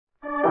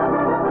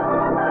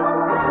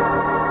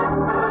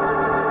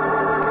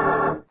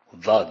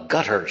The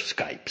Gutter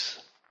Skypes.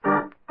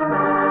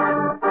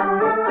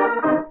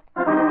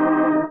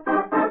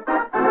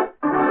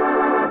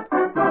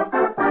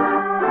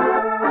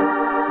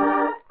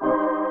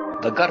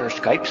 The Gutter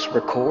Skypes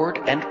record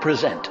and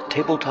present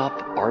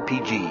tabletop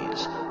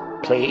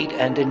RPGs, played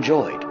and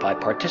enjoyed by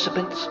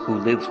participants who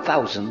live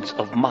thousands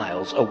of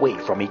miles away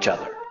from each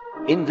other.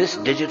 In this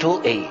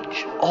digital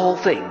age, all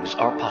things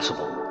are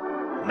possible.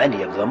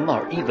 Many of them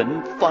are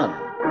even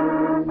fun.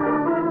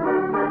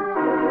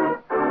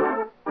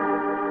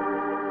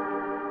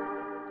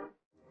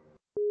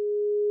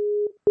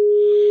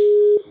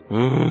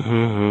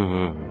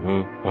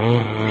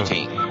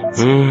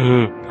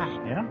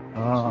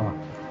 Yeah?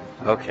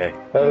 Okay.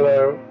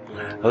 Hello.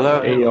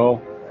 Hello. Hey,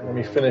 yo. Let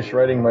me finish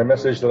writing my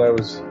message that I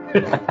was...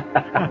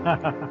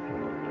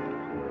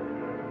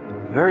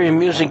 Very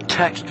amusing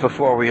text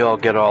before we all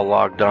get all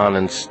logged on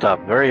and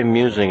stuff. Very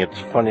amusing. It's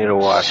funny to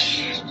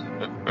watch.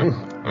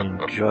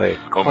 Enjoy it.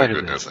 Oh my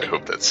goodness, I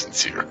hope that's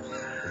sincere.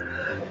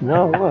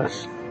 No, it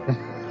was.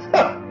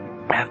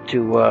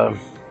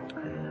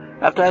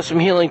 Have to have some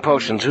healing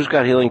potions. Who's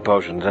got healing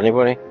potions?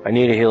 Anybody? I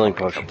need a healing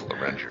potion. A couple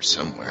around here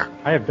somewhere.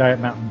 I have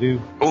Diet Mountain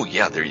Dew. Oh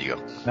yeah, there you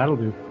go. That'll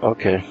do.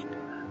 Okay.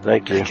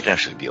 Thank It you. could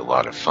actually be a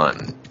lot of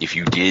fun if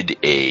you did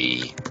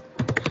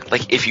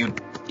if you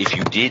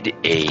did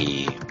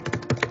a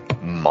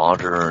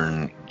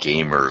modern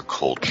gamer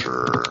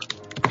culture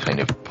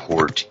kind of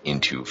port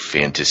into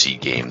fantasy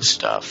game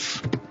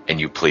stuff, and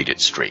you played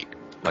it straight.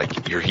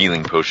 Like, your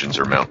healing potions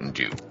are Mountain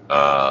Dew.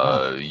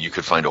 You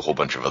could find a whole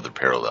bunch of other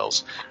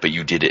parallels, but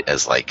you did it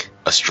as, like,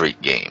 a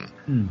straight game.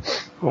 Oh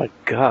my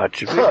God.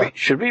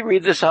 Should we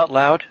read this out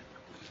loud?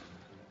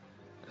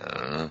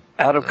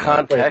 Out of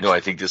context? No, I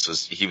think he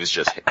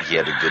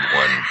had a good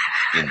one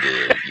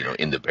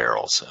in the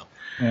barrel, so.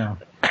 Yeah.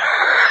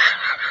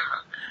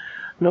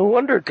 No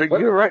wonder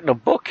you're writing a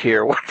book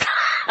here. What the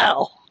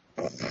hell?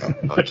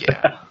 Oh,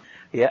 yeah.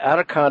 Yeah, out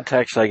of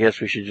context, I guess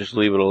we should just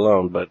leave it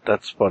alone, but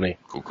that's funny.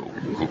 Cool.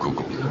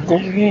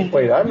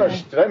 Wait, I'm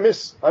not... Did I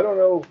miss... I don't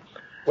know...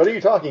 What are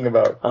you talking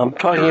about? I'm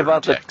talking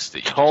about the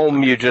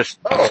tome you just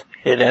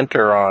hit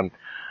enter on.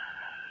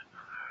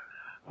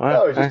 What?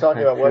 No, I was just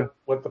talking about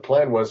what the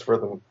plan was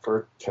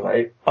for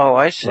tonight. Oh,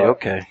 I see.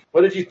 Okay.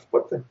 What did you...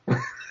 What the...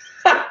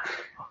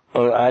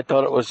 Oh, I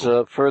thought it was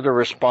a further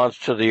response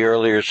to the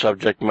earlier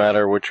subject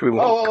matter, which we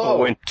won't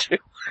go into.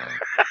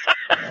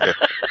 I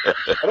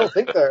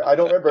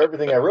don't remember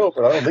everything I wrote,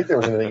 but I don't think there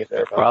was anything in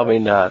there. Probably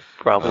not.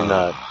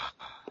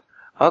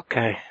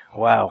 Okay.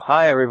 Wow.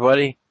 Hi,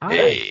 everybody.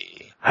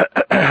 Hey.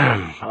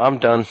 I'm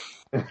done.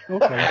 Okay.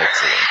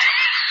 Excellent.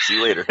 See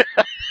you later.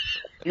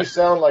 You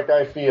sound like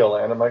I feel,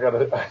 Adam. I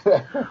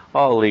gotta...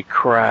 Holy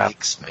crap.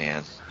 Thanks,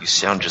 man. You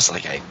sound just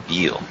like I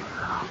feel.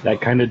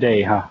 That kind of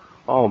day, huh?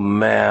 Oh,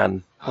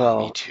 man.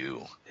 Well, me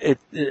too.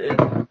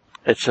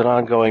 It's an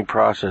ongoing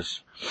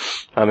process.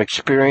 I'm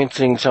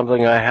experiencing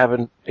something I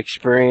haven't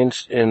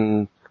experienced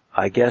in,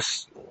 I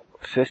guess,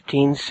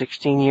 15,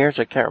 16 years.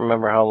 I can't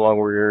remember how long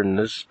we were in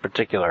this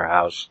particular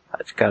house.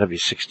 It's got to be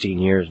 16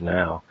 years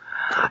now.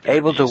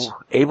 Able to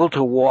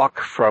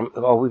walk from,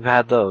 we've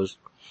had those.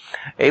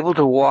 Able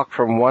to walk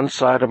from one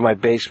side of my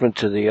basement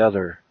to the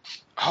other.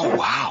 Oh,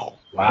 wow.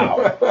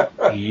 Wow.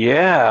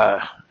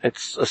 Yeah.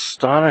 It's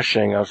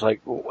astonishing. I was like,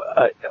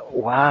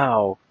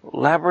 wow.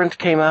 Labyrinth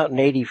came out in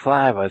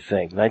 85, I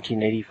think,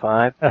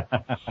 1985.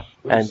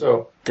 And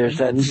so there's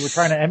that. We were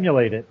trying to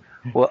emulate it.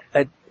 Well,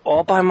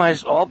 all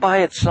by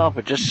itself,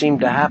 it just seemed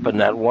to happen.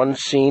 That one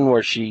scene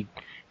where she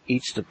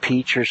eats the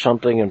peach or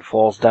something and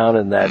falls down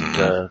in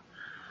that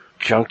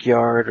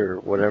junkyard or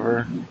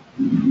whatever.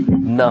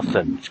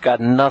 Nothing. It's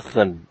got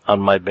nothing on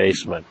my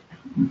basement.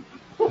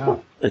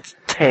 Oh. It's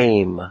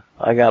tame.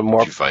 I got more.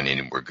 Did you find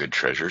any more good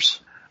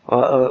treasures?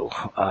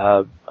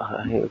 I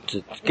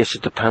guess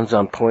it depends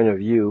on point of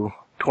view.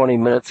 Not 20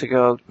 minutes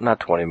ago,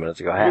 half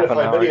an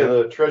hour many ago.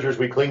 of the treasures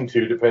we cling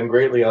to depend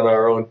greatly on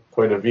our own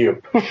point of view.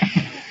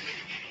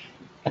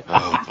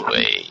 Oh,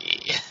 boy.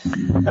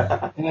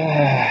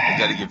 I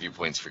gotta give you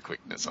points for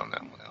quickness on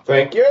that one.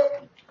 Thank you.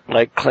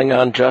 Like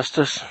Klingon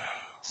Justice?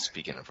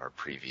 Speaking of our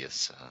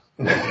previous...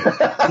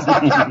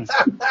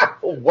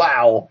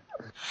 Wow.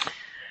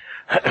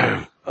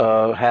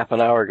 Half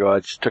an hour ago, I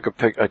took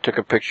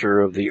a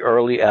picture of the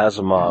early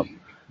Asimov,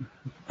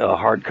 a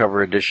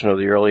hardcover edition of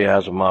the early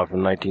Asimov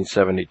from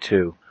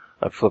 1972.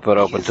 I flip it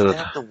open to Is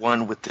that the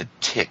one with the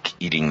tick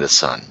eating the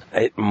sun?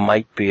 It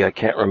might be. I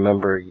can't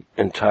remember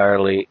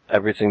entirely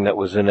everything that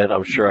was in it.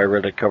 I'm sure I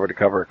read it cover to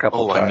cover a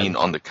couple times. Oh, I mean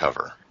on the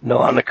cover. No,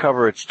 on the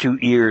cover it's two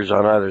ears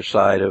on either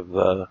side of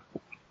the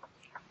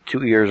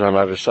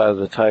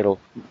title.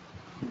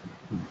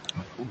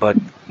 But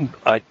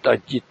I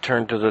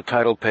turned to the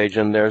title page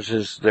and there's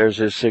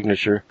his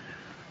signature.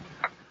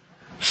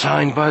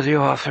 Signed by the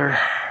author.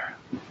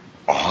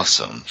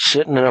 Awesome.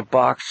 Sitting in a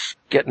box,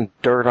 getting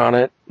dirt on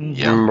it,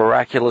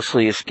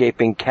 miraculously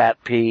escaping cat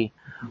pee.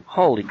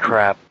 Holy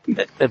crap.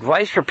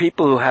 Advice for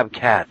people who have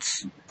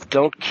cats.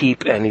 Don't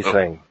keep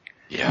anything.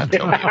 Yeah,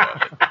 tell me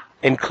about it.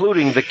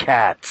 Including the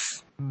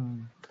cats.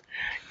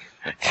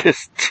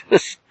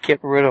 just get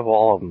rid of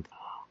all of them.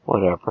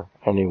 Whatever.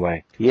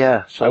 Anyway,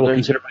 yeah. So I will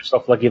consider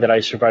myself lucky that I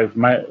survived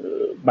my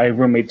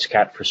roommate's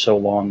cat for so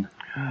long.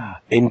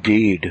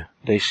 Indeed,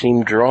 they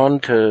seem drawn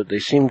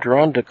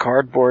to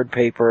cardboard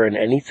paper and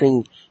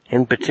anything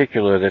in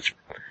particular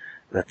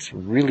that's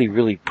really,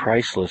 really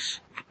priceless.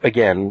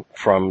 Again,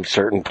 from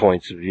certain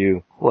points of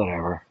view.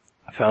 Whatever.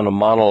 I found a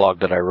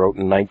monologue that I wrote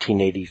in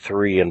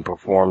 1983 and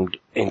performed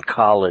in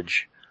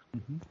college.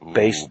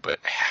 Ooh, but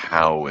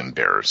how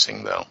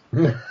embarrassing, though.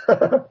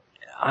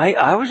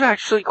 I was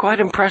actually quite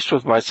impressed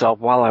with myself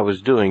while I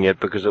was doing it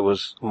because it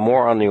was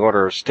more on the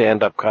order of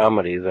stand-up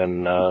comedy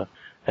than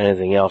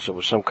anything else. It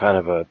was some kind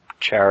of a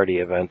charity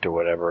event or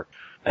whatever.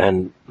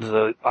 And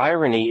the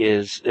irony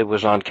is it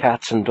was on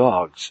cats and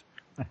dogs.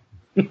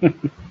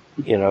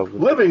 You know,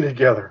 Living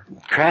together.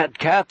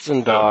 Cats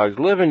and dogs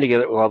living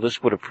together. Well,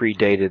 this would have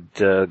predated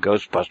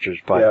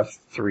Ghostbusters by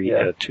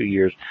 2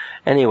 years.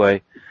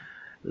 Anyway,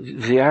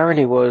 the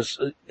irony was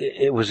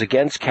it was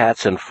against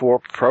cats and for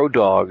pro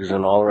dogs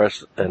and all the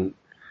rest, and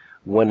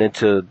went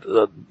into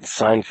the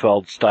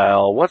Seinfeld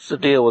style. What's the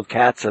deal with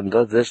cats and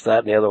this, that,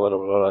 and the other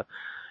one?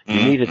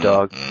 You need a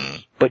dog.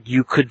 But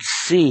you could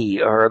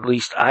see, or at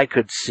least I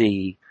could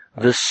see,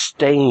 the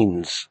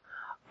stains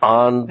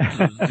on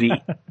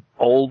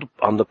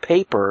on the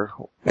paper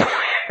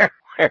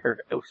where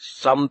it was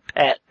some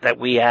pet that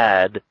we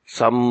had,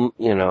 some,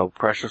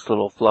 precious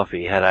little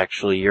Fluffy had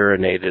actually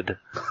urinated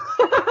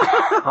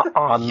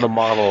on the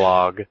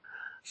monologue.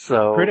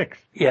 So critics.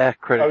 Yeah,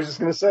 critics. I was just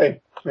going to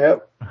say,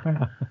 yep.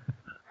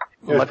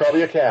 It was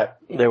probably a cat.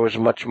 There was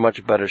much,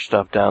 much better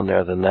stuff down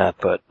there than that,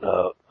 but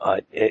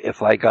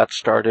if I got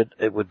started,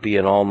 it would be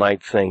an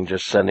all-night thing,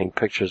 just sending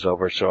pictures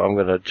over. So I'm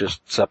going to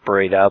just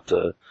separate out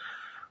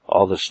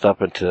all the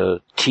stuff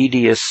into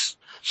tedious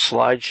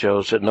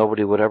slideshows that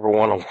nobody would ever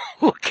want to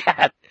look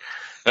at.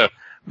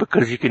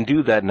 Because you can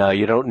do that now.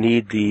 You don't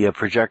need the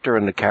projector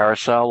and the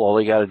carousel. All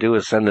you got to do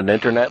is send an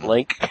internet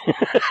link.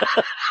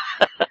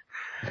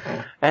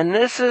 And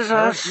this is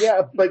us.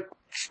 Yeah, but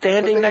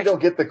standing then next. You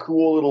don't get the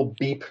cool little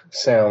beep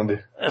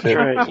sound. That's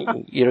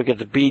right. You don't get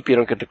the beep. You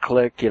don't get the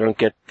click. You don't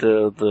get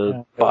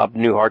the Bob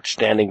Newhart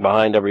standing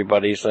behind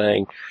everybody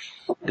saying,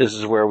 "This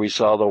is where we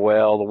saw the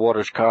whale. The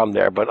water's calm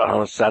there." But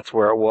honest, that's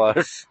where it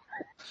was.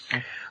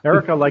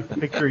 Erica liked to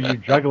picture you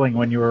juggling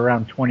when you were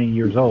around 20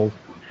 years old.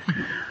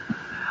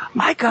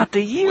 I got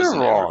the year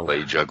Wasn't wrong.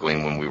 Play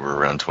juggling when we were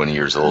around 20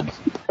 years old.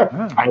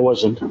 I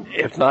wasn't.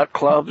 If not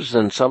clubs,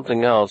 then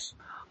something else.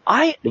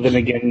 But then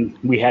again,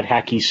 we had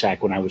hacky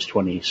sack when I was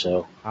 20,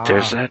 so.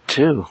 There's that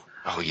too.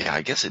 Oh yeah,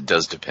 I guess it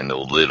does depend a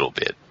little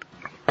bit.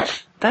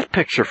 That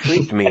picture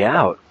freaked me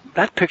out.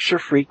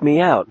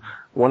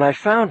 When I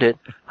found it,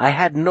 I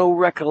had no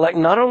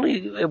recollection. Not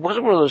only, it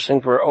wasn't one of those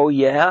things where, oh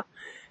yeah,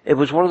 it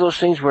was one of those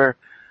things where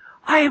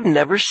I have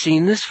never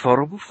seen this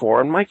photo before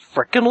in my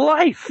frickin'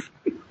 life.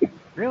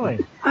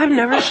 Really? I've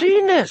never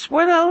seen this.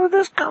 Where the hell did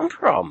this come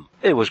from?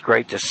 It was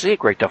great to see,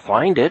 great to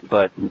find it,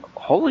 but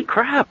holy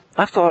crap.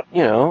 I thought,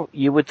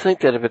 you would think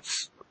that if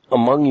it's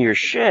among your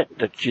shit,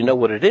 that you know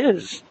what it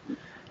is.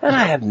 And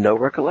I have no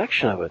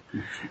recollection of it.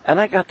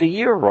 And I got the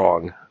year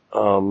wrong.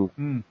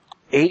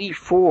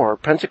 84,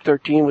 Pensic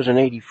 13 was in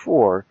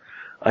 84.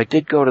 I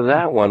did go to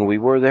that one. We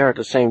were there at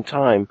the same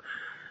time.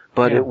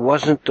 But it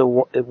wasn't the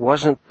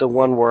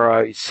one where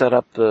I set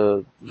up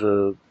the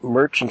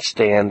merchant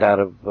stand out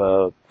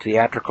of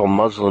theatrical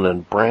muslin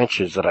and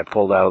branches that I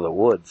pulled out of the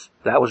woods.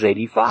 That was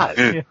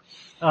 85.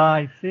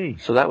 I see.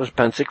 So that was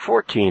Pensic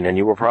 14, and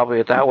you were probably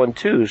at that one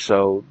too.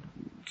 So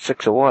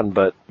 6 of 1,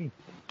 but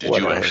did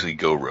you actually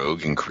go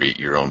rogue and create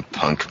your own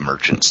punk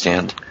merchant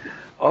stand?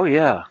 Oh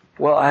yeah.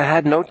 Well, I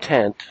had no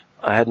tent.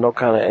 I had no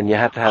kind of, and you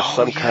had to have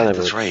some kind of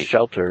a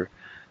shelter.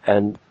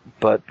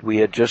 But we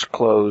had just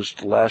closed.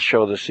 The last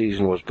show of the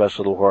season was Best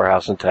Little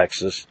Whorehouse in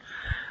Texas.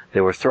 They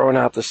were throwing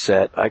out the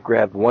set. I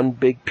grabbed one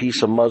big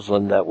piece of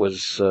muslin that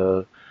was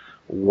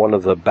one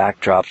of the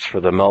backdrops for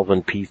the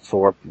Melvin P.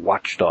 Thorpe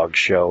Watchdog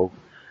show.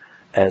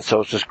 And so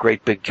it's this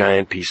great big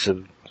giant piece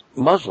of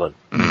muslin.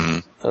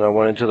 Mm-hmm. And I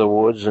went into the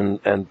woods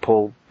and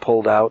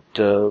pulled out,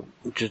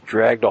 just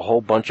dragged a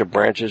whole bunch of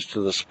branches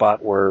to the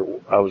spot where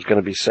I was going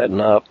to be setting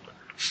up.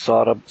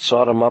 Sawed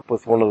them up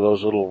with one of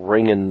those little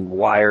ring and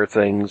wire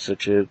things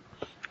that you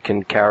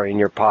can carry in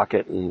your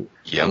pocket and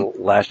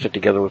lashed it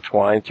together with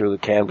twine, threw the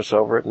canvas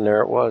over it, and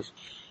there it was.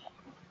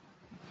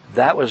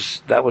 That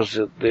was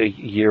the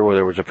year where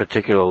there was a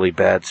particularly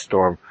bad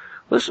storm.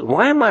 Listen,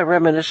 why am I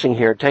reminiscing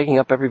here, taking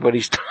up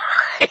everybody's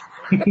time?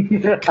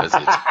 Because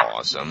it's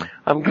awesome.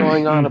 I'm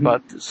going on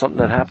about something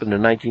that happened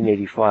in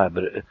 1985,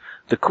 but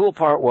the cool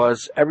part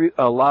was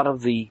a lot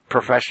of the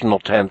professional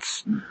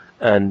tents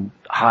and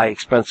high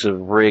expensive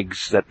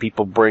rigs that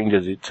people bring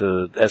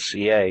to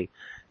SCA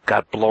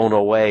got blown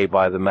away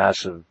by the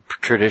massive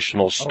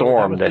traditional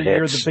storm that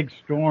hits. The big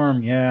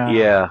storm, yeah.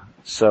 Yeah.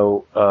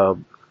 So,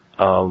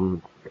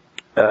 and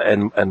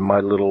my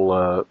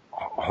little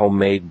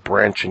homemade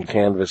branch and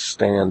canvas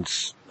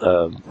stands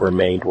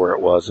remained where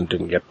it was and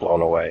didn't get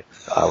blown away.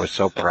 I was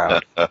so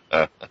proud.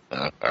 I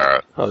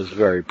was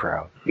very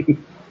proud.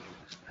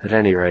 At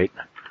any rate,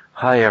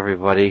 hi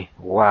everybody.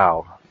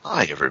 Wow.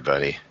 Hi,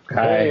 everybody.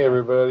 Hey,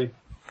 everybody.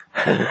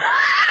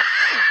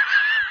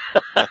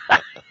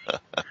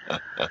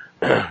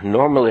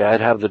 Normally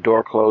I'd have the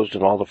door closed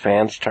and all the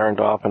fans turned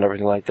off and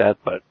everything like that,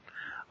 but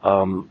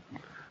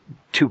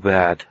too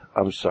bad.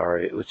 I'm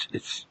sorry.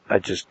 I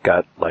just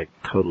got like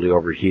totally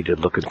overheated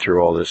looking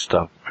through all this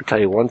stuff. I'll tell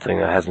you one thing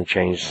that hasn't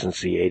changed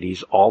since the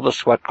 80s. All the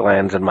sweat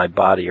glands in my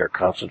body are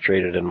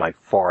concentrated in my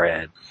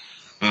forehead.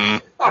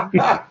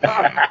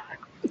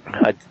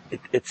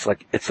 It's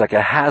like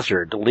a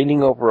hazard,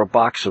 leaning over a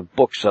box of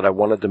books that I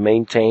wanted to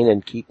maintain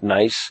and keep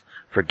nice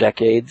for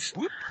decades.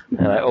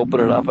 And I open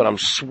it up and I'm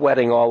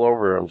sweating all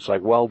over them. It's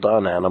like, well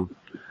done, Adam.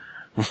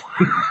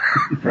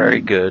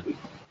 Very good.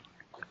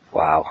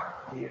 Wow.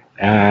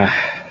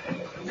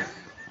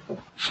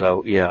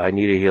 So, yeah, I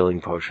need a healing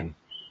potion.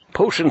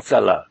 Potion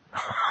seller.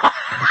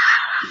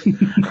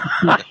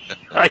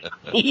 I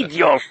need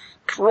your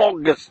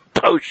strongest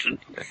potion.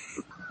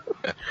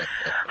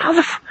 How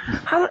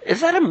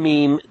is that a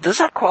meme? Does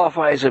that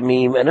qualify as a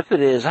meme? And if it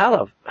is,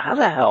 how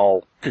the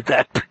hell did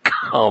that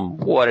become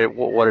what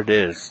it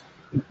is?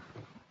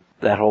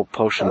 That whole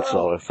potion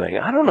seller thing.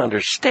 I don't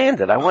understand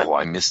it.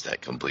 I missed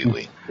that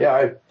completely. Yeah,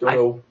 I don't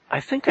know.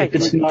 I think I If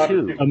it's did not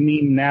too. a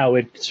meme now,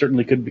 it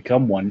certainly could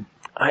become one.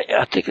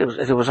 I think it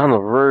was on the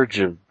verge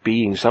of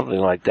being something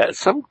like that.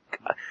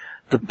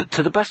 To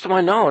the best of my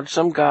knowledge,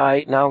 some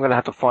guy, now I'm going to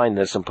have to find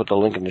this and put the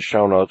link in the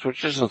show notes,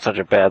 which isn't such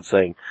a bad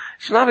thing.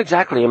 It's not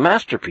exactly a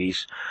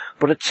masterpiece,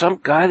 but it's some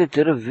guy that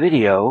did a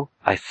video,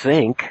 I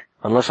think,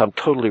 unless I'm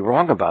totally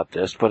wrong about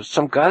this, but it's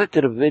some guy that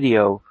did a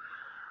video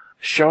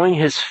showing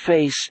his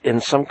face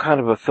in some kind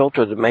of a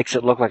filter that makes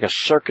it look like a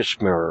circus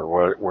mirror,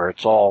 where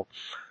it's all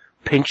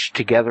pinched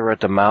together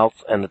at the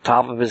mouth, and the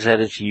top of his head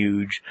is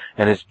huge,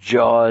 and his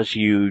jaw is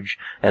huge,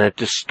 and it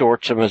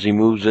distorts him as he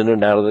moves in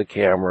and out of the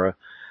camera.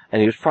 And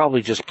he was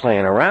probably just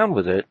playing around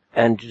with it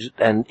and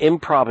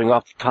improvising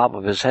off the top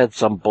of his head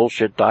some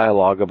bullshit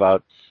dialogue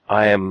about,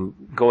 I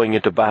am going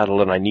into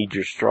battle and I need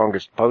your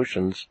strongest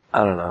potions.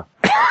 I don't know.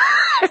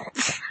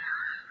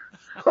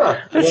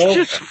 It's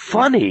just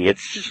funny.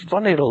 It's just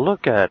funny to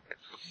look at.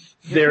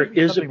 There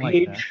is a Something like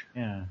page. that.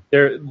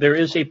 Yeah. There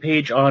is a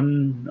page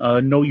on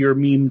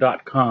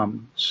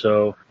knowyourmeme.com.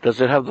 So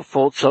Does it have the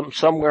full,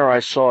 somewhere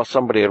I saw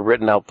somebody had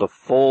written out the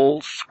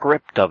full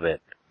script of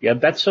it. yeah,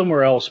 that's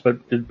somewhere else.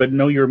 But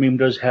Know Your Meme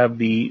does have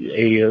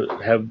the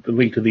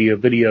link to the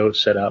video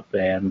set up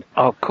and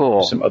Oh,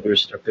 cool. some other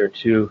stuff there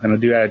too. And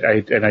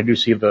I do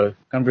see the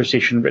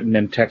conversation written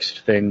in text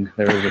thing.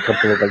 There's a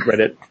couple of like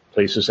Reddit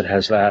places that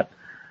has that.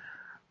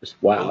 Just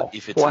wow. Well,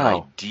 if it's an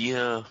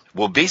idea,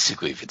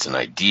 basically, if it's an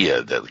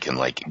idea that can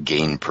like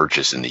gain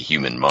purchase in the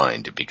human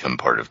mind to become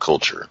part of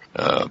culture,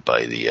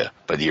 by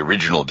the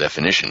original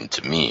definition, it's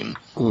a meme.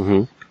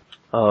 Mm-hmm.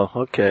 Oh,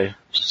 okay.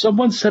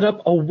 Someone set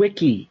up a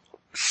wiki.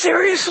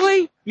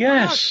 Seriously?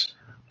 Yes.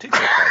 Takes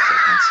like 5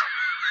 seconds.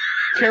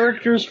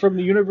 Characters from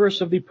the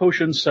universe of the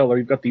potion seller.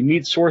 You've got the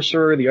meat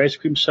sorcerer, the ice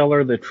cream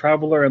seller, the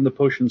traveler, and the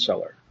potion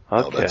seller.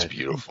 Okay. Oh, that's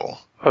beautiful.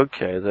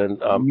 Okay, then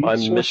I'm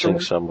missing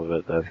some of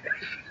it then.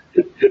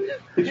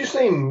 Did you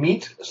say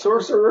meat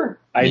sorcerer?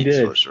 I Meat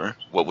did. sorcerer.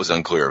 What was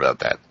unclear about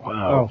that?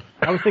 Wow. Oh,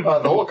 I was thinking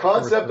The whole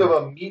concept of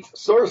a meat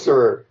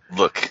sorcerer.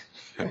 Look,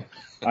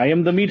 I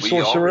am the meat we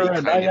sorcerer, already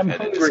and I kind am of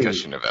had a hungry.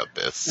 discussion about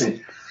this.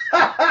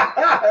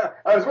 I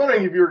was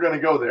wondering if you were going to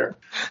go there.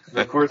 And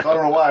of course, I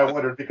don't know why I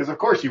wondered, because of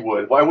course you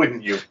would. Why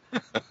wouldn't you?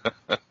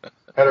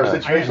 Had our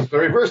situation the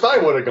very first, I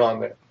would have gone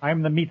there.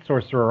 I'm the meat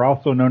sorcerer,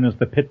 also known as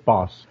the pit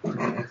boss.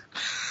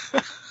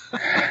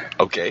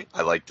 Okay,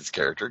 I like this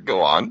character.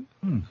 Go on.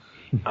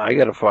 I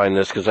gotta find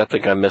this because I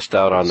think I missed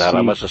out on that.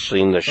 I must have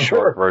seen the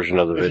short version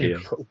of the video.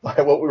 By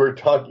what we were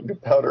talking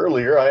about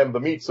earlier, I am the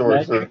meat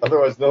sorcerer,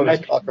 otherwise known as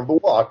Cock of the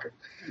Walk.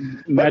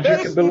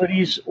 Magic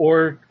abilities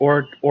or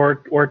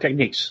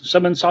techniques.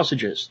 Summon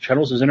sausages.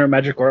 Channels his inner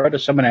magic aura to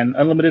summon an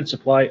unlimited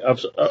supply of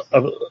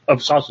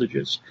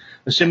sausages,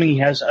 assuming he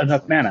has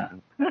enough mana.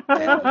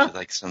 And would you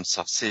like some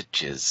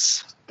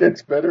sausages?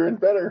 Gets better and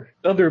better.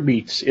 Other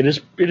meats. It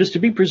is to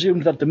be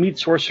presumed that the meat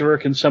sorcerer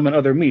can summon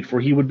other meat, for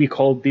he would be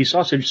called the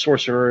sausage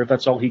sorcerer if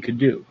that's all he could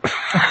do.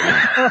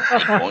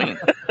 Good point.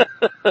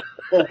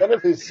 Well, one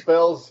of his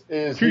spells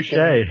is he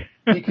can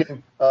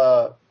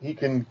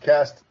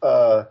cast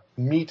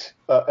meat,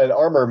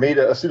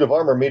 a suit of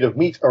armor made of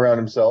meat around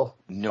himself.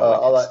 No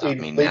a one la can stop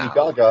me Lady now.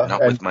 Gaga,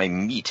 Not and with my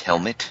meat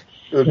helmet.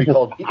 it would be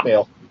called meat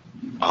mail.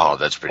 Oh,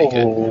 that's pretty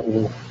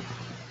good.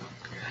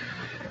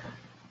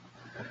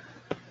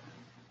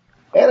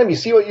 Adam, you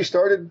see what you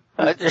started?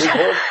 This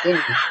whole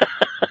thing.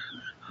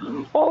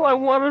 All I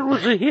wanted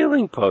was a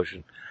healing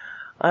potion.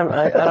 I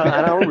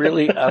don't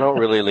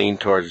really lean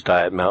towards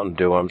Diet Mountain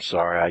Dew. I'm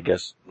sorry. I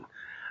guess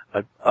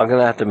I'm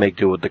gonna have to make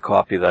do with the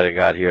coffee that I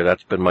got here.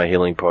 That's been my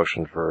healing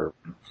potion for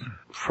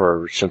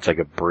since I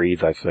could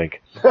breathe, I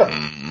think.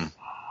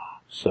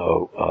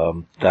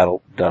 So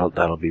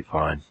that'll be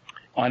fine.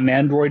 On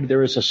Android,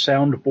 there is a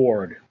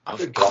soundboard.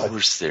 Of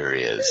course there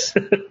is.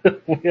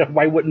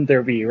 Why wouldn't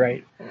there be,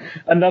 right?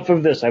 Enough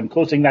of this. I'm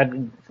closing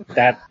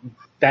that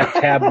that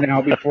tab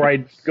now before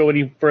I go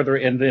any further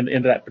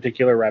into that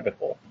particular rabbit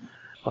hole.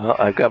 Well,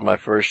 I've got my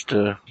first.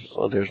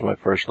 There's my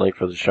first link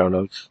for the show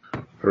notes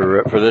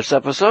for this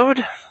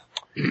episode.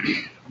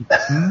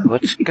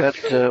 What's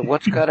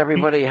got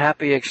everybody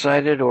happy,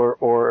 excited,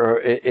 or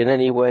in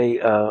any way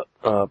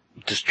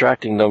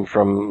distracting them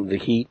from the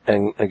heat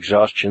and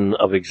exhaustion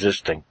of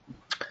existing?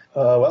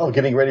 Well,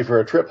 getting ready for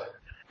a trip.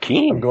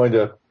 Keen. I'm going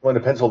to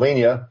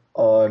Pennsylvania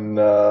on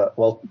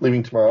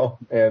leaving tomorrow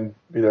and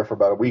be there for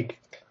about a week.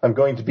 I'm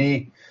going to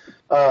be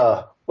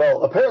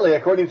apparently,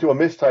 according to a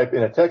mistype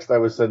in a text I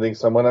was sending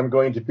someone, I'm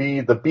going to be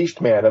the Beast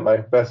Man at my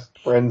best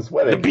friend's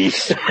wedding. The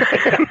Beast.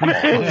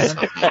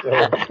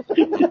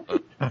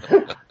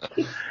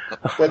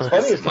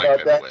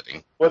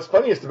 What's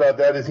funniest about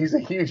that is he's a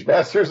huge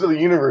Masters of the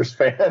Universe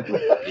fan.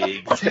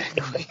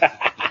 Exactly.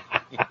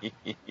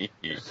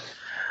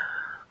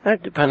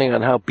 Depending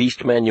on how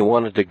Beastman you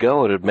wanted to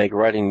go, it'd make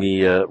writing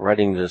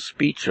the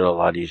speech a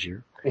lot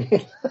easier.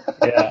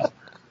 Yeah.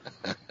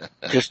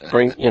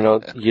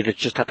 You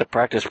just have to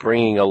practice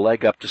bringing a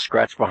leg up to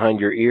scratch behind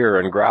your ear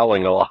and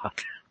growling a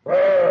lot.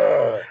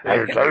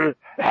 Excellent.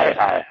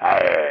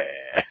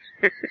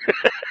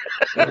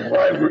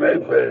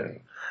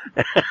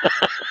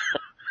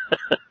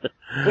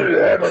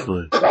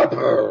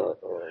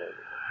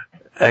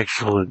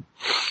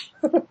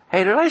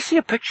 Hey, did I see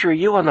a picture of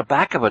you on the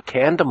back of a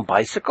tandem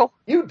bicycle?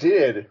 You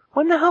did.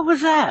 When the hell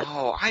was that?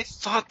 Oh, I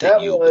thought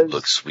that you would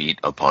look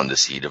sweet upon the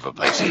seat of a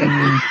bicycle.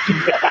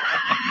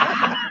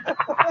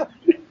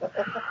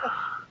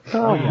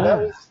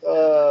 That was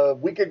a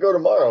week ago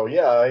tomorrow.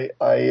 Yeah,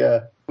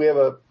 we have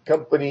a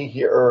company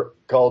here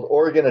called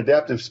Oregon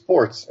Adaptive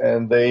Sports,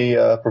 and they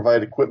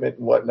provide equipment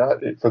and whatnot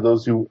for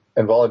those who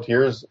and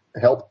volunteers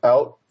help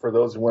out for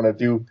those who want to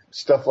do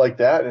stuff like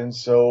that. And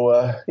so,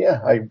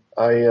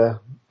 I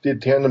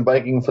did tandem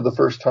biking for the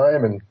first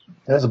time, and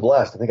it was a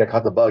blast. I think I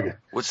caught the bug.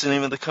 What's the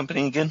name of the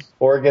company again?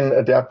 Oregon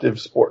Adaptive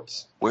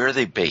Sports. Where are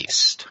they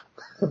based?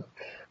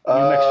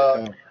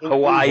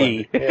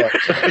 Hawaii. Yeah.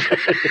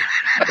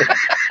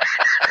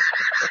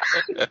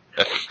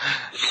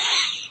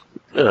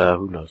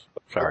 Who knows?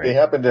 Sorry. They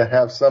happen to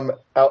have some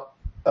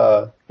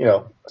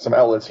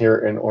outlets here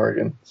in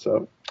Oregon.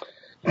 So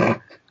I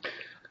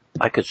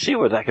could see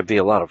where that could be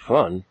a lot of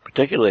fun,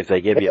 particularly if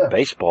they gave you a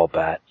baseball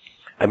bat.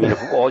 I mean,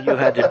 if all you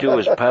had to do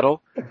was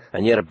pedal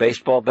and you had a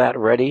baseball bat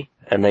ready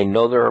and they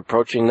know they're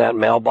approaching that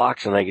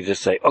mailbox and they could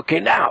just say, okay,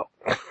 now.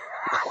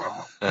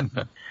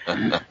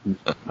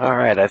 All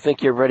right, I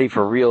think you're ready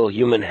for real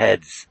human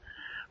heads.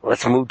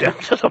 Let's move down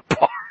to the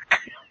park.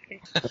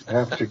 I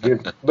have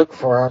to look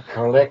for our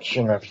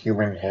collection of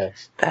human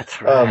heads.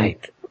 That's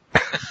right.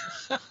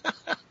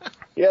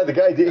 Yeah, the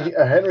guy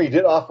Henry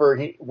did offer.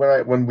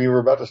 When we were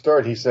about to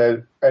start, he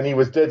said, and he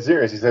was dead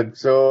serious. He said,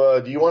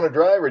 "So, do you want to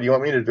drive or do you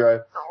want me to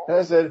drive?" And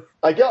I said,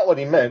 "I got what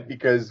he meant,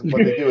 because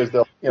what they do is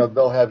they'll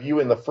have you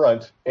in the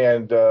front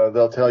and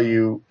they'll tell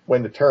you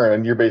when to turn,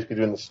 and you're basically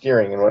doing the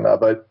steering and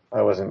whatnot." But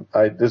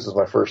this is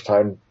my first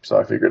time, so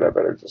I figured I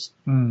better just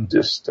do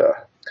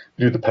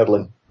the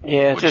pedaling.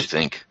 Yeah, What'd you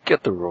think?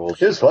 Get the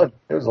rules. It was fun.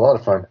 It was a lot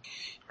of fun.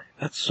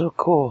 That's so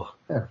cool.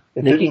 Yeah.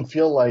 It didn't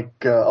feel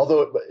like,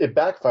 although it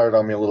backfired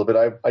on me a little bit,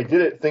 I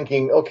did it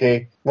thinking,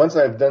 okay, once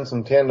I've done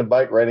some tandem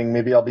bike riding,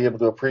 maybe I'll be able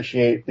to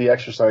appreciate the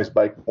exercise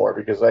bike more,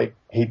 because I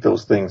hate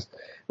those things.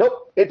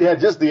 Nope, it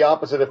had just the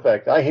opposite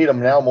effect. I hate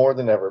them now more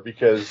than ever,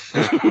 because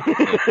you're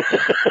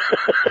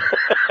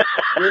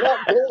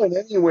not going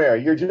anywhere.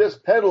 You're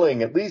just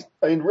pedaling. At least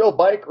in real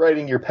bike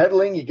riding, you're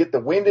pedaling. You get the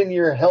wind in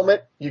your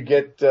helmet. You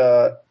get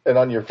and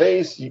on your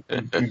face. You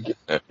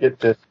get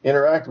to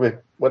interact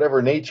with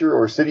whatever nature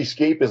or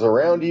cityscape is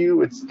around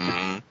you. It's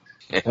and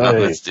on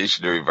the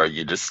stationary bike,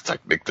 you're just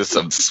stuck next to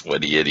some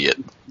sweaty idiot.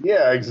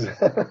 Yeah,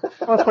 exactly.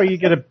 Well, that's why you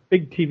get a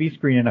big TV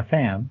screen and a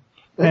fan.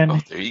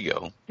 And there you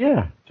go.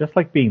 Yeah, just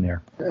like being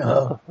there.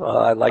 Well,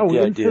 I like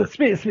the idea.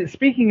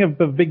 Speaking of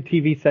a big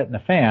TV set and a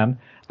fan,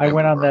 I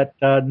went on that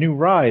new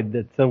ride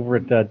that's over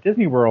at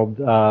Disney World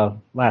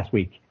last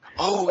week.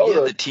 Oh,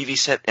 yeah, the TV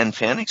set and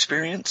fan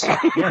experience? Yeah.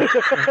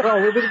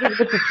 Well, with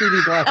the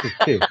 3D glasses,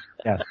 too.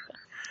 Yes.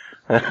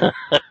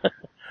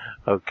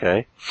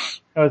 Okay.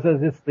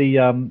 It's the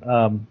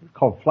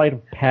called Flight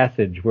of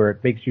Passage, where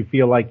it makes you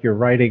feel like you're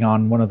riding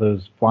on one of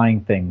those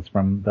flying things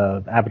from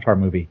the Avatar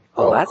movie.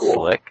 Oh, that's cool.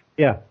 slick.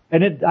 Yeah,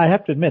 and I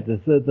have to admit,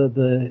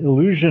 the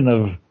illusion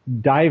of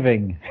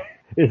diving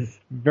is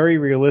very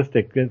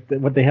realistic.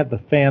 When they have the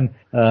fan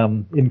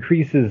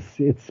increases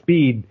its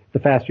speed, the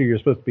faster you're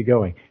supposed to be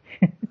going.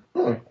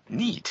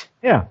 Neat.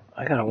 Yeah.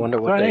 I gotta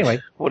wonder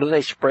what do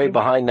they spray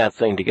behind that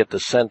thing to get the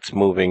scents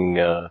moving?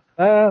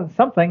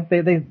 Something.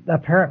 They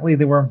apparently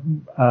there were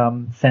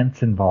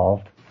scents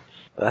involved.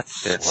 That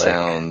slick.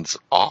 Sounds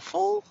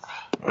awful.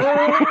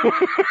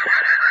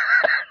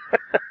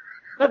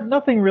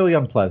 Nothing really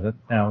unpleasant.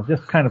 No,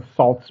 just kind of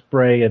salt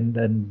spray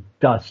and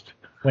dust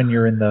when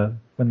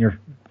you're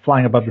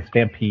flying above the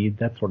stampede,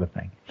 that sort of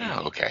thing.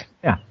 Oh, okay.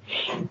 Yeah.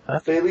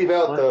 They leave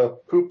out the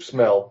poop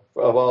smell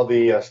of all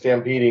the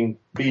stampeding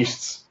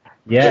beasts.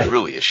 Yeah. It's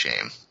really a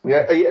shame.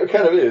 Yeah, it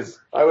kind of is.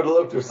 I would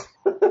love to.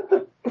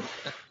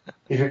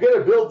 If you're going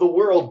to build the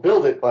world,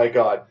 build it, by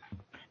God.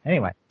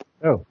 Anyway,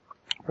 that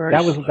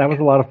was slick.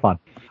 a lot of fun.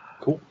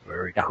 Cool.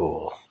 Very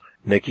cool.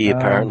 Nikki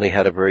apparently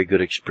had a very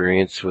good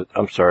experience with.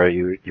 I'm sorry,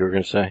 you were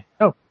going to say?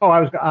 I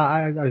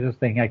was just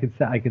thinking I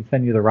could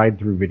send you the ride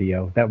through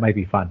video. That might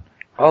be fun.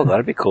 Oh,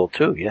 that'd be cool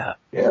too. Yeah.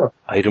 Yeah.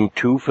 Item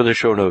 2 for the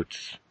show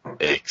notes.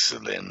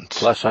 Excellent.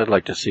 Plus, I'd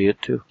like to see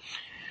it too.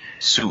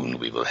 Soon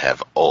we will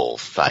have all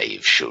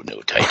 5 show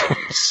note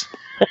items.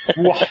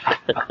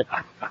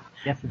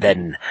 Yes.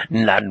 Then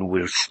none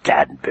will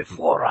stand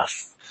before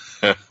us.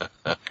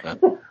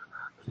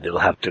 They'll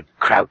have to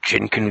crouch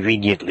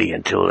inconveniently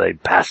until they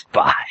pass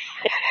by.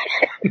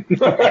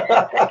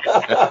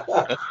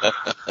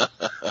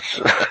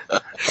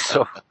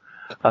 So,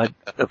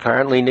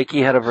 apparently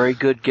Nikki had a very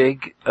good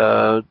gig,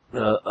 a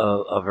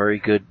very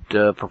good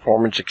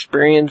performance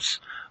experience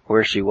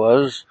where she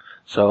was.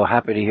 So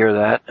happy to hear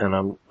that, and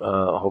I'm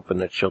hoping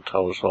that she'll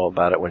tell us all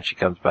about it when she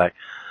comes back.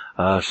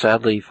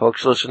 Sadly,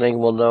 folks listening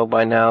will know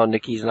by now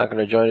Nikki's not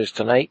going to join us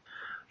tonight.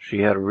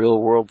 She had real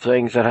world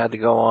things that had to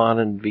go on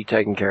and be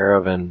taken care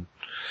of, and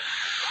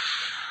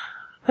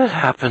it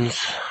happens.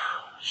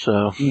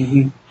 So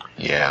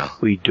Yeah.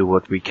 we do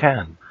what we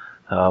can.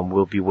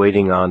 We'll be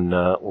waiting on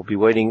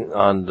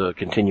the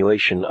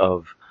continuation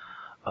of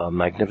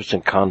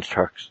Magnificent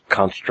Constructs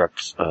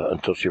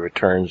until she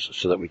returns,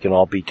 so that we can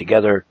all be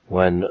together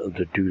when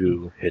the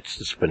doo-doo hits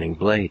the spinning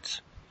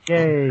blades.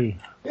 Yay!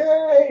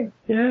 Yay!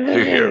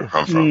 Here,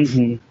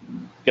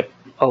 Yep.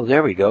 Oh,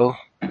 there we go.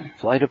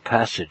 Flight of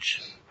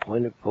Passage.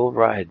 Point of full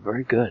ride.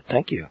 Very good.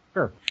 Thank you.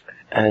 Sure.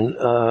 And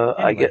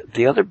I get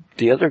the other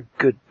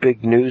good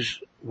big news.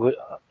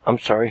 I'm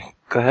sorry.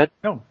 Go ahead.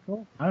 No,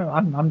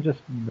 I'm just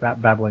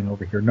babbling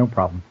over here. No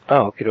problem.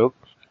 Oh, okay, doke.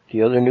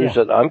 The other news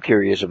that I'm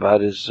curious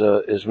about is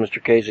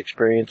Mr. K's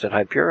experience at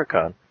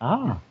Hypericon.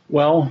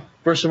 Well,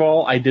 first of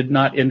all, I did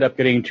not end up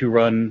getting to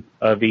run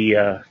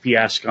the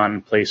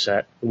Fiascon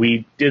playset.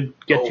 We did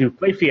get to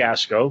play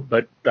Fiasco,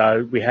 but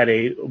we had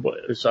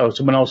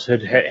someone else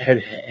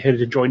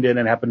had joined in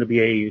and happened to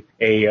be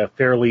a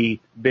fairly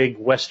big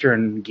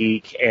Western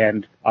geek,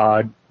 and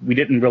we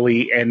didn't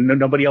really, and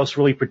nobody else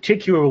really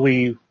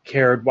particularly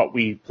cared what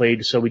we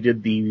played, so we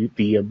did the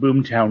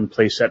Boomtown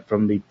playset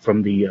from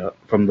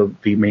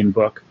the main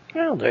book.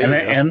 Oh, there you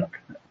go.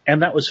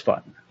 And that was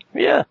fun.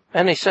 Yeah,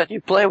 and they said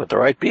you play with the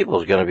right people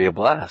is going to be a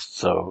blast.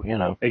 So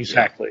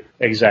Exactly.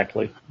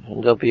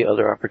 And there'll be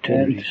other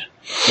opportunities.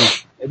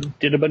 And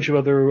did a bunch of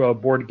other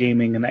board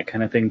gaming and that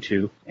kind of thing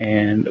too,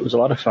 and it was a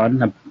lot of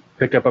fun. I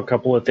picked up a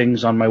couple of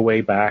things on my way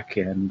back,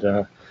 and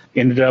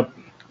ended up.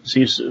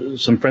 See,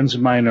 some friends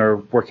of mine are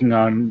working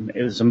on.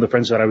 Some of the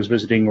friends that I was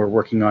visiting were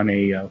working on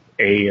a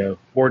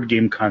board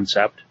game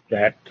concept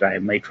that I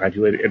might try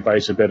to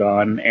advise a bit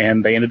on,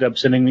 and they ended up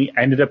sending me.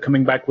 I ended up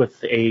coming back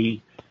with a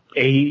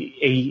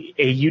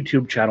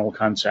YouTube channel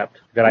concept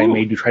that I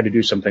made to try to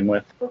do something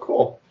with. Oh,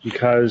 cool.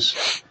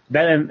 Because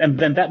and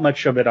then that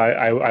much of it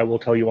I will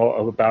tell you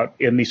all about.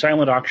 In the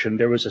silent auction,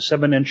 there was a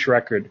 7-inch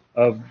record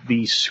of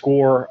the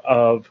score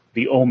of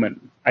The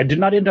Omen. I did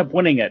not end up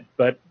winning it,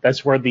 but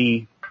that's where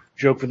the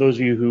joke, for those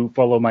of you who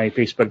follow my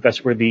Facebook,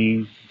 that's where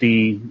the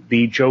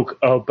joke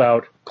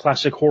about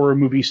classic horror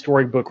movie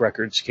storybook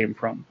records came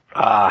from.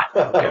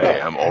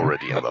 Okay, I'm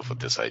already in love with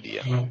this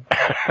idea.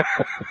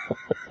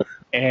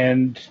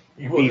 And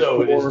You will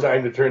know it is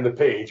time to turn the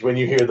page when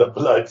you hear the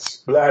blood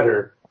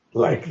splatter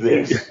like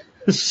this.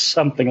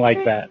 Something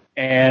like that.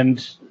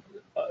 And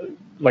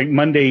like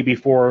Monday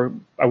before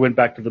I went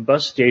back to the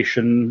bus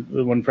station,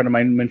 one friend of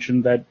mine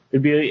mentioned that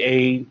it'd be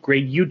a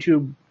great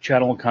YouTube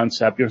channel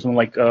concept, something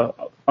like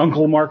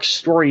Uncle Mark's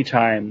Story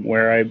Time,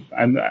 where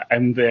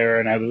I'm there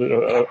and I have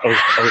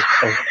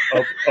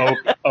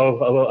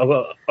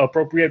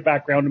appropriate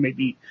background to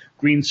maybe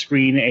green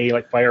screen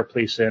a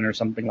fireplace in or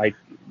something like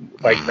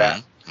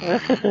that.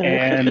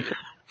 And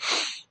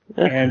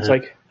it's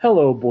like,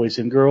 hello, boys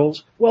and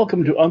girls.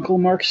 Welcome to Uncle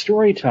Mark's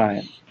Story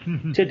Time.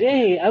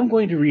 Today, I'm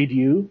going to read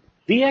you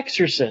The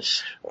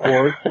Exorcist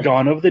or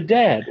Dawn of the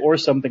Dead or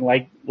something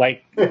like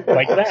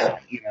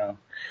that,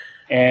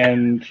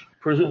 and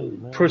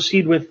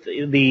proceed with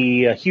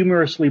the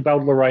humorously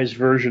bowdlerized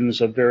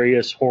versions of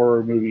various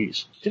horror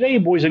movies. Today,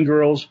 boys and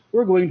girls,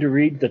 we're going to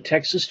read The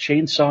Texas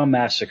Chainsaw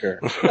Massacre.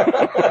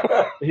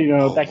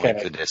 That kind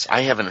of. Goodness,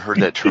 I haven't heard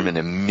that term in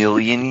a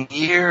million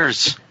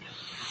years.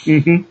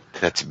 Mm-hmm.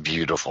 That's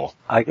beautiful.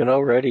 I can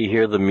already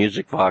hear the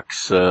music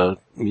box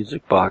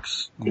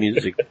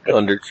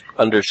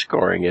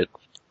underscoring it,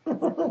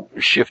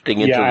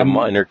 shifting into the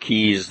minor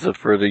keys the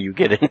further you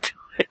get into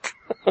it.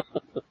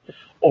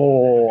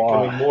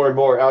 Becoming more and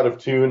more out of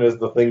tune as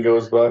the thing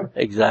goes by.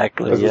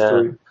 Exactly,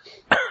 yeah.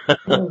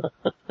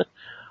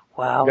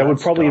 Wow. That would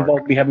probably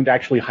involve me having to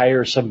actually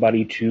hire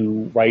somebody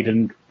to write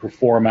and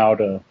perform out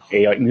a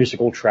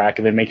musical track,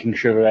 and then making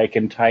sure that I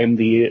can time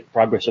the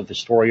progress of the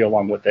story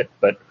along with it.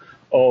 But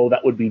that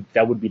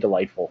would be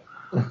delightful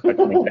if I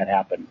could make that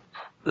happen.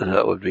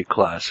 That would be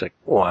classic.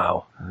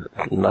 Wow.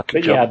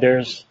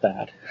 There's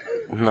that.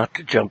 Not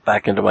to jump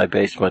back into my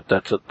basement.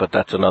 But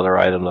that's another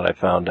item that I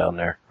found down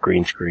there.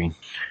 Green screen.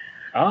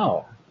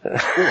 Oh.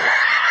 Cool.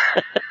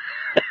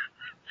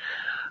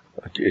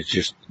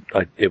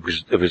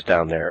 It was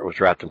down there. It was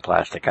wrapped in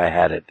plastic. I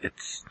had it.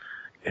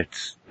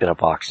 It's in a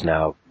box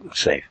now,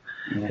 safe.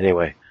 Yeah.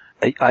 Anyway,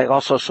 I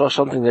also saw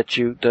something that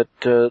you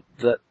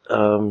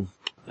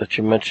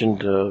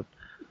mentioned,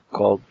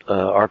 called,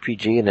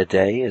 RPG in a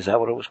Day. Is that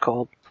what it was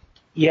called?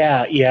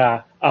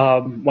 Yeah.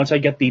 Once I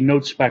get the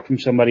notes back from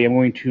somebody, I'm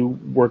going to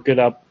work it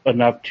up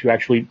enough to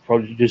actually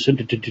probably do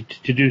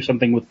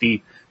something with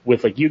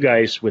like you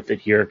guys with it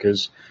here,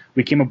 because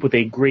we came up with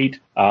a great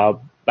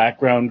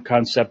background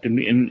concept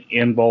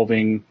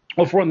involving.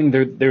 Well, for one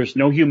thing, there's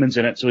no humans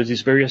in it, so there's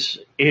these various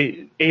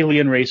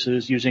alien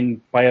races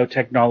using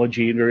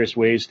biotechnology in various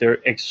ways. They're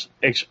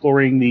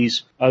exploring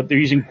these. They're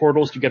using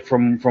portals to get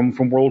from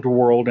world to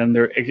world, and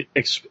they're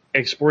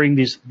exploring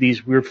these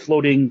weird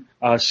floating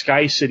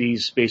sky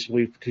cities,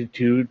 basically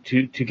to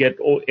get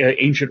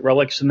ancient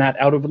relics and that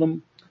out of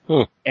them.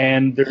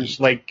 And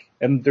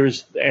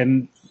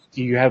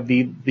you have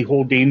the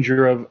whole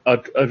danger of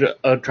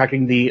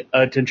attracting the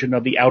attention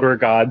of the outer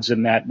gods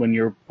and that when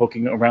you're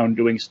poking around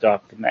doing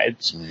stuff. And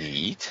it's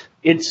neat.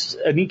 It's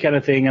a neat kind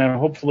of thing, and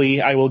hopefully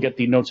I will get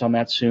the notes on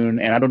that soon.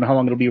 And I don't know how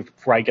long it'll be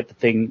before I get the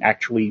thing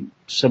actually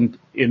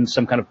in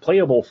some kind of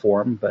playable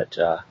form, but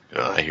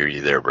I hear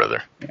you there,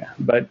 brother. Yeah,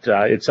 but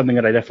it's something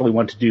that I definitely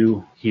want to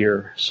do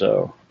here.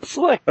 So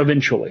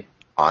eventually,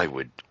 I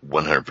would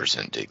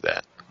 100% dig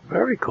that.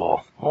 Very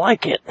cool. I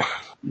like it.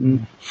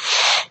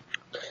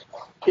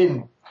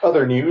 In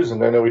other news,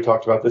 and I know we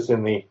talked about this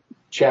in the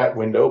chat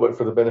window, but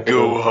for the benefit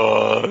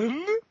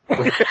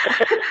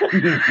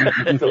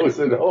of those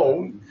at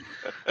home,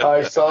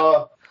 I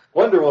saw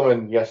Wonder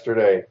Woman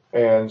yesterday,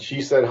 and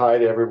she said hi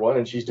to everyone,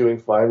 and she's doing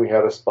fine. We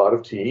had a spot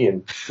of tea,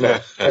 and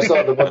I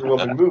saw the Wonder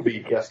Woman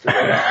movie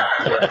yesterday.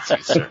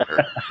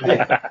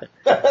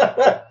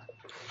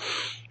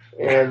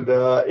 And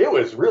it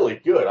was really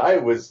good. I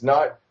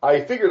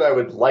figured I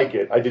would like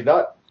it. I did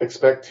not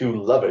expect to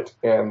love it.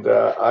 And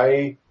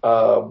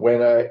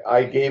when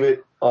I gave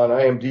it on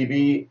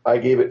IMDb, I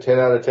gave it 10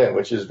 out of 10,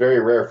 which is very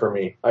rare for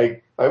me.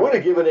 I would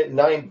have given it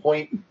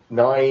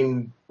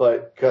 9.9,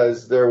 but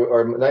because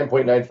or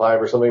 9.95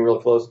 or something real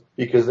close,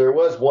 because there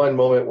was one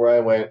moment where I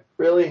went,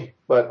 really?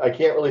 But I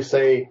can't really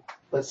say.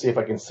 Let's see if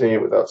I can say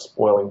it without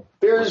spoiling.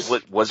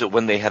 Was it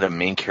when they had a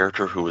main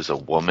character who was a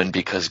woman?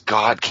 Because,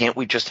 God, can't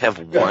we just have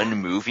one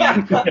movie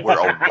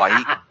where a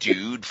white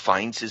dude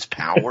finds his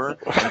power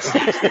and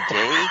saves the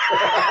day?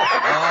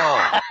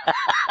 Oh.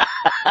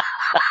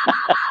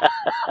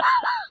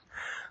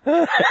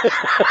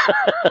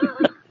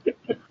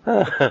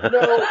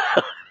 No,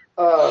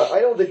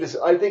 I don't think this.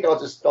 I think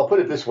I'll put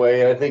it this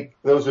way, and I think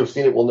those who have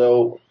seen it will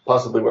know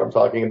possibly what I'm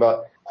talking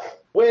about.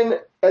 When,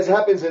 as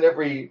happens in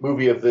every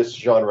movie of this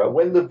genre,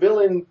 when the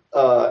villain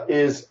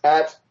is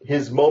at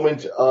his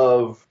moment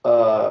of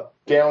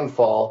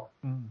downfall,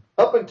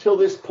 up until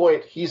this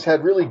point, he's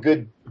had really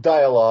good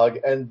dialogue,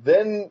 and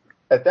then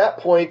at that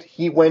point,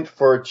 he went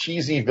for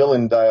cheesy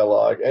villain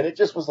dialogue, and it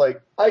just was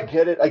like, I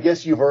get it, I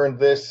guess you've earned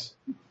this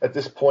at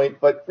this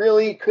point, but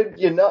really, could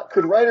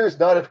writers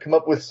not have come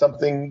up with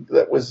something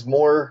that was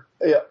more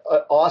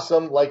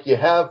awesome, like you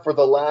have for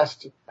the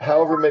last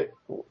however many?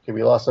 Okay,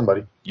 we lost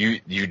somebody.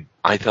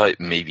 I thought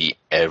maybe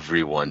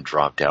everyone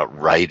dropped out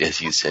right as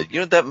you said,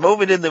 that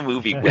moment in the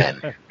movie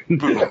when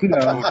boom,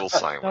 total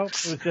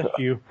silence. Nope, it was just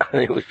you.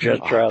 It was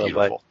just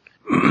beautiful.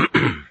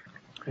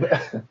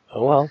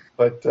 Oh well,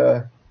 but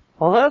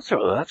well,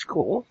 that's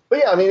cool. But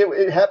yeah, I mean,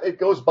 it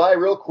goes by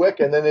real quick,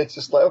 and then it's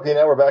just like, okay,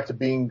 now we're back to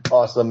being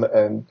awesome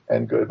and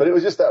good. But it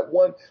was just that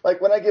one, like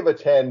when I give a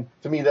 10,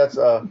 to me that's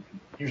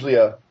usually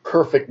a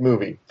perfect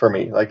movie for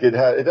me. Like it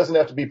doesn't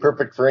have to be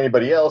perfect for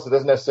anybody else. It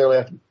doesn't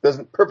necessarily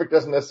perfect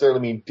doesn't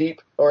necessarily mean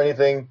deep or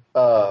anything.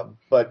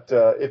 But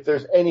if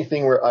there's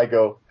anything where I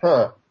go,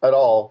 at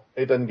all,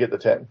 it doesn't get the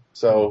 10.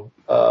 So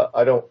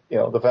I don't,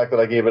 the fact that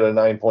I gave it a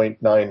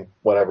 9.9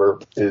 whatever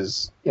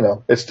is,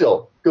 it's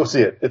still, go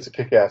see it. It's a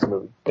kick-ass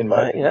movie in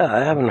my opinion. Yeah, I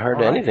haven't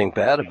heard anything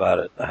bad about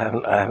it. I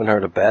haven't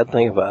heard a bad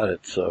thing about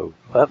it. So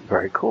that's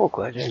very cool.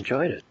 Glad you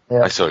enjoyed it.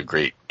 Yeah. I saw a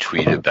great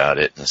tweet about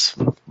it. This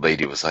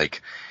lady was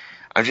like,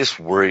 I'm just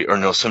worried, or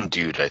no, some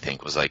dude I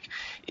think was like,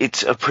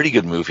 it's a pretty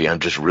good movie. I'm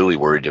just really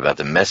worried about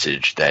the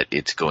message that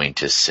it's going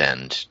to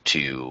send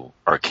to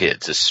our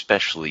kids,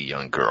 especially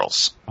young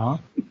girls. Huh?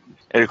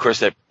 And of course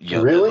that,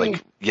 really?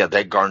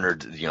 that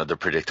garnered, the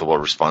predictable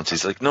response.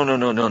 He's like, no.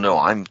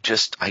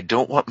 I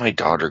don't want my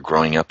daughter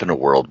growing up in a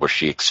world where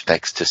she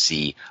expects to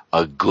see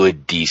a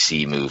good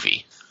DC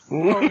movie.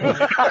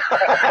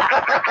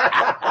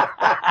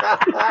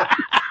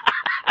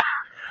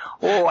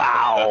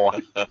 Wow.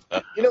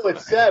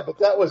 It's sad, but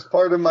that was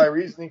part of my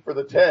reasoning for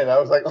the 10. I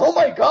was like, oh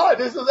my God,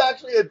 this is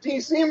actually a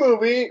DC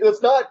movie.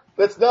 That's not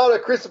a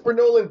Christopher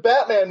Nolan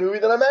Batman movie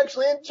that I'm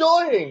actually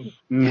enjoying.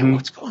 Yeah,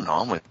 what's going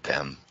on with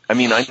them? I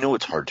mean, I know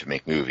it's hard to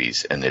make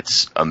movies, and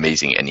it's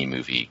amazing any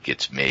movie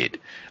gets made,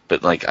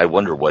 but like, I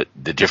wonder what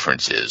the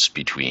difference is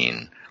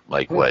between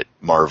like what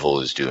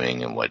Marvel is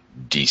doing and what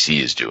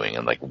DC is doing,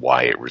 and like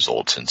why it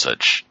results in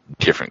such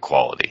different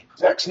quality.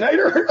 Zack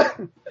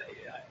Snyder.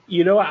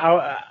 You know,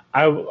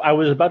 I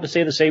was about to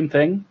say the same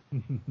thing.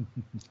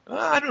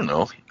 I don't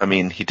know. I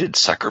mean, he did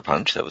Sucker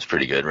Punch. That was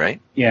pretty good, right?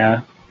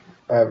 Yeah.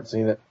 I haven't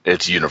seen it.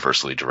 It's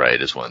universally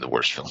derided as one of the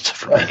worst films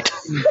ever made.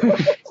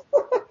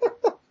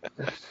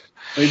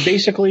 I mean,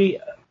 basically,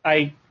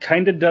 I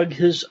kind of dug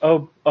his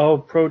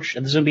approach,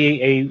 and this is going to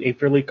be a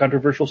fairly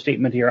controversial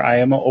statement here. I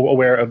am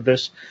aware of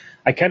this.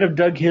 I kind of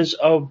dug his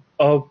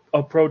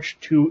approach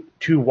to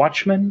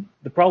Watchmen.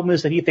 The problem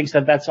is that he thinks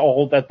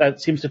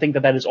that seems to think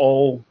that is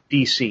all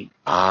DC.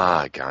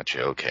 Ah,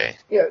 gotcha. Okay.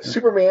 Yeah,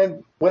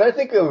 Superman. When I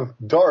think of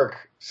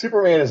dark,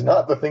 Superman is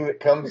not the thing that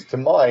comes to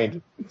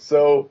mind.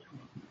 So,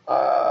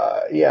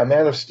 yeah,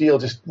 Man of Steel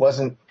just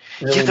wasn't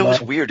really. Yeah, that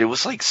was weird. It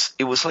was like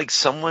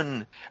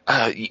someone.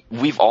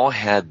 We've all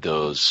had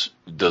those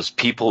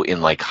people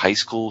in like high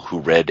school who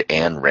read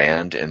Ayn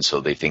Rand, and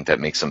so they think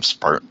that makes them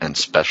smart and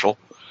special.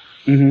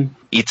 Mm-hmm.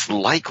 It's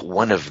like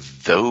one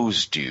of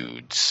those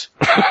dudes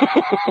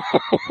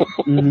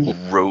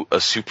wrote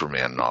a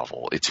Superman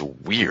novel. It's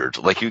weird.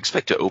 Like, you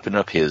expect to open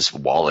up his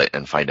wallet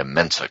and find a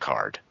Mensa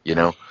card, you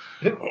know?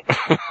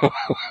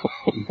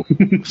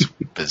 It's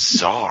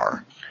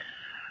bizarre.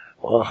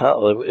 Well,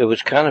 hell, it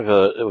was kind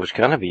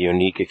of a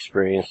unique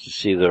experience to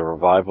see the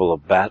revival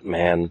of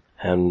Batman,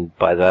 and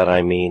by that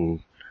I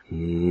mean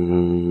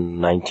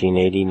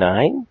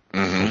 1989?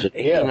 Mm-hmm. Was it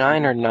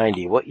 89 or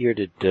 90? What year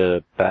did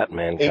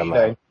Batman come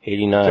 89. out?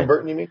 89. Tim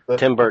Burton, you mean?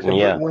 Tim Burton,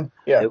 yeah. One?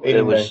 Yeah,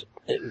 It was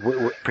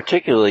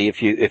particularly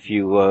if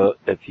you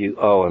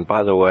oh, and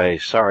by the way,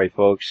 sorry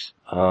folks,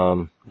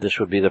 this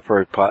would be the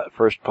first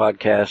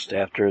podcast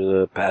after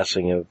the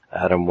passing of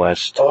Adam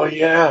West. Oh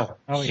yeah.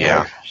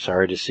 Yeah.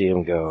 Sorry to see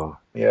him go.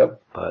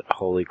 Yep. But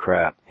holy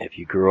crap, if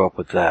you grew up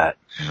with that.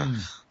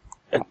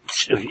 And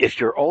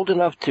if you're old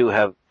enough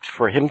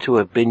for him to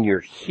have been your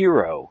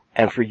hero,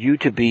 and for you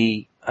to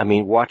be, I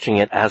mean, watching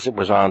it as it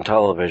was on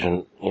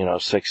television,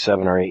 6,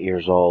 7, or 8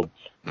 years old,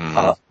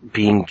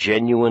 being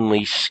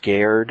genuinely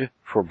scared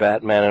for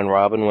Batman and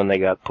Robin when they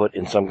got put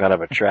in some kind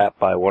of a trap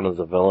by one of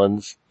the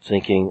villains,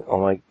 thinking,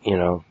 oh my,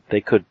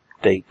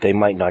 they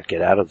might not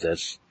get out of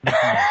this.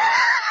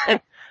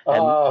 And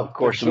of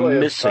course,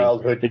 missing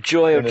the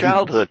joy of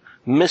childhood,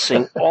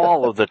 missing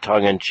all of the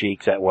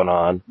tongue-in-cheek that went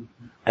on,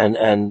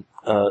 and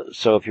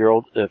so if you're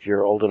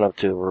old enough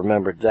to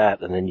remember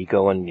that, and then you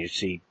go and you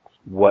see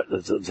what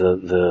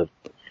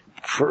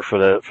for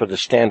the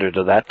standard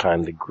of that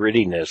time, the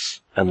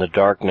grittiness and the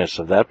darkness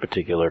of that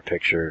particular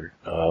picture.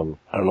 I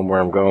don't know where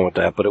I'm going with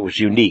that, but it was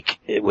unique.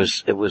 It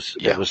was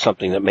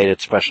something that made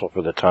it special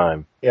for the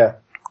time. Yeah.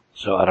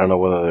 So I don't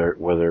know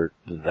whether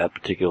that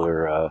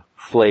particular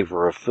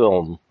flavor of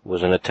film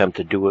was an attempt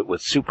to do it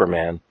with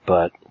Superman,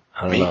 but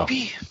I don't know.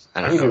 Maybe.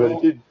 I don't know.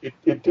 But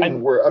it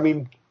didn't work. I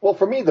mean, well,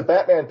 for me, the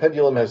Batman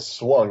pendulum has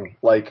swung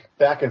like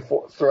back and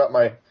forth throughout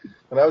when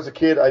I was a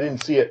kid, I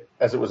didn't see it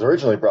as it was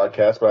originally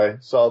broadcast, but I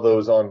saw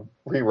those on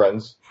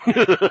reruns, in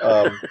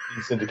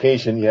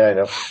syndication. Yeah, I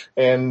know.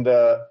 And,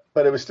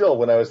 but it was still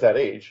when I was that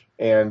age.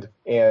 And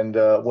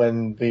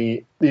when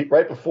the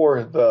right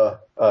before the,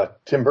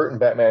 Tim Burton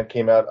Batman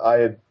came out,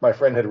 my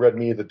friend had read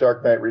me The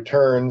Dark Knight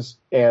Returns,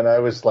 and I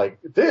was like,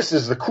 this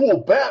is the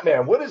cool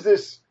Batman. What is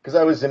this? Because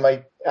I was in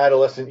my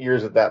adolescent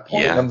years at that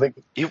point. Yeah, and I'm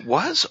thinking, it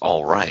was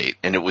all right,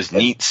 and it was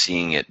neat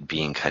seeing it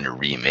being kind of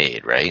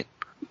remade, right?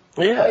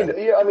 Yeah. Kind of,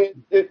 yeah, I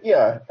mean,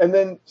 yeah. And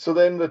then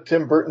the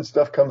Tim Burton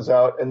stuff comes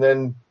out, and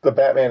then the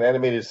Batman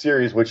animated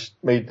series, which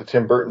made the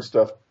Tim Burton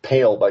stuff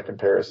pale by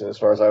comparison, as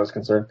far as I was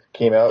concerned,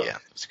 came out. Yeah,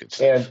 that's good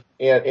stuff.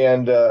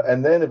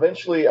 And then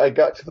eventually I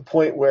got to the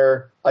point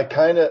where I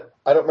don't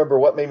remember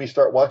what made me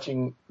start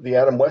watching the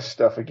Adam West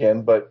stuff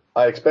again, but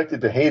I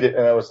expected to hate it,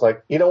 and I was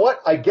like, you know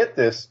what? I get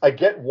this. I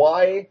get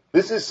why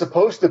this is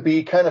supposed to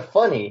be kind of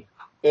funny.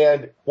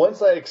 And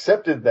once I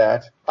accepted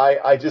that,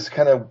 I just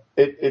kind of,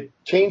 it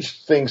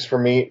changed things for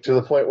me to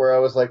the point where I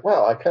was like,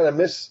 wow, I kind of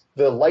miss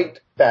the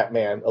light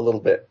Batman a little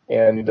bit.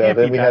 And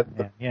then we had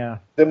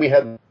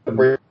the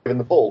Brave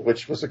and the Bold,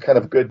 which was a kind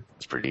of good.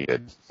 It's pretty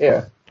good.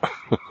 Yeah.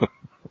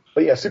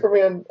 But yeah,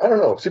 Superman, I don't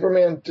know.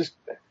 Superman just,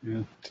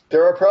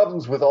 there are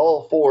problems with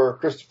all 4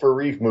 Christopher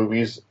Reeve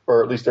movies,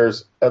 or at least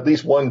there's at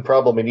least one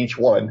problem in each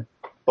one.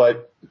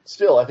 But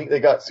still, I think they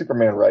got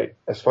Superman right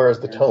as far as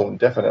the tone,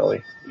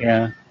 definitely.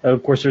 Yeah,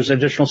 of course, there's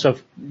additional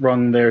stuff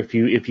wrong there if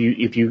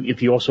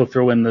you also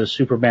throw in the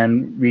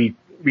Superman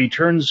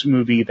Returns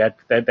movie that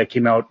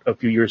came out a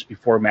few years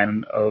before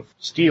Man of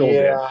Steel.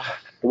 Yeah,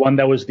 the one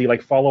that was the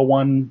follow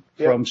one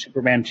from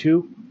Superman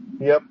 2.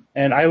 Yep.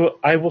 And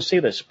I will say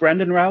this: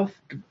 Brandon Routh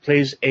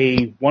plays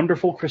a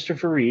wonderful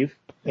Christopher Reeve.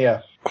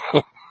 Yeah.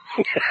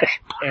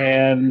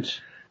 And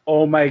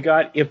Oh my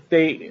God! If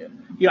they,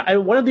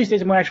 one of these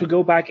days I'm going to actually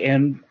go back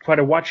and try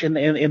to watch in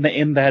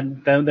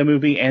the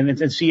movie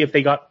and see if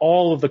they got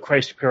all of the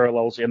Christ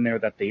parallels in there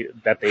that they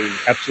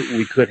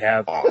absolutely could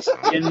have, Awesome.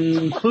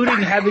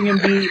 including having him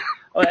be.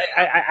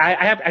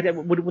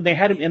 When they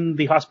had him in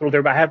the hospital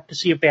there, but I have to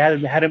see if they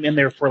had him in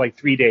there for like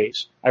 3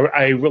 days.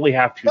 I really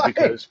have to,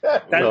 because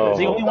that's the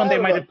only one they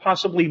might have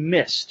possibly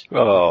missed.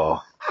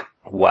 Oh,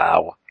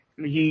 wow.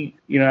 He,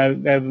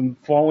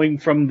 falling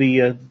from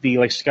the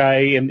like sky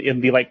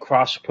in the like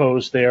cross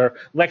pose there.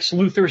 Lex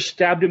Luthor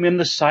stabbed him in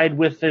the side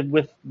with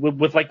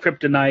like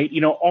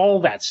kryptonite.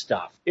 All that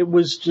stuff. It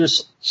was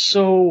just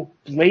so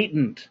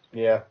blatant.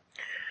 Yeah.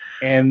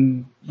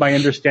 And my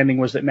understanding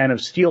was that Man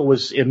of Steel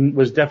was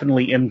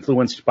definitely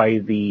influenced by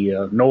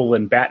the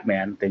Nolan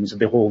Batman things,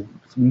 the whole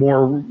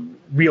more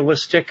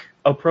realistic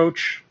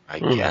approach. I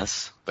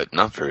guess, but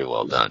not very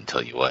well done,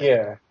 tell you what.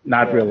 Yeah.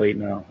 Not really,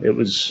 no. It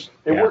was...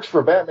 It works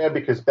for Batman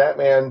because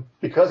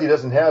he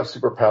doesn't have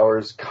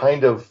superpowers,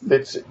 kind of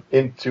fits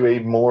into a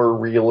more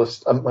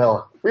realistic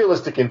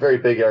in very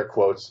big air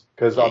quotes,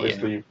 because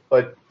obviously,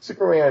 but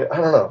Superman, I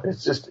don't know,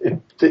 it's just,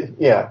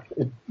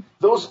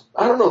 those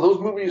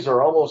movies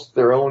are almost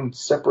their own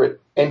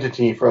separate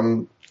entity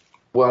from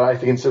what I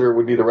consider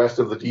would be the rest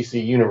of the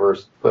DC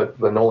universe, but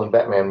the Nolan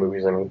Batman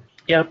movies, I mean.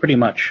 Yeah, pretty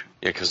much.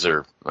 Yeah, because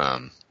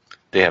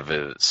they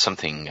have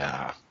something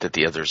that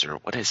the others are,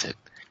 what is it?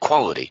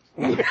 Quality.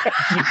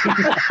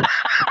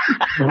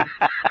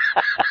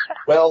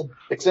 Well,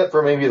 except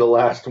for maybe the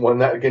last one,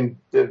 that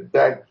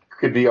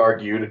could be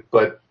argued,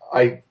 but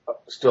I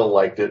still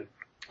liked it.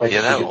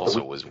 That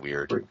also was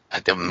weird.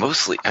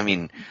 Mostly, I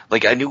mean,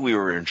 like, I knew we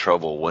were in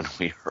trouble when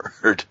we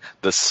heard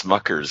the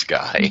Smuckers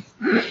guy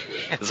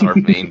as our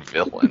main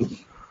villain.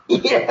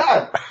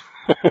 Yeah.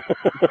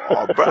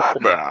 Oh,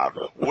 Batman,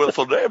 with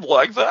a name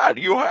like that,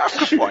 you have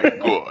to fight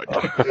good.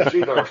 It's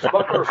either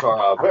Smuckers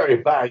or a very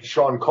bad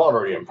Sean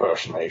Connery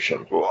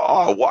impersonation.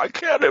 Oh, why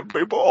can't it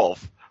be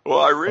both?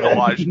 Well, I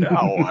realize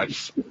now I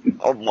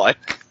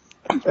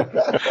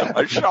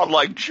sound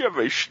like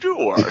Jimmy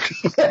Stewart.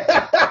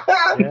 Yeah.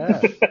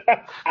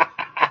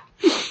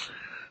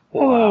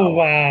 Oh,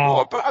 wow.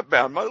 Oh,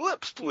 Batman, my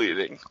lip's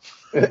bleeding.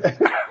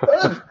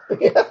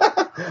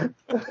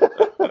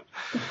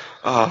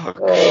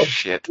 Oh,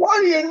 shit.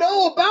 What do you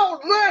know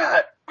about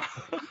that?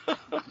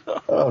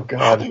 Oh,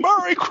 God.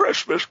 Merry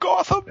Christmas,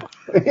 Gotham.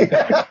 Merry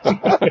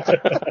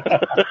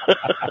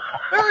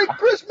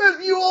Christmas,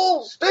 you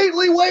old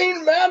stately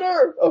Wayne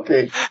Manor.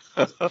 Okay.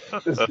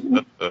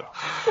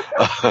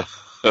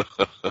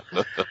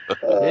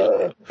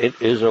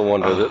 It is a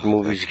wonder that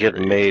movies get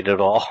made at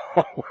all.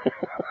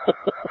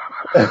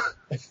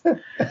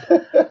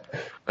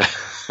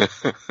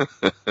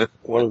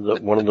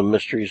 One of the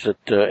mysteries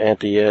that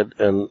Auntie Ed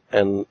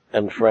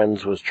and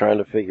friends was trying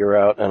to figure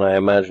out, and I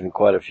imagine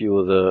quite a few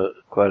of the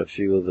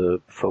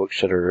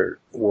folks that are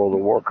World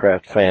of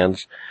Warcraft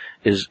fans,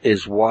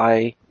 is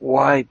why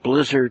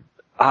Blizzard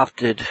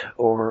opted,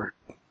 or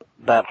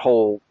that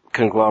whole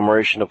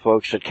conglomeration of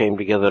folks that came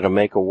together to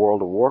make a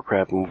World of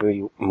Warcraft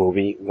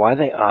movie, why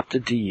they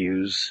opted to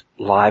use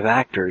live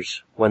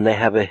actors when they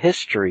have a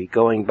history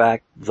going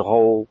back the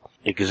whole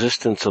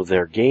existence of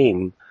their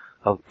game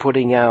of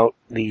putting out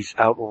these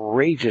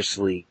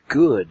outrageously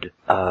good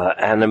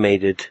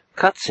animated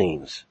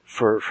cutscenes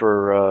for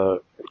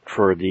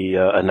the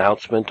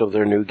announcement of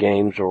their new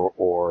games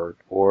or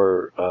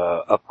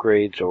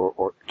upgrades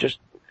or just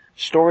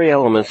story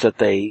elements that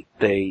they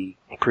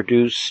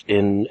produce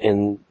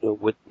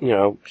with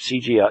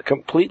CGI,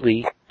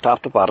 completely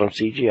top to bottom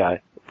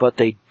CGI, but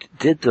they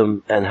did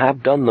them and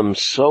have done them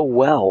so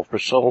well for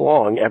so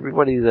long.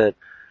 Everybody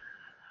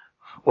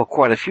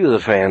quite a few of the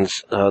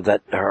fans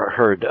that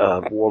heard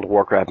World of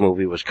Warcraft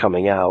movie was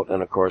coming out,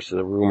 and of course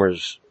the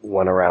rumors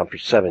went around for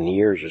 7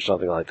 years or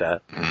something like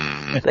that.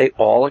 They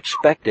all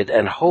expected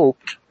and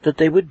hoped that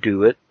they would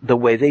do it the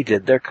way they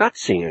did their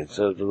cutscenes,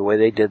 the way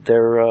they did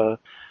their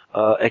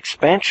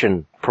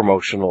expansion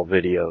promotional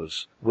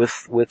videos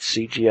with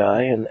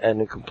CGI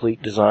and a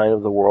complete design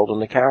of the world and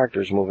the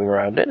characters moving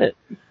around in it.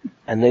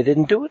 And they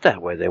didn't do it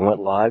that way. They went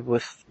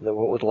with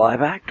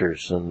live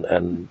actors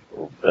and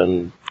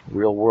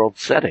real world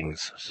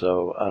settings.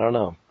 So I don't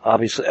know.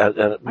 Obviously,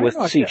 with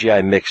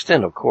CGI mixed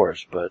in, of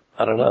course, but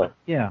I don't know.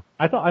 Yeah,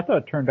 I thought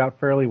it turned out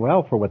fairly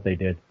well for what they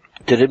did.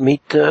 Did it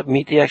meet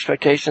the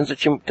expectations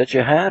that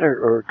you had,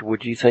 or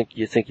would you think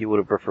you would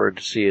have preferred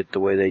to see it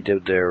the way they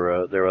did their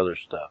other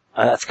stuff?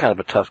 That's kind of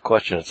a tough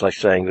question. It's like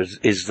saying,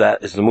 is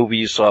the movie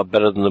you saw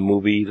better than the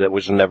movie that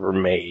was never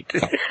made?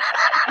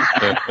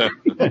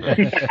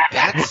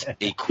 That's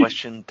a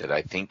question that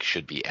I think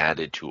should be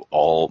added to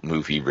all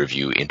movie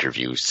review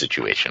interview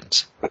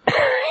situations.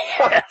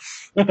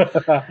 Yes.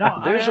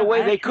 No, there's a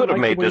way they could have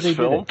made this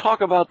film.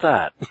 Talk about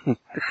that.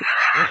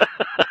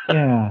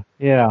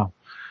 Yeah.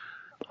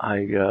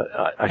 I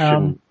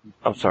shouldn't.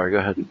 I'm sorry. Go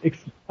ahead.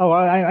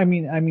 I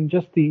mean,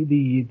 just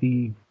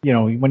the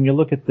when you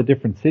look at the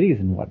different cities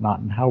and whatnot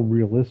and how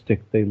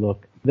realistic they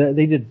look,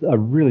 They did a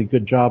really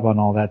good job on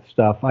all that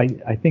stuff. I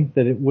think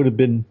that it would have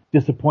been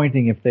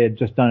disappointing if they had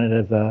just done it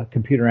as a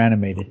computer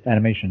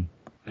animation.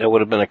 That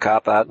would have been a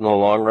cop-out in the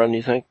long run,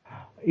 you think?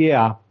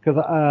 Yeah, because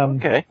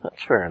Okay,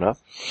 that's fair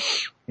enough.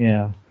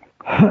 Yeah.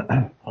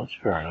 That's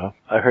fair enough.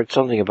 I heard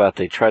something about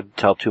they tried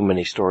to tell too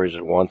many stories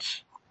at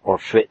once, or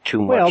fit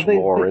too much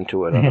lore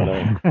into it. I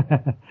don't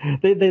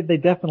know. They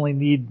definitely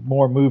need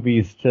more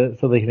movies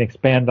so they can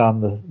expand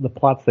on the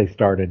plots they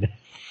started.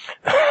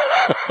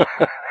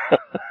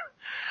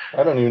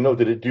 I don't even know.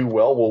 Did it do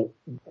well?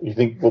 You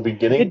think we'll be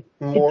getting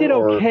more? It did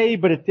okay,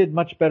 but it did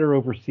much better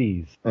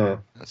overseas.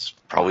 That's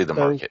probably the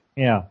market.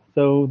 Yeah.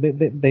 So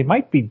they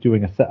might be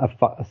doing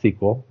a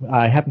sequel.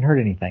 I haven't heard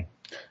anything.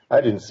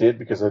 I didn't see it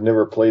because I've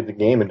never played the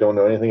game and don't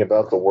know anything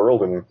about the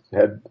world, and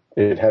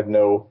it had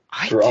no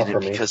draw for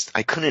me. Because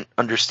I couldn't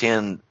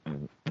understand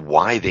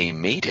why they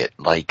made it.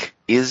 Like,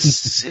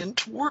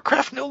 isn't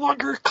Warcraft no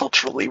longer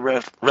culturally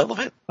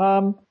relevant?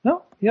 No.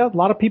 Yeah, a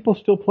lot of people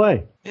still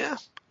play. Yeah.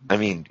 I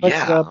mean,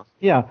 but,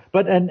 yeah.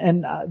 But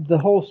the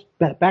whole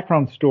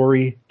background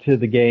story to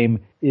the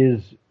game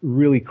is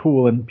really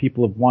cool, and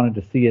people have wanted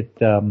to see it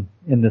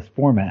in this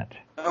format.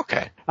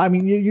 Okay. I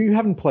mean, you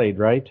haven't played,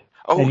 right?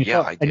 Oh,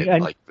 yeah, I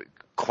did.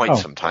 Quite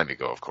some time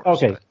ago, of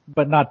course. Okay,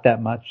 but not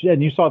that much.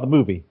 And you saw the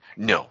movie?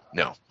 No.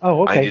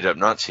 Oh, okay. I ended up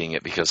not seeing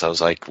it because I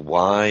was like,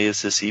 why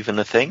is this even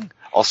a thing?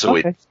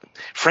 Also,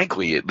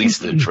 frankly, at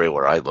least the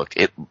trailer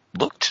it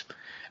looked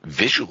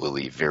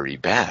visually very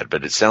bad,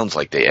 but it sounds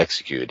like they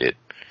executed it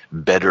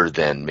better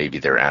than maybe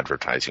their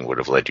advertising would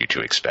have led you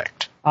to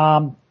expect.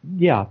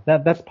 Yeah,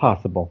 that's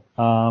possible.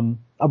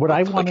 What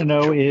I want to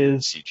know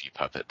is CG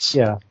puppets.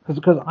 Yeah,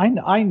 because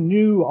I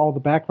knew all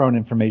the background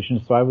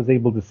information, so I was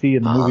able to see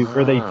in the movie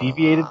where they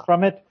deviated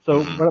from it.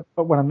 So,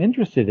 but what I'm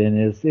interested in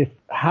is if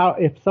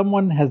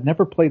someone has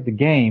never played the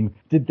game,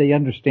 did they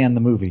understand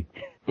the movie?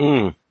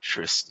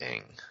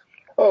 Interesting.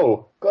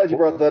 Oh, glad you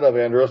brought that up,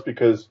 Andros,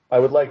 because I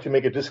would like to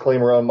make a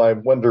disclaimer on my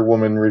Wonder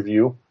Woman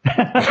review.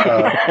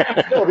 No.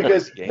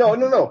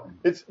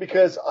 It's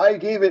because I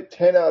gave it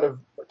 10 out of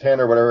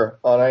 10 or whatever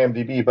on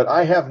IMDb, but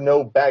I have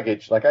no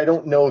baggage. Like, I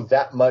don't know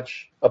that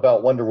much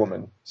about Wonder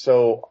Woman.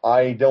 So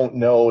I don't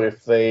know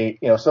if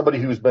somebody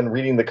who's been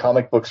reading the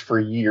comic books for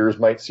years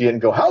might see it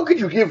and go, how could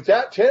you give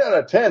that 10 out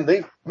of 10?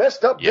 They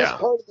messed up this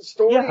part of the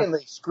story and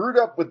they screwed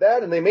up with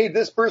that and they made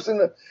this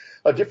person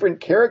a different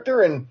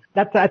character. And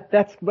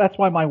that's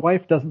why my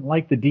wife doesn't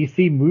like the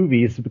DC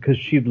movies, because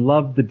she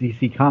loved the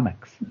DC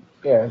comics.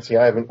 Yeah, and see,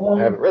 I haven't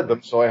read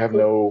them, so I have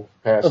no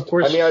past. Of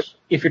course,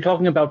 if you're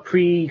talking about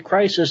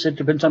pre-crisis, it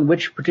depends on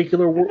which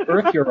particular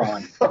Earth you're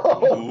on.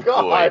 Oh,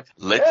 God.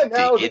 Let's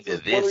dig into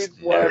this,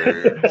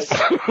 nerds.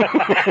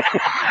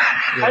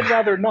 I'd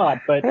rather not,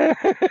 but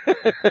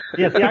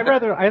yeah, see, I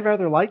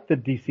rather like the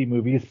DC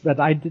movies, but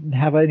I didn't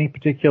have any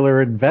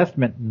particular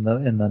investment in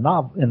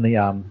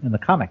the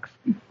comics.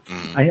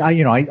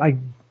 I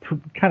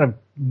kind of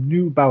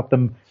knew about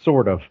them,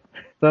 sort of.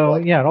 So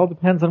yeah, it all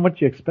depends on what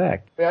you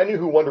expect. I mean, I knew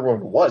who Wonder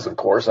Woman was, of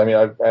course. I mean,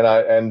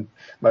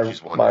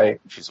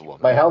 she's a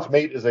woman. My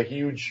housemate is a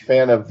huge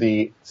fan of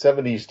the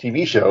 '70s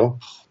TV show.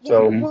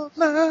 So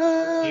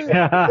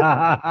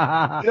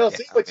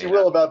say what you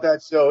will about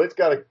that show. It's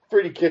got a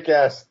pretty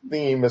kick-ass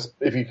theme,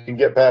 if you can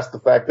get past the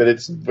fact that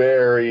it's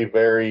very,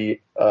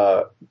 very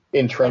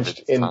entrenched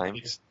in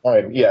its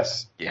time.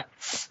 Yes.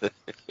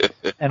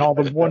 And all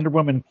the Wonder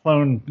Woman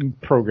clone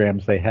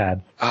programs they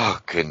had. Oh,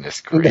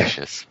 goodness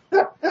gracious.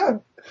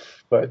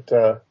 But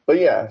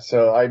yeah,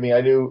 so I mean,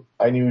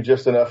 I knew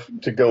just enough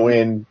to go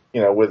in,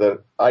 with an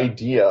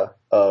idea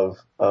of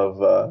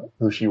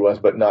who she was,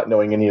 but not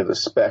knowing any of the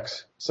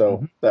specs.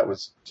 So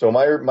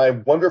my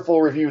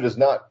wonderful review does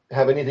not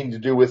have anything to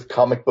do with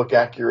comic book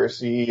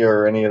accuracy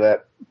or any of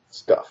that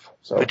stuff.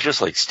 So, but just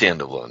like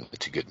standalone,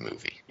 it's a good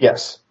movie.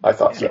 Yes, I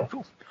thought so.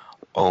 Cool.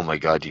 Oh my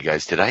God, you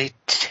guys! Did I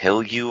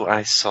tell you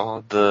I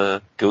saw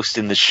the Ghost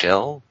in the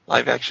Shell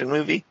live-action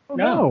movie?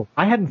 No,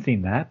 I hadn't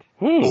seen that.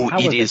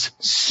 It is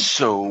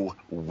so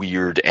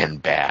weird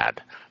and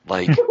bad.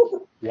 Like,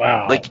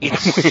 wow. Like,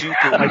 it's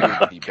super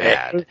weirdly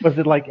bad. Was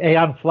it like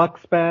Aeon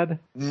Flux bad?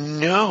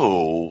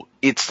 No,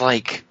 it's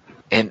like,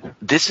 and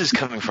this is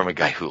coming from a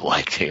guy who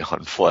liked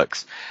Aeon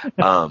Flux.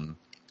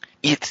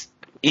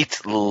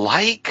 It's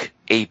like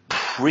a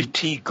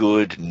pretty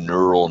good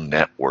neural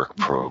network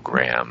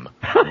program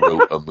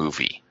wrote a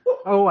movie.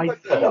 Oh,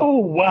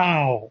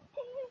 wow.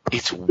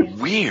 It's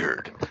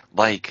weird.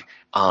 Like,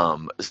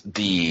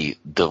 the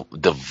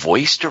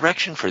voice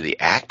direction for the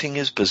acting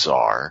is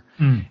bizarre,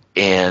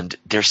 and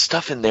there's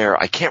stuff in there,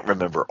 I can't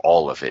remember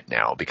all of it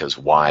now, because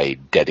why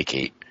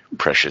dedicate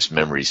precious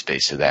memory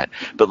space to that?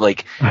 But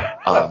like,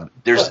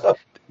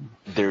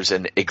 there's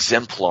an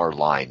exemplar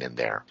line in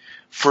there.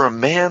 For a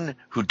man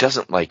who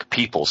doesn't like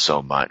people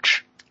so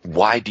much,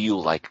 why do you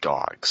like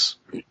dogs?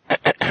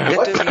 That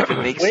doesn't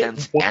even make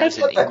sense as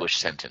an English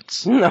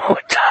sentence. No,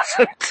 it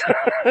doesn't.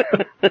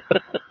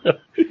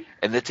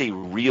 And that's a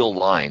real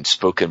line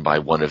spoken by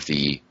one of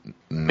the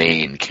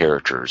main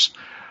characters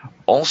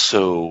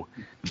Also,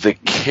 the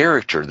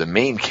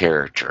main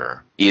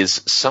character,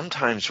 is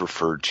sometimes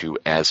referred to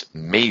as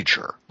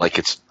Major, like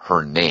it's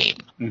her name,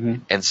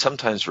 and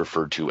sometimes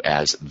referred to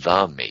as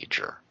the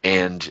Major.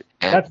 And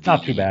that's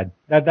not too bad.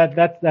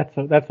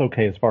 That's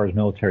okay as far as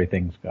military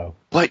things go.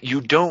 But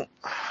you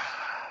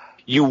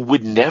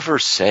would never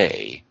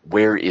say,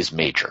 "Where is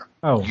Major?"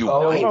 I see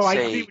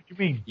what you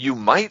mean. You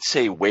might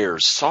say,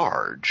 "Where's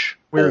Sarge?"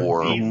 Where's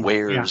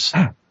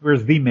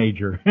Where's the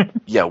Major?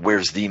 Yeah,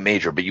 where's the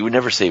Major? But you would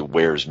never say,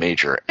 "Where's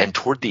Major?" And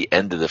toward the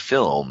end of the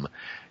film,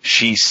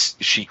 she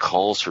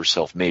calls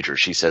herself Major.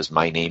 She says,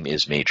 "My name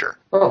is Major."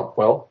 Oh,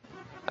 well.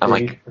 I'm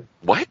like,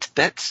 what?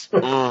 That's,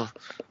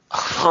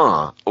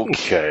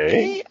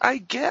 okay, I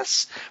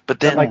guess. But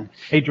then, like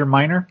Major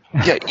Minor?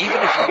 Yeah, even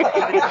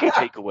if you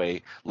take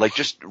away, like,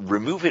 just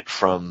remove it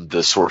from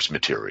the source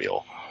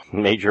material.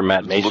 Major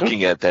Matt Mason?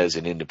 Looking at that as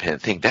an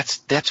independent thing,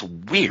 that's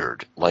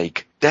weird.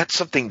 Like, that's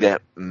something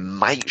that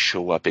might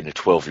show up in a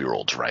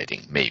 12-year-old's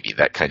writing, maybe,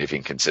 that kind of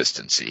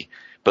inconsistency.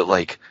 But,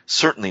 like,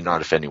 certainly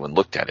not if anyone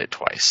looked at it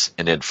twice.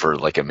 And then for,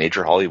 like, a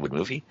major Hollywood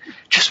movie,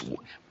 just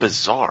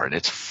bizarre, and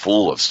it's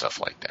full of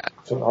stuff like that.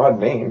 It's an odd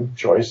name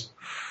choice.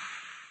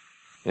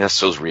 Yeah,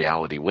 so's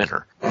Reality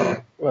Winner.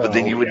 But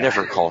then you would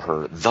never call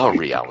her the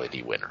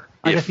Reality Winner.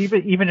 I guess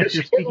even if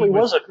you're speaking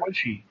was a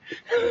crunchy.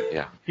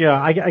 Yeah.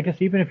 Yeah, I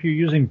guess even if you're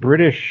using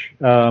British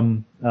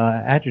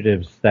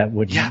adjectives, that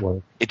wouldn't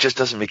work. It just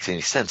doesn't make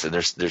any sense, and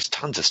there's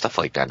tons of stuff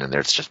like that in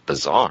there. It's just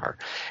bizarre,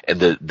 and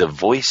the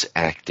voice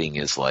acting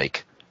is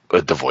like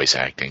the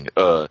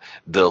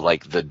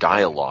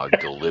dialogue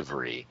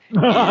delivery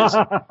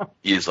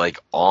is like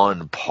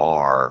on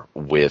par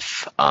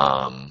with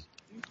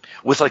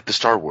like the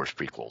Star Wars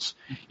prequels.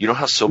 You know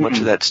how so much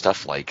of that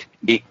stuff, like,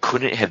 it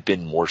couldn't have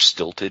been more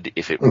stilted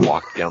if it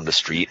walked down the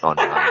street on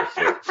 9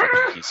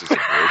 fucking pieces of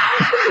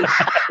wood?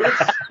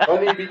 It's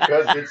funny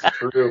because it's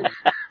true.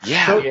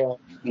 Yeah. So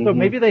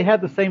maybe they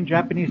had the same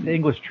Japanese to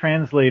English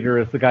translator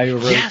as the guy who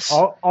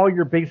wrote all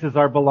your bases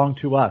belong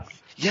to us.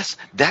 Yes,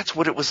 that's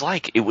what it was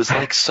like. It was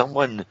like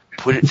someone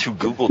put it through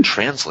Google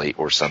Translate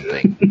or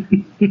something.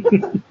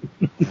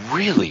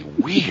 Really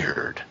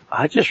weird.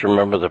 I just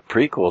remember the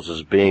prequels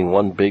as being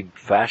one big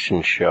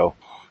fashion show.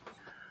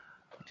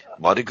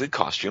 A lot of good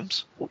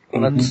costumes.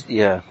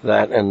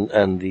 That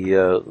and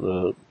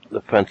the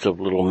offensive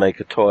little make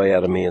a toy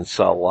out of me and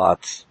sell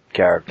lots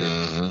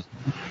character.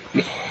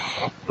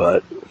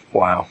 But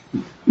wow.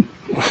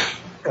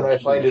 And I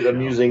find it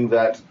amusing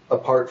that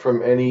apart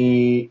from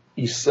any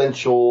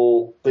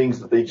essential things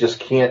that they just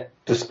can't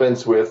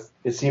dispense with,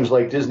 it seems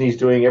like Disney's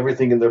doing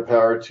everything in their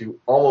power to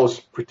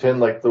almost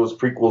pretend like those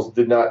prequels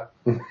did not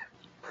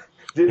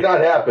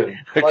happen.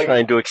 They're like,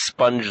 trying to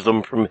expunge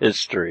them from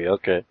history.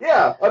 Okay.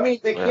 Yeah, I mean,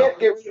 they can't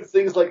get rid of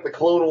things like the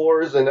Clone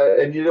Wars,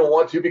 and you don't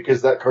want to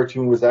because that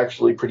cartoon was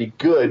actually pretty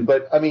good.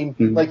 But, I mean,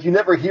 like, you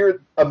never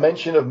hear a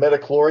mention of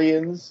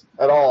metachlorians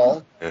at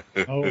all.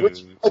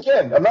 Which,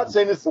 again, I'm not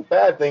saying it's a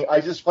bad thing. I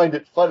just find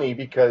it funny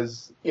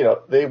because, you know,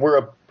 they were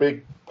a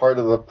big part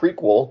of the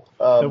prequel.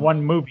 The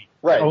one movie.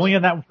 Right. Only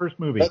in that first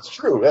movie. That's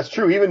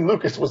true. Even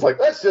Lucas was like,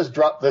 let's just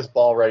drop this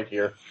ball right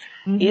here.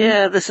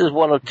 Yeah, this is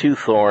one of two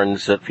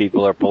thorns that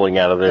people are pulling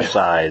out of their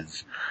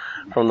sides.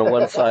 From the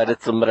one side,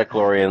 it's the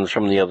midichlorians.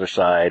 From the other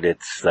side,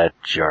 it's that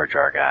Jar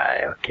Jar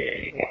guy.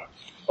 Okay.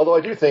 Although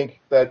I do think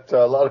that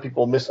a lot of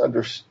people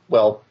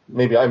well,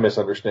 maybe I'm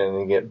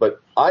misunderstanding it,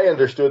 but I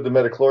understood the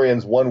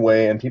midichlorians one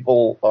way, and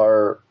people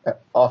are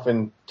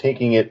often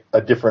taking it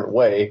a different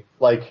way.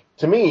 Like,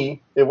 to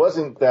me, it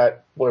wasn't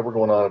that, boy, we're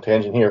going on a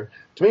tangent here.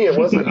 To me, it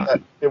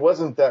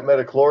wasn't that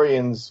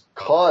midichlorians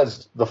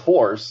caused the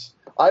Force.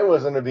 I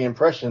was under the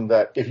impression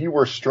that if you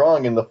were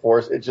strong in the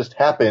Force, it just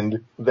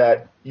happened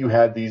that you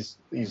had these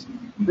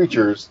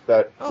creatures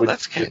that would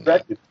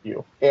distract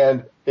you.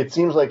 And it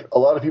seems like a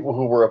lot of people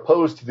who were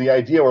opposed to the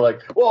idea were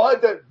like, well,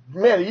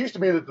 it used to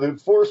be that the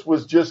Force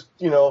was just,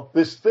 you know,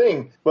 this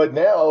thing, but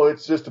now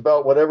it's just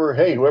about whoever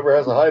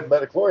has a high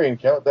midichlorian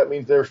count, that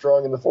means they're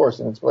strong in the Force.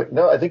 And it's like,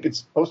 no, I think it's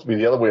supposed to be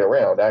the other way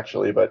around,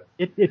 actually, but...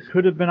 It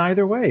could have been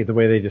either way, the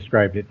way they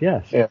described it,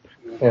 yes.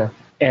 Yeah.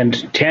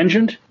 And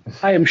tangent,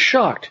 I am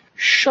shocked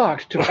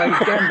to find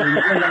gambling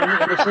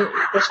in this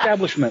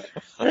establishment.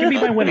 Give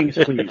me my winnings,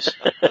 please.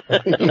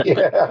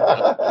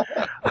 Yeah.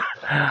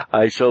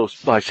 I shall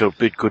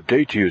bid good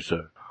day to you,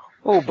 sir.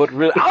 Oh, but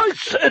really, I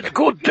said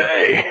good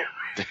day.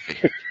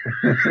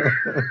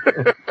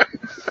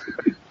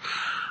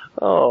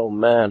 Oh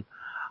man,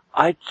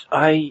 I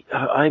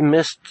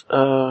missed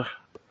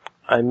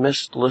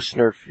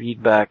listener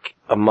feedback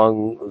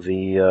among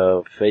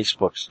the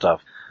Facebook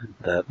stuff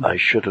that I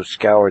should have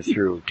scoured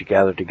through to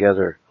gather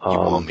together. You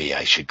want me?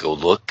 I should go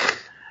look.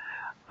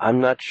 I'm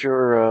not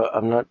sure.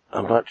 I'm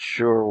not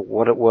sure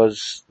what it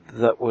was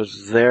that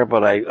was there,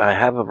 but I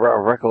have a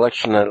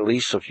recollection that at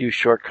least a few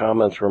short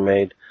comments were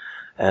made,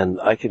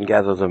 and I can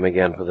gather them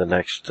again for the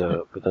next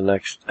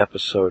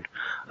episode.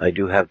 I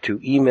do have 2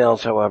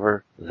 emails,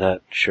 however,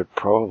 that should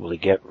probably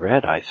get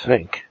read. I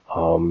think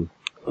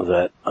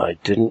that I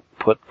didn't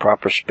put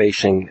proper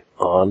spacing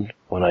on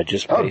when I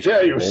just. How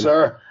dare you,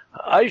 sir!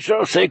 I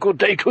shall say good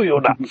day to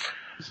you now.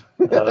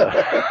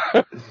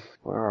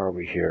 Where are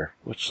we here?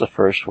 What's the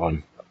first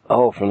one?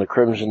 Oh, from the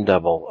Crimson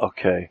Devil.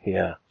 Okay,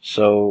 yeah.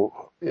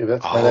 So... Yeah,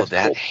 that's my Oh, next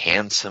that goal.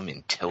 handsome,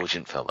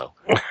 intelligent fellow.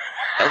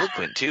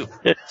 Eloquent, too.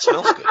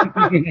 Smells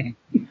good.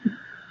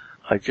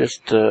 I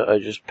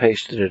just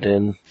pasted it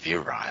in.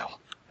 Virile.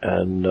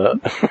 And,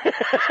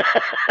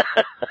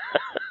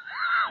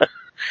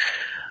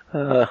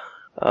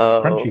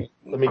 Crunchy.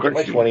 Let me get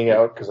my 20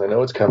 out because I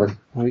know it's coming.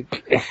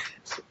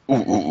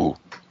 Ooh.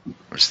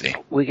 Where's the...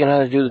 We can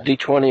either do the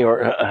D20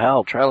 or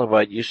Hal,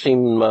 Trilobite. You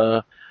seem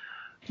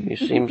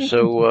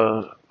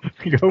so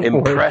Go for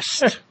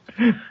impressed.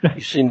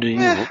 You seem to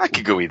I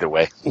could go either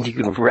way. you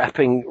can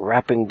wrapping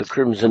the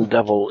Crimson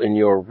Devil in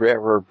your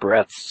rarer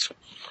breaths,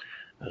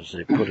 as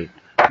they put it.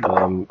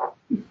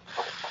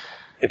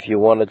 If you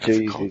wanted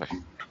to, you could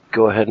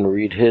go ahead and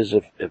read his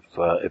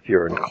if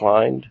you're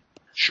inclined.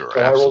 Sure,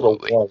 I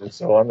rolled absolutely. a 1,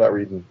 so I'm not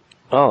reading.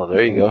 Oh,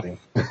 there you go. anything.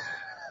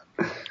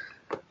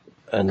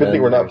 And Good then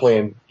thing we're not there's-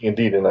 playing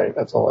D&D tonight.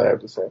 That's all I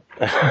have to say.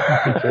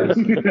 Because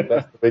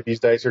that's the way these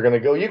dice are going to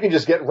go. You can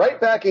just get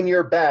right back in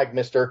your bag,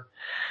 mister.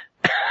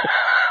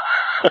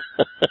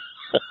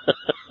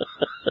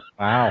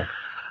 Wow.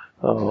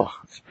 Oh,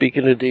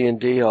 speaking of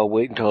D&D, I'll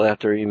wait until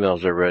after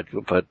emails are read,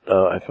 but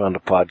I found a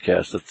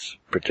podcast that's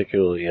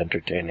particularly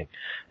entertaining.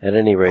 At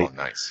any rate, Oh,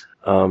 nice.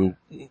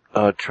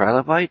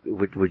 Trilobite,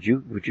 would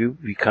you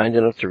be kind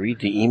enough to read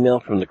the email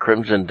from the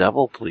Crimson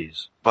Devil,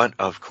 please? But,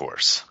 of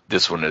course,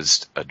 this one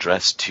is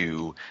addressed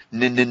to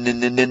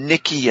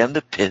Nicky and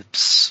the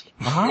Pips.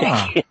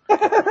 Ah.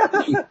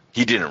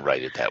 He didn't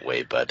write it that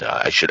way, but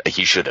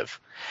he should have.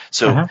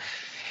 So,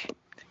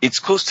 It's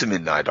close to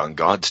midnight on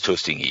God's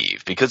Toasting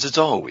Eve, because it's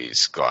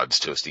always God's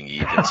Toasting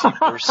Eve in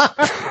Seekers.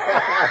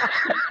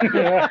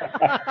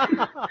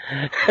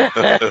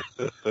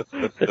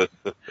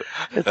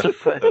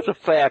 It's a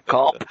fair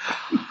cop.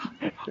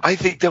 I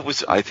think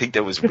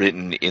that was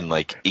written in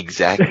like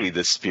exactly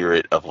the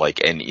spirit of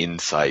like an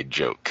inside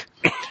joke.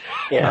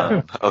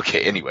 Yeah.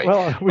 Okay, anyway.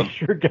 Well, we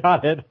sure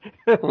got it.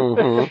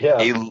 Mm-hmm.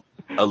 Yeah.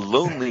 A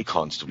lonely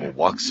constable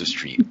walks the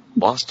street,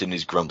 lost in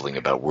his grumbling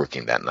about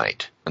working that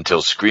night,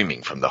 until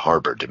screaming from the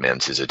harbor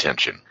demands his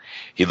attention.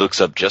 He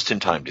looks up just in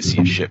time to see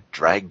a ship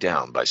dragged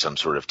down by some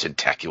sort of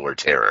tentacular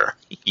terror.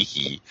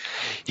 He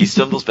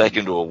stumbles back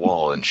into a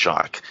wall in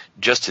shock,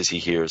 just as he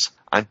hears,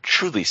 "I'm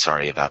truly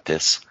sorry about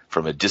this,"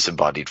 from a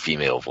disembodied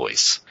female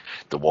voice.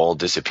 The wall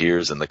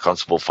disappears and the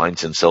constable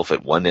finds himself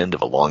at one end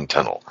of a long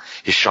tunnel.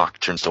 His shock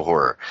turns to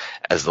horror,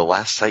 as the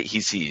last sight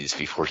he sees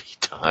before he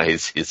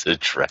dies is a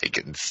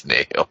dragon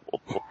snail.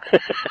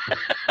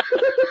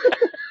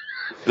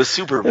 The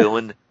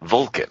supervillain,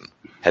 Vulcan,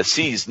 has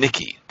seized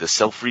Nicky, the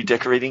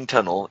self-redecorating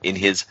tunnel, in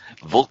his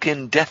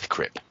Vulcan Death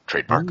Crypt,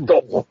 trademark,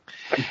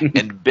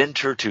 and bent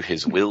her to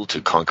his will to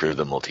conquer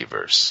the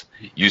multiverse.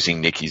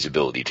 Using Nicky's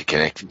ability to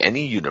connect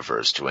any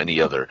universe to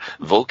any other,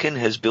 Vulcan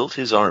has built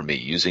his army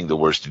using the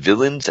worst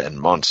villains and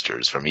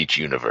monsters from each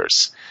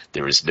universe.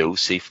 There is no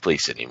safe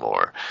place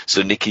anymore,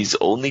 so Nicky's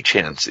only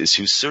chance is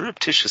to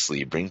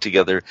surreptitiously bring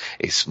together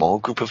a small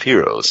group of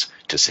heroes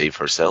to save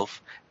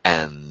herself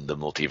and the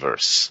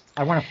multiverse.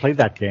 I want to play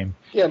that game.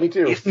 Yeah, me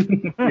too.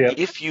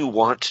 If you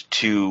want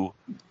to...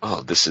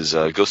 Oh, this is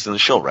Ghost in the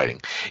Shell writing.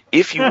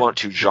 If you want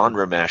to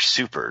genre mash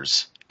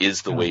supers,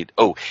 is the way...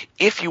 Oh,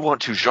 if you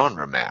want to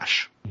genre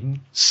mash,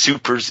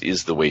 supers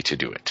is the way to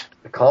do it.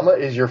 The comma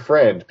is your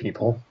friend,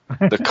 people.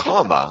 The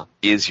comma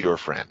is your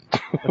friend.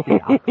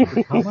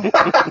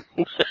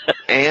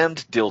 And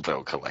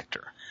dildo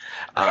collector.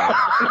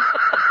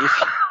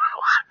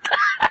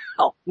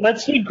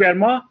 Let's eat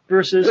grandma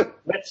versus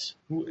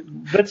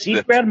let's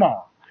eat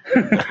grandma.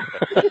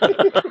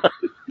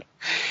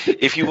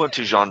 If you want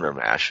to genre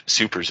mash,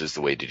 supers is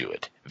the way to do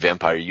it.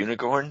 Vampire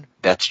Unicorn,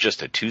 that's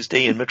just a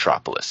Tuesday in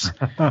Metropolis.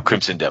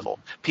 Crimson Devil.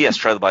 P.S.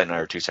 Trilobite and I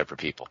are two separate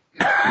people.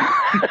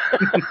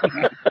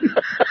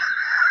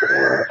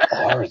 Where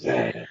are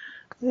they?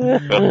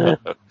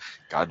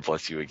 God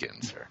bless you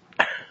again, sir.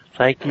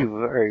 Thank you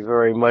very,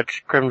 very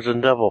much,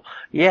 Crimson Devil.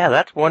 Yeah,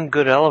 that's one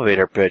good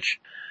elevator pitch.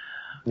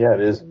 Yeah,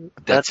 it is.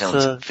 That That's,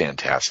 sounds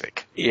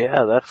fantastic.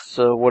 Yeah, that's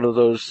one of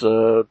those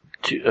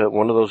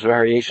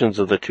variations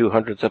of the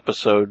 200th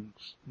episode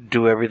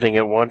do everything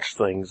at once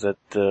things that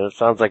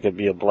sounds like it'd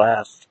be a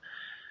blast.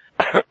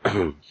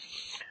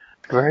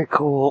 Very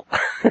cool.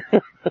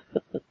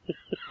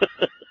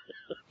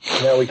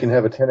 Now we can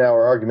have a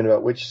 10-hour argument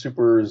about which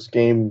Super's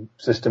game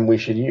system we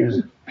should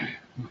use.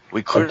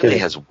 We clearly kidding.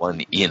 has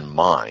one in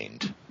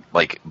mind,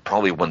 like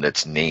probably one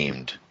that's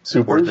named, or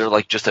Supers? there are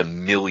like just a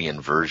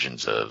million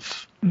versions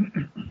of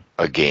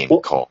a game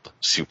called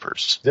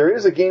Supers. There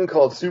is a game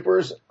called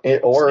Supers,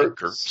 or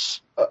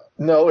Snickers.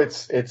 no,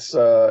 it's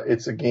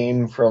a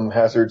game from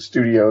Hazard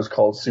Studios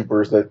called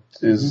Supers that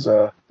is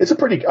it's a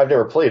pretty. I've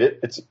never played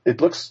it.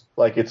 It looks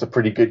like it's a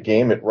pretty good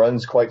game. It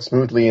runs quite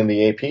smoothly in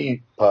the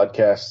AP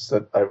podcasts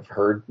that I've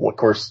heard. Well, of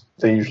course,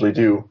 they usually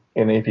do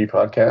in AP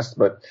podcasts,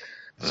 but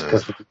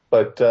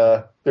But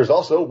there's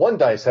also One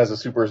Dice has a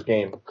Supers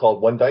game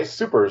called One Dice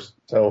Supers.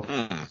 So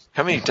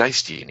How many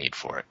dice do you need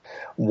for it?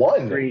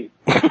 1. 3.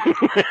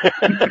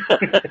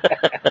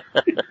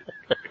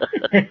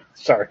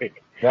 Sorry.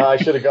 No, I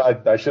should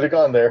have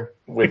gone there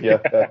with you.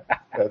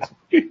 That's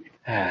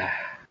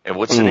And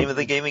what's the name of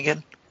the game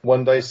again?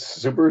 One Dice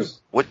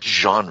Supers. What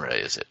genre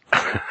is it?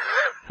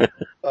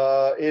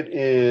 It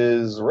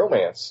is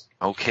romance.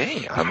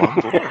 Okay, I'm on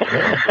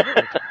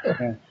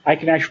board. I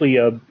can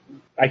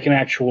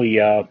actually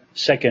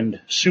second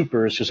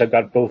Supers because I've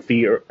got both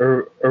the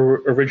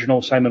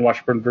original Simon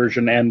Washburn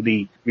version and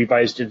the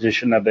revised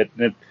edition of it.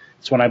 And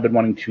it's one I've been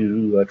wanting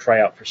to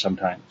try out for some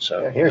time.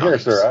 So Here,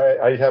 sir.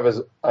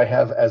 I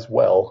have as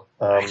well.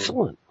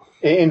 Excellent.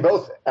 In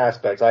both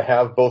aspects, I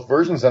have both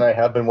versions, and I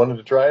have been wanting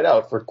to try it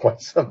out for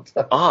quite some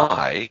time.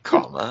 I,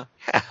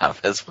 have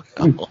as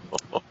well.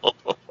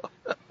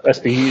 that's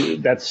the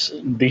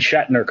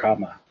Shatner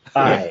comma.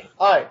 I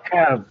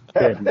have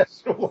been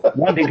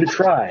wanting to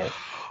try.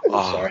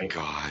 Oh, Sorry.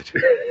 God.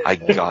 I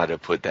gotta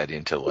put that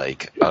into,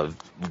 like, a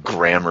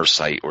grammar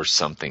site or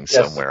something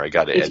somewhere. I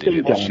gotta It's edit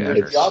it. been done.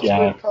 It's the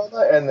Oxford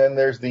comma, and then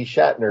there's the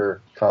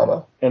Shatner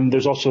comma. And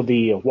there's also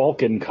the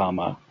Walken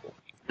comma.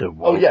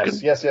 Oh,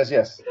 yes.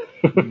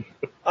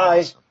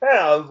 I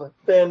have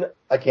been.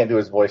 I can't do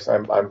his voice.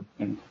 I'm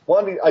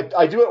wanting.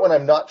 I do it when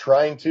I'm not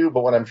trying to,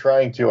 but when I'm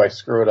trying to, I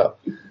screw it up.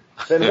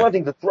 Been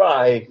wanting to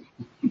try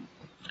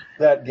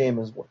that game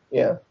as well.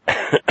 Yeah.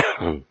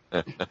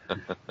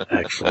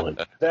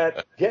 Excellent.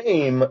 That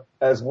game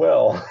as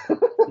well.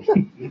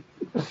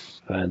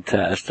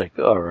 Fantastic.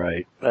 All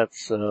right.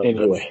 That's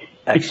Anyway.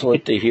 that's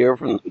excellent to hear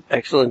from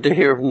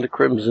the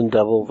Crimson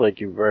Devil. Thank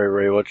you very,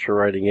 very much for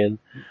writing in.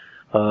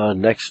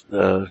 Next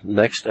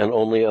and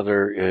only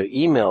other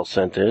email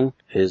sent in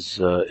is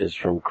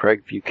from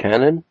Craig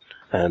Buchanan,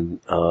 and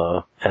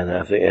I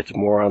think it's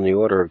more on the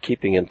order of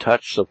keeping in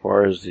touch so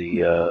far as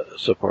the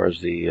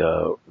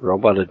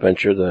robot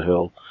adventure that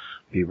he'll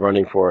be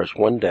running for us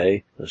one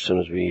day as soon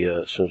as we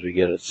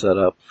get it set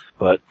up.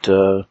 But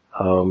shall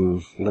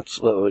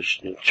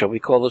we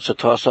call this a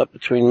toss up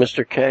between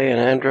Mr. K and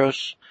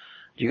Andros?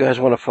 Do you guys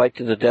want to fight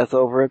to the death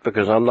over it?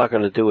 Because I'm not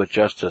going to do it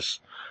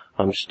justice.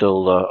 I'm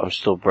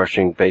still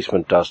brushing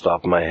basement dust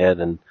off my head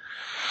and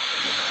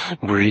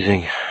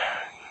breathing,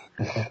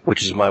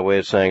 which is my way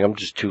of saying I'm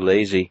just too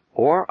lazy.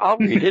 Or I'll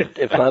read it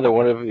if neither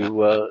one of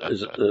you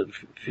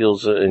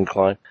feels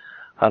inclined.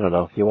 I don't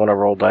know. You want to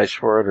roll dice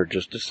for it or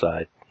just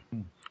decide?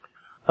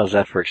 How's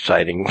that for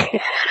exciting?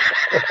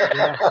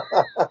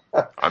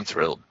 I'm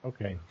thrilled.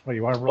 Okay. Well,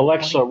 you want to roll?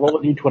 Alexa, roll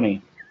a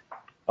d20.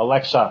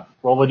 Alexa,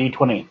 roll a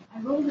d20.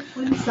 I rolled a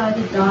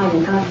 20-sided die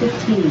and got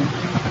 15.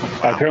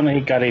 Apparently,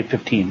 he got a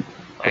 15.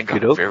 I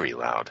got very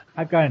loud.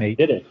 I've got an 8.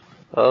 Did it?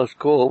 Oh, it's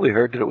cool. We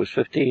heard that it was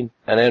 15.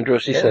 And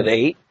Androsi said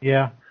 8.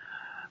 Yeah.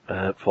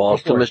 It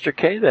falls to Mr.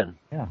 K then.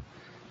 Yeah.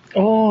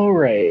 All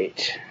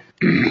right.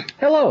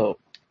 Hello.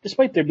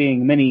 Despite there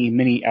being many,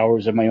 many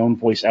hours of my own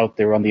voice out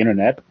there on the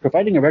internet,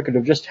 providing a record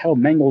of just how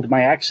mangled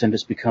my accent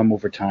has become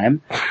over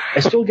time, I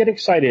still get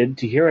excited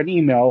to hear an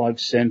email I've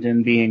sent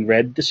in being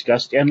read,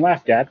 discussed, and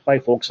laughed at by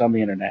folks on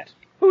the internet.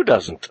 Who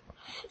doesn't?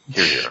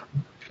 Here.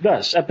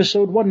 Thus,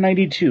 episode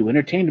 192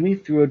 entertained me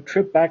through a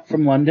trip back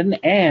from London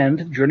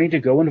and journey to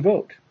go and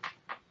vote.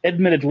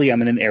 Admittedly,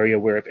 I'm in an area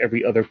where if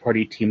every other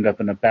party teamed up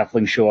in a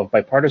baffling show of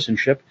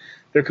bipartisanship,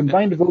 their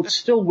combined votes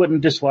still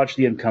wouldn't dislodge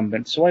the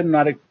incumbent, so I'm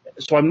not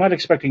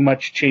expecting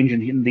much change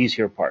in these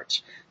here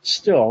parts.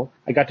 Still,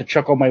 I got to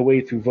chuckle my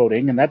way through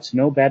voting, and that's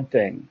no bad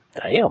thing.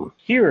 Damn.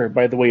 Here,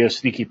 by the way of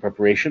sneaky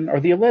preparation, are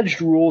the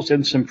alleged rules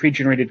and some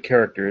pre-generated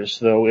characters,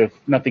 though if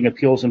nothing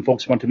appeals and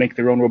folks want to make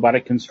their own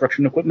robotic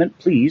construction equipment,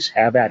 please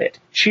have at it.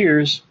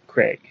 Cheers,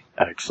 Craig.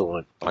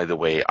 Excellent. By the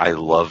way, I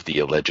love the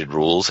alleged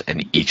rules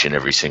and each and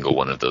every single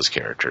one of those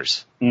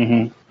characters.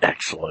 Mm-hmm.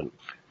 Excellent.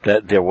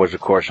 There was,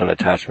 of course, an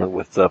attachment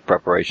with the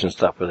preparation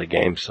stuff for the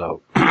game,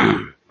 so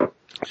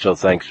so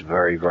thanks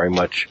very, very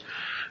much,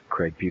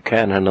 Craig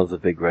Buchanan of the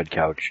Big Red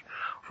Couch,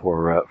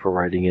 for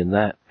writing in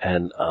that.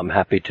 And I'm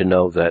happy to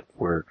know that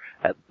we're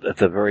at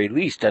the very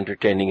least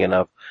entertaining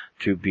enough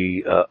to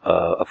be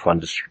a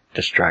fun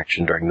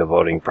distraction during the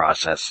voting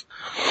process,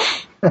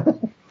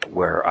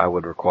 where I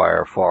would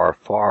require far,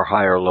 far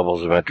higher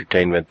levels of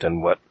entertainment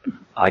than what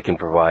I can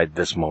provide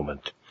this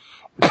moment.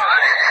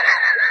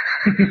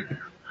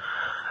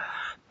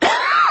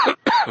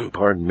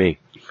 Pardon me.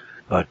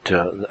 But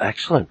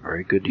excellent.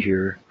 Very good to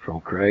hear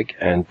from Craig.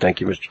 And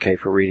thank you, Mr. K,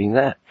 for reading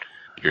that.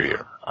 You're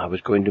here. I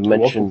was going to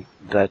mention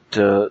that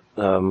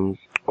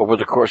over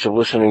the course of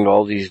listening to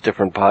all these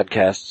different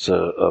podcasts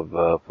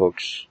of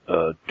folks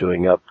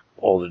doing up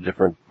all the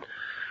different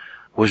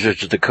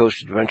Wizards of the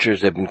Coast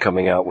adventures they've been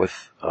coming out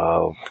with,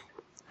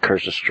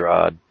 Curse of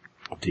Strahd,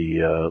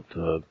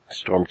 the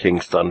Storm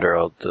King's Thunder,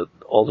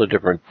 all the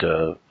different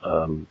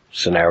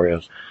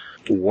scenarios.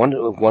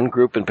 One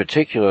group in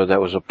particular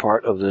that was a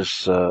part of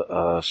this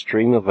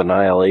Stream of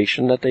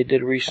Annihilation that they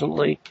did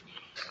recently.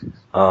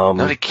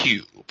 Not a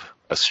cube.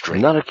 A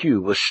stream? Not a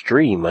cube, a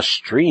stream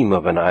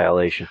of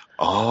annihilation.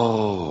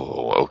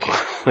 Oh, okay.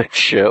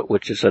 Which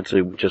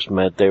essentially just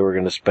meant they were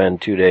going to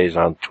spend 2 days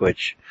on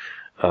Twitch,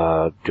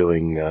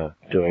 doing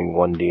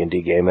one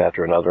D&D game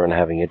after another and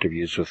having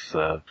interviews with,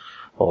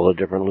 all the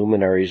different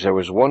luminaries. There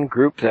was one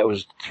group that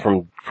was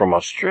from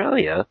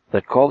Australia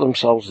that called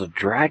themselves the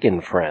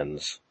Dragon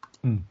Friends,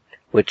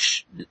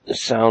 which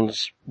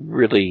sounds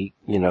really,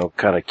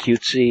 kind of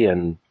cutesy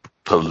and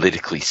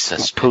politically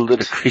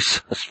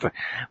suspect.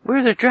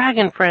 We're the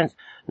Dragon Friends.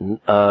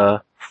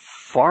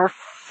 Far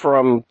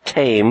from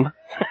tame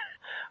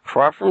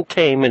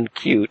and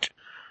cute.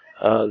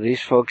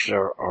 These folks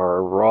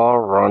are raw,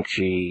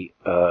 raunchy,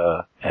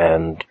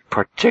 and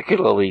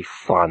particularly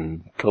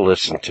fun to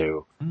listen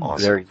to.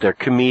 Awesome. They're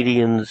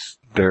comedians.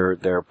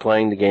 They're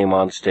playing the game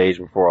on stage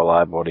before a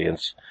live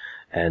audience,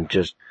 and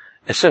just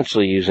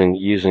essentially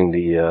using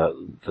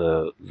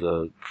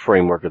the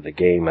framework of the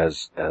game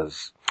as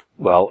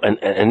well an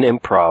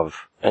improv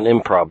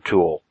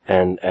tool,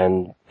 and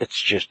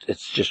it's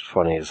just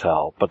funny as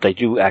hell. But they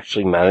do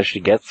actually manage to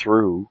get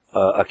through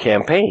a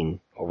campaign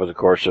over the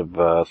course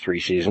of 3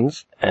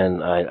 seasons,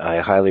 and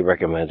I highly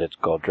recommend it. It's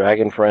called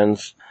Dragon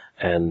Friends,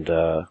 and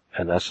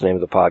that's the name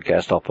of the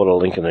podcast. I'll put a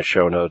link in the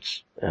show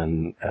notes,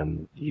 and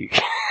you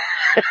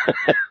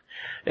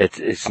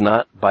it's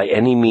not by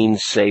any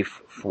means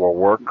safe for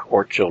work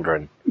or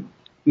children,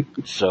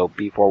 so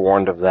be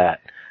forewarned of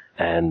that,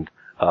 and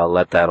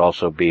let that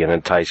also be an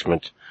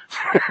enticement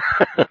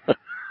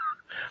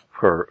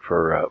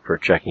for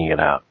checking it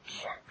out.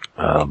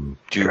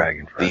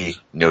 Dragon Friends.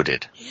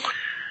 Noted.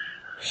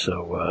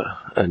 So,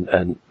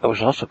 and it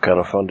was also kind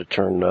of fun to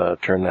turn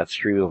that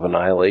stream of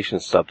annihilation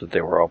stuff that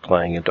they were all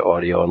playing into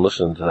audio and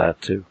listen to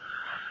that too.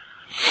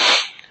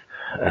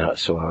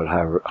 So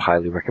I would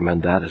highly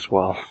recommend that as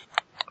well.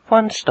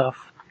 Fun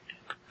stuff.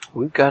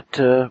 We've got,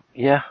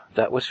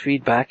 that was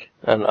feedback,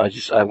 and I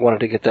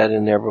wanted to get that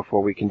in there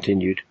before we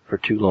continued for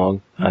too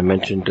long. I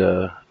mentioned,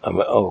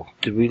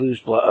 did we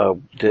lose,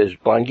 is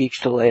Blind Geek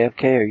still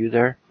AFK? Are you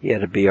there? He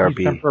had a BRB.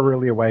 He's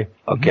temporarily away.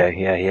 Okay,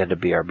 yeah, he had a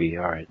BRB,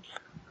 alright.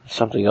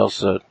 Something else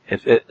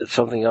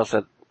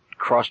that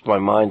crossed my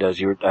mind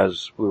as we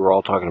were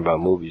all talking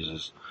about movies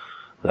is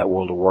that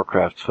World of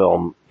Warcraft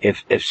film.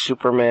 If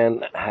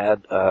Superman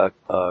had a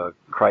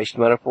Christ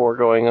metaphor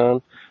going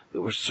on, it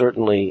was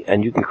certainly,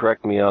 and you can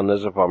correct me on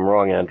this if I'm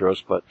wrong,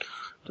 Andros, but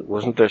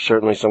wasn't there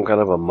certainly some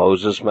kind of a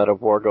Moses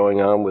metaphor going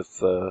on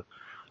with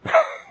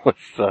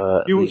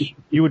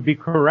You would be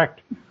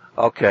correct.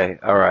 Okay,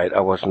 all right. I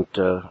wasn't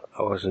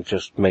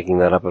just making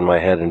that up in my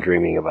head and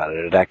dreaming about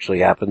it. It actually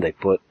happened. They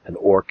put an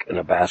orc in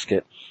a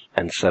basket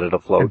and set it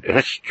afloat in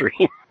a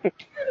stream.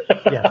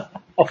 Yes.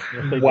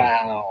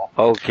 Wow.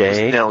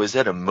 Okay. Now, is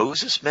that a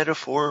Moses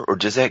metaphor, or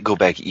does that go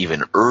back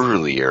even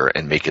earlier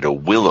and make it a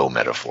willow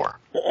metaphor?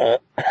 I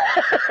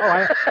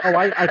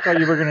thought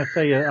you were going to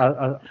say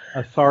a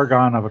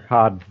Sargon of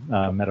Akkad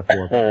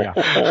metaphor. Yeah.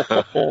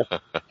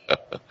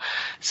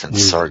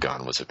 Since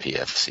Sargon was a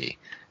PFC.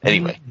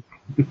 Anyway.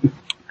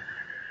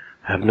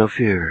 Have no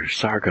fear,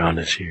 Sargon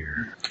is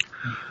here.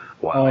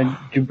 Wow. And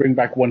to bring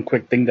back one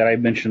quick thing that I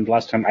mentioned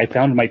last time, I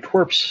found my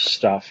twerps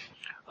stuff.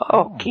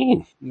 Oh,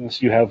 keen.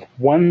 Yes, you have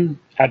one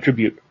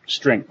attribute,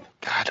 strength.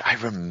 God, I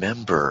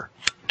remember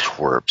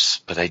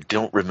twerps, but I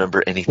don't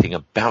remember anything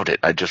about it.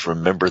 I just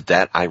remember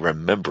that I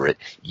remember it.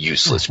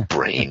 Useless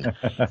brain.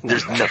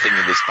 There's nothing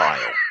in this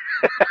file.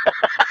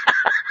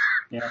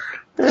 Yeah,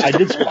 I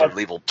did spot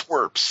labeled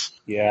twerps.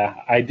 Yeah,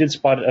 I did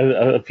spot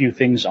a few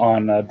things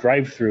on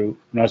drive-through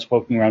when I was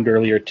poking around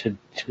earlier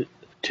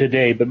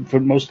today, but for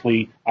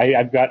mostly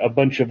I've got a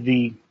bunch of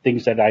the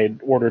things that I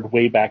had ordered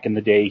way back in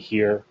the day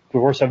here. Of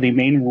course, I have the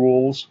main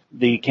rules,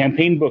 the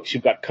campaign books.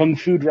 You've got Kung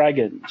Fu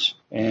Dragons,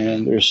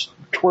 and there's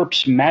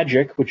Twerps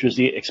Magic, which was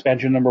the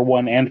expansion number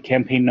 1 and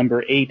campaign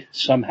number 8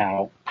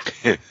 somehow.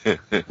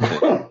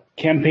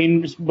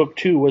 Campaign book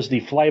 2 was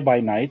the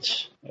Flyby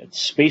Knights. It's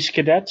Space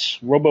Cadets,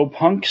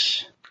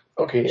 Robopunks.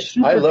 Okay,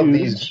 Super I love Dudes,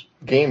 these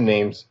game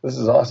names. This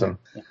is awesome.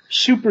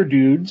 Super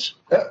Dudes,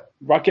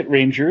 Rocket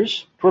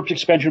Rangers, Twerps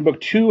Expansion Book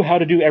 2, How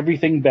to Do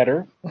Everything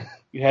Better.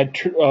 You had,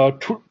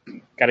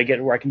 gotta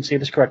get where I can say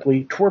this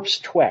correctly,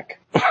 Twerps Twek.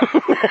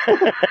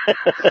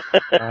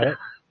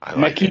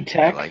 Meki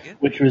Tech,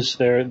 which was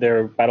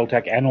their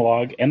Battletech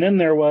analog. And then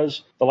there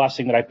was, the last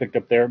thing that I picked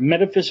up there,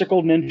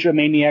 Metaphysical Ninja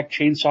Maniac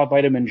Chainsaw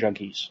Vitamin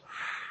Junkies.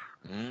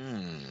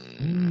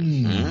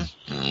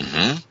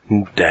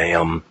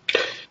 Damn.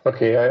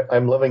 Okay,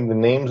 I'm loving the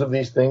names of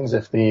these things.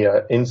 If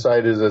the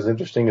inside is as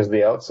interesting as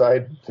the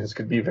outside, this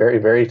could be very,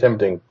 very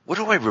tempting. What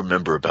do I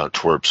remember about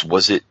Twerps?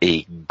 Was it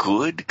a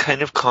good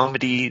kind of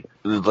comedy,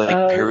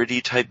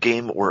 parody type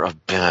game, or a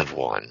bad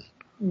one?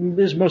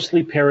 There's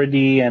mostly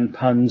parody and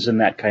puns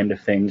and that kind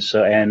of thing.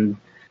 So, and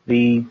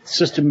the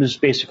system is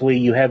basically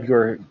you have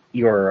your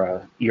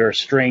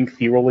strength,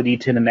 you roll a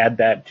d10 and add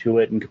that to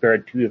it, and compare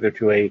it to either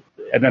to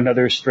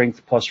another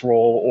strength plus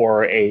roll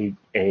or a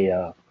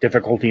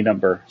difficulty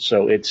number.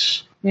 So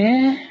it's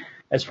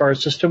as far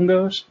as system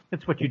goes.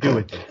 It's what you do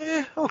with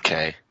it.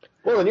 Okay.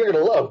 Well, then you're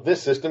going to love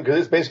this system because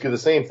it's basically the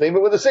same thing,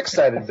 but with a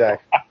 6-sided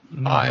deck.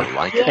 I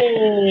like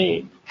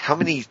it. How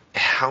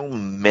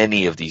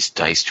many of these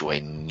dice do I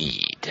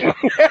need?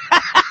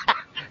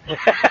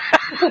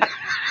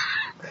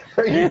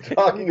 Are you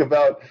talking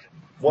about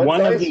one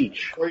dice, of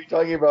each? or are you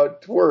talking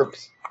about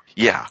twerps?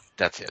 Yeah,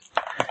 that's it.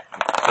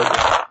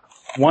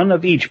 One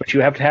of each, but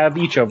you have to have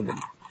each of them.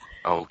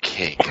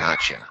 Okay,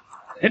 gotcha.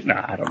 No,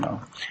 I don't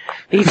know.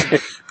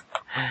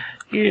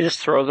 You just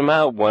throw them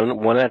out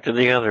one after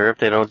the other if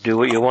they don't do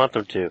what you want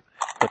them to.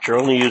 But you're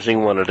only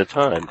using one at a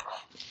time.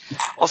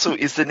 Also,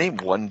 is the name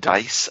One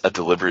Dice a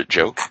deliberate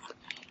joke?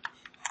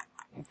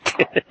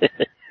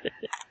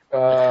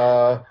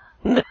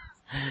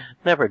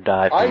 Never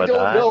die from I a don't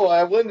die. know.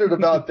 I wondered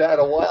about that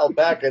a while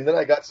back, and then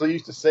I got so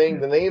used to saying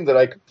the name that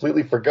I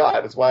completely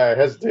forgot. That's why I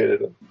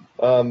hesitated.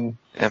 And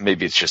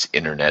maybe it's just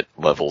internet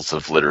levels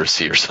of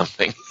literacy or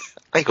something.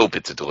 I hope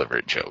it's a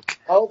deliberate joke.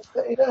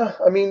 Yeah,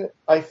 I mean,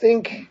 I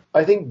think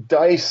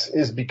dice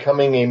is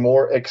becoming a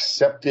more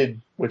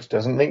accepted, which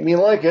doesn't make me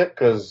like it,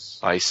 because...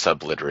 By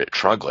subliterate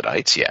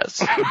troglodytes,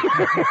 yes.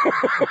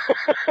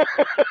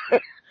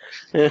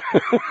 I mean,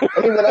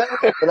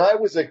 when I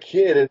was a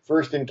kid and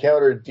first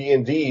encountered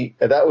D&D,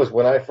 that was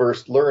when I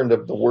first learned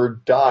of the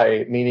word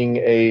die, meaning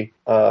a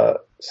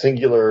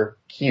singular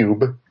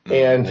cube,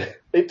 and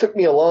it took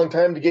me a long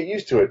time to get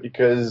used to it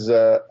because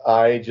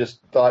I just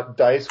thought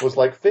dice was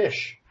like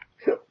fish,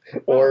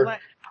 or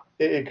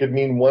it could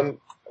mean one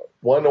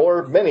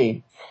or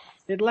many.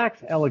 It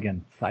lacks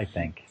elegance, I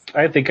think.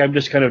 I think I'm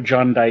just kind of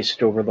John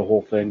Diced over the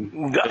whole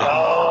thing.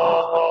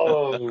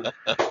 Oh.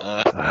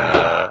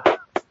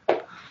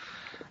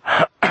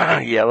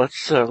 Yeah,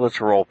 let's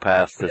roll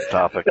past this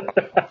topic.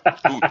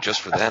 Ooh,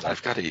 just for that,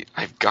 I've got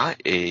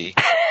a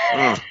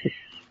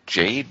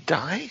jade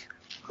die?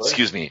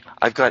 Excuse me,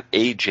 I've got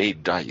a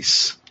jade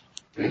dice.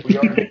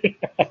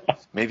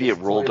 Maybe it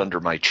rolled under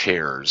my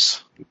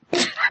chairs.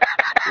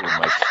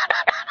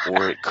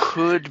 Or it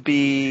could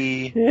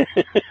be...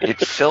 It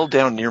fell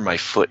down near my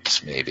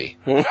foot, maybe.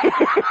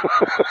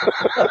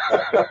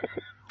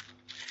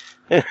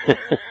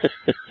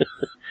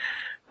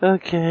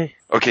 Okay.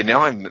 Okay,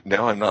 now I'm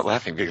not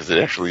laughing because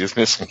it actually is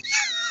missing.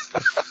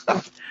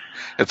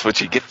 That's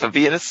what you get for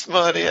being a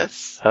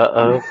smartass.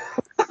 Uh-oh.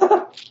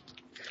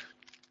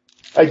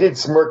 I did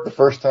smirk the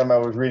first time I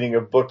was reading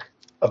a book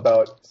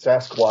about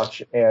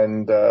Sasquatch,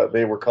 and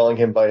they were calling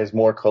him by his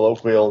more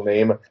colloquial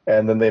name,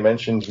 and then they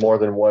mentioned more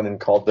than one and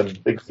called them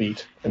Big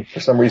Feet. And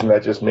for some reason,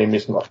 that just made me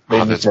smile.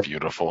 Oh, that's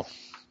beautiful.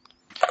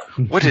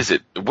 What is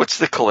it? What's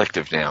the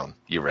collective noun,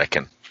 you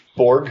reckon?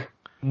 Borg?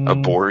 A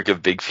Borg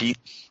of Big Feet?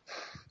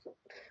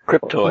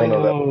 Cryptoid.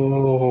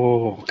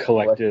 Oh,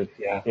 collective,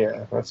 yeah.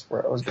 Yeah, that's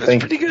where I was That's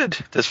thinking. pretty good.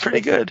 That's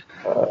pretty good.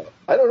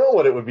 I don't know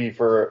what it would be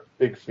for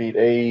Big Feet.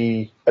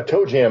 A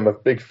toe jam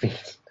of Big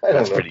Feet. I don't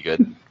That's know. pretty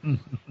good.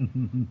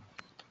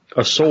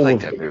 A soul I like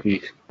of that Big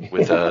movie. Feet.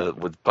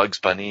 With Bugs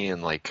Bunny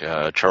and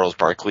Charles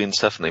Barkley and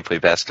stuff, and they play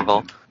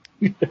basketball.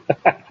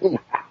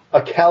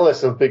 A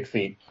callus of Big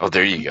Feet. Oh,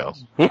 there you go.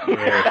 Yeah,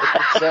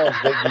 it sounds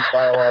vaguely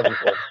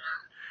biological.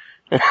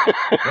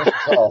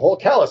 A whole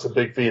callus of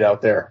Big Feet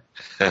out there.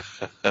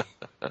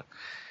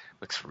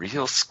 Looks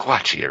real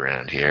squatchy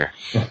around here.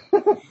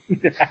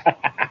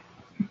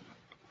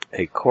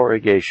 A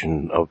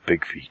corrugation of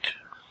big feet.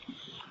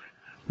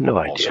 No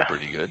idea. Also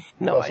pretty good.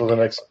 No Also idea.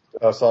 the next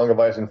Song of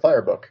Ice and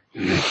Fire book.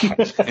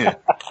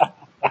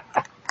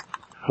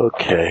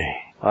 Okay.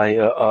 I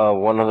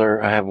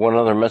have one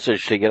other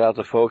message to get out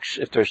to folks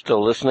if they're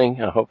still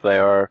listening. I hope they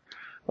are.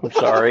 I'm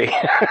sorry.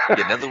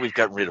 Yeah, now that we've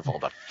gotten rid of all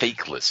the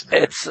fake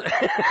listeners.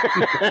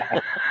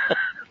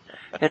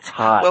 It's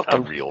hot.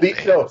 Welcome, real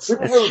fans.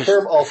 No, the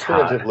term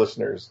alternative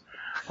listeners.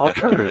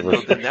 Alternative No,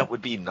 listeners. then that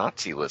would be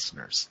Nazi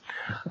listeners.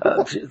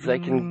 They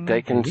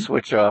can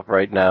switch off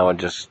right now and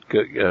just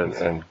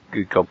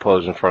go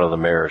pose in front of the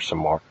mirror some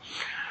more.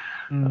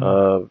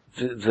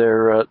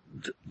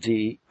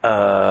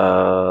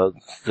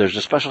 There's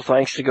a special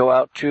thanks to go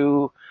out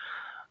to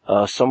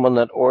someone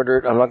that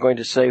ordered. I'm not going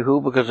to say who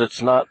because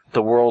it's not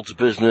the world's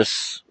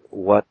business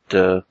what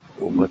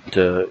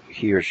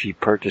he or she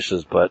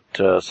purchases, but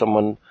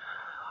someone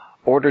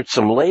ordered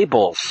some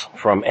labels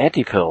from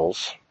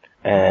Antipills,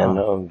 and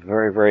I'm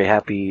very, very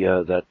happy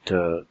that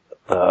it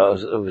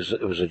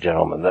was a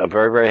gentleman. I'm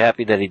very, very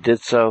happy that he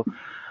did so.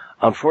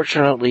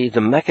 Unfortunately,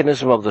 the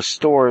mechanism of the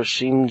store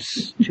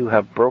seems to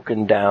have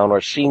broken down, or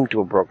seemed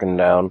to have broken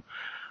down,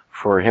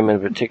 for him in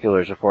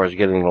particular, as far as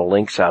getting the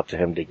links out to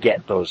him to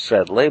get those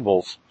said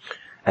labels.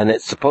 And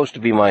it's supposed to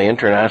be my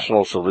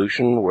international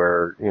solution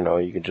where,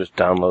 you can just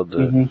download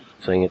the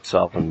thing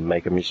itself and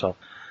make them yourself.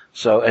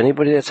 So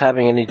anybody that's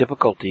having any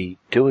difficulty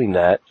doing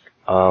that,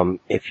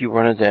 if you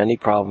run into any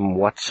problem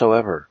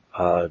whatsoever,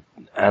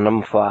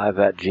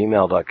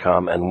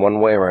 anim5@gmail.com, and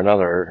one way or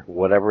another,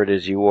 whatever it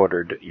is you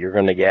ordered, you're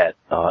going to get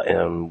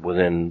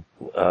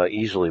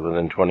easily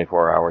within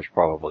 24 hours,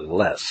 probably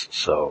less.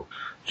 So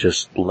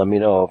just let me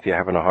know if you're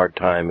having a hard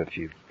time if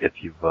you've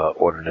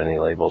ordered any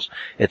labels.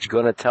 It's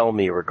going to tell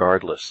me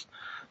regardless.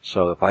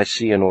 So if I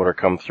see an order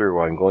come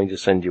through, I'm going to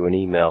send you an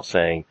email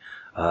saying,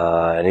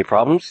 any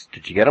problems?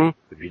 Did you get them?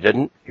 If you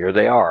didn't, here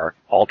they are.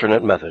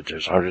 Alternate methods.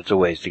 There's hundreds of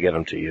ways to get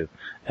them to you,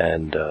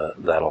 and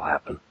that'll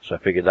happen. So I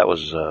figured that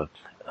was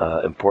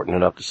important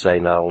enough to say,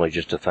 not only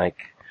just to thank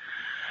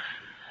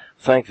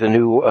the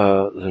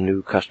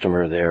new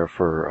customer there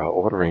for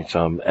ordering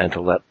some, and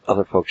to let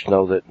other folks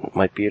know that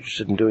might be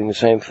interested in doing the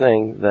same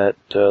thing, that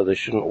they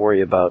shouldn't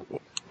worry about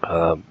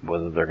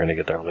whether they're going to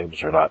get their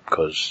labels or not,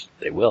 because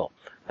they will.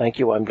 Thank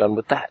you. I'm done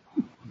with that.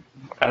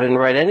 I didn't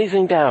write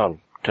anything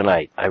down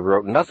tonight. I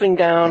wrote nothing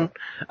down.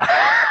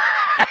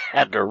 I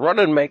had to run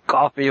and make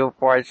coffee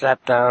before I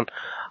sat down.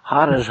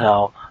 Hot as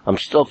hell. I'm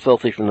still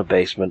filthy from the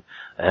basement,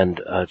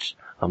 and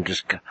I'm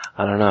just,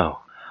 I don't know.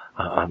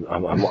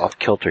 I'm off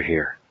kilter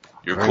here.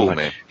 You're Very cool, much.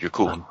 man. You're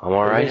cool. I'm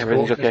all right.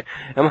 Everything's okay.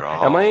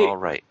 Am I all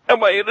right?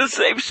 Am I in a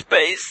safe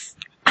space?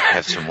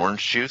 Have some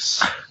orange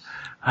juice.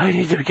 I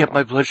need to get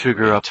my blood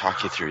sugar up.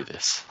 Talk you through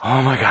this.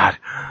 Oh my god.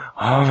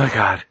 Oh my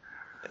god.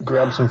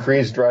 Grab some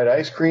freeze-dried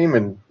ice cream,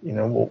 and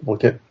we'll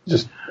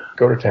just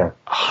go to town.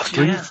 Oh,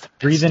 dude, that's the best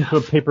Breathe into a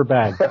stuff. paper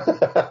bag.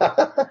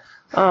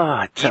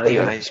 I tell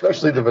you.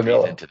 Especially the Breathe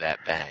vanilla. into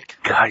that bag.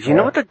 God, you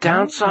know what the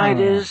downside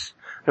is?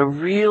 The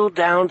real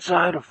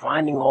downside of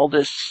finding all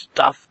this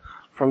stuff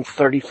from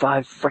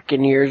 35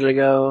 frickin' years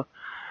ago.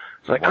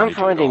 It's like, Want to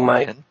do it all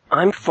again?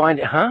 huh?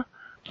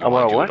 You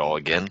want to do what? it all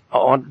again?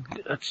 Oh,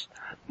 it's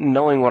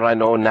knowing what I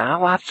know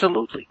now,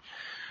 absolutely.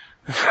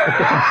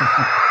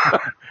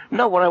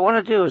 No, what I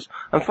want to do is,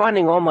 I'm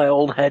finding all my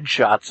old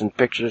headshots and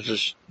pictures of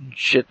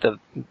shit that,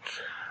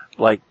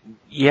 like,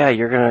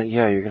 you're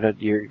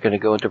gonna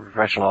go into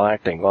professional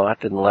acting. Well, that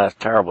didn't last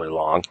terribly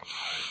long.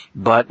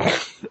 But,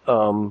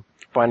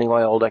 finding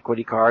my old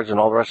equity cards and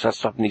all the rest of that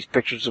stuff and these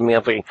pictures of me,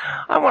 I'm thinking,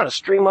 I want to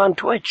stream on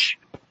Twitch.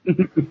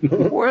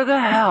 Where the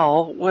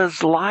hell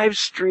was live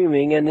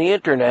streaming and the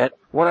internet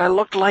when I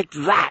looked like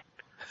that?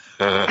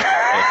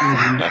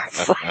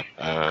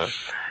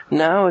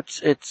 Now it's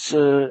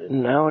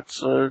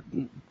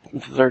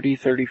 30,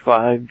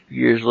 35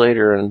 years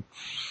later, and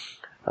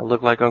I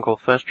look like Uncle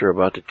Fester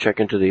about to check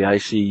into the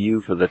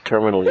ICU for the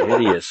terminally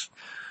hideous.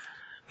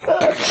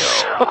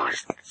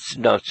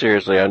 No,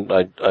 seriously,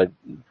 I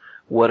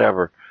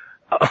whatever.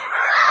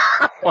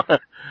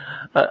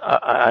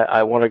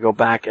 I want to go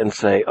back and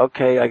say,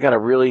 okay, I got to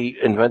really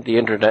invent the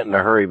internet in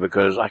a hurry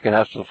because I can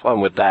have some fun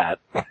with that.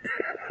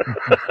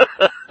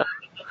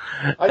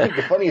 I think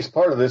the funniest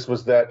part of this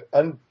was that,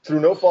 through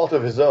no fault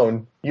of his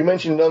own, you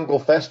mentioned Uncle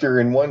Fester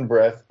in one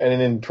breath,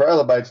 and in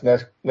Trilobite's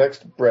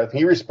next breath,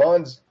 he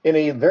responds in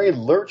a very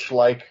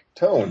Lurch-like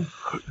tone.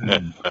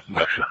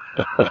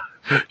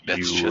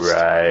 You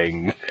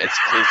rang. As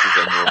close as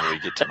I normally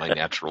get to my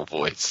natural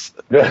voice.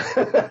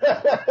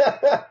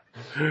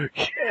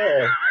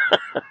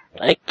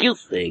 Thank you,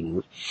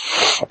 things.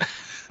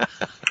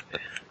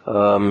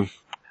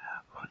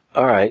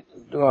 All right,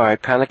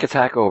 panic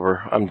attack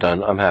over. I'm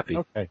done. I'm happy.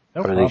 Okay.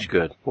 No Everything's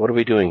problem. good. What are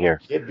we doing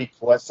here? Kid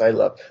because I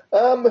love.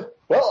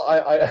 Well,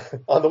 I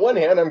on the one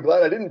hand, I'm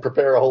glad I didn't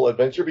prepare a whole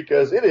adventure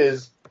because it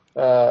is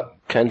 10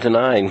 to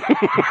 9.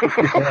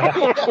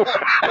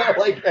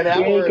 like an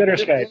hour. Yay, gutter and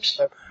 15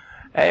 Skypes.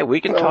 Hey,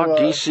 we can talk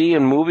DC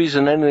and movies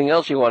and anything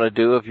else you want to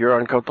do if you're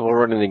uncomfortable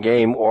running the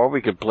game, or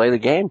we could play the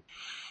game.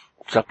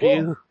 It's up to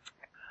you.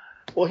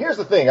 Well, here's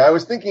the thing. I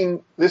was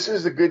thinking this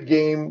is a good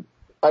game.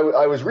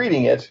 I was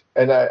reading it,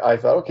 and I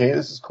thought, okay,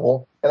 this is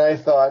cool. And I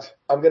thought,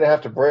 I'm going to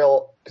have to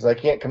braille, because I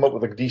can't come up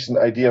with a decent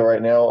idea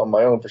right now on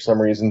my own for some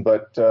reason,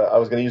 but I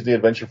was going to use the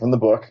adventure from the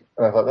book.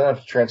 And I thought, then I have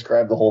to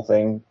transcribe the whole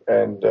thing,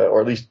 and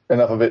or at least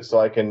enough of it so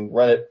I can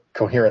run it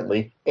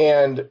coherently.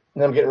 And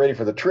I'm getting ready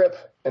for the trip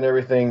and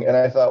everything, and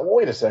I thought, well,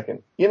 wait a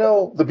second.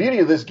 The beauty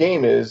of this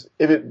game is,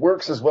 if it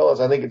works as well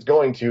as I think it's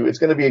going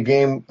to be a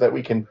game that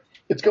we can...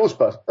 It's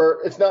Ghostbusters.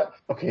 Or it's not...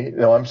 Okay,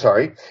 no, I'm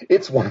sorry.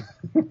 It's one...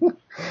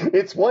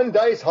 It's One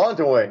Dice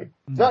Haunt-Away.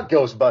 It's not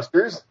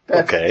Ghostbusters.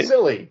 That's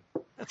silly.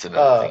 That's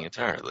another thing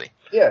entirely.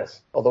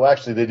 Yes. Although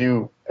actually they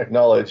do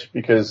acknowledge,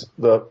 because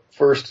the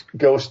first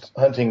ghost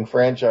hunting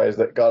franchise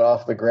that got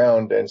off the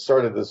ground and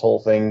started this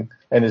whole thing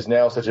and is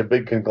now such a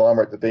big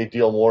conglomerate that they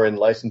deal more in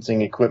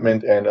licensing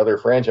equipment and other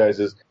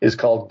franchises is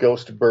called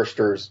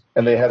Ghostbusters.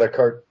 And they had a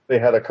cartoon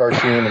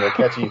and a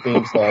catchy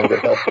theme song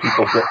that helped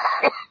people get...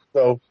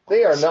 So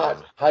they are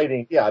not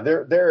hiding. Yeah,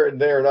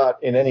 they're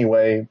not in any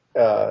way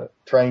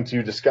trying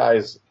to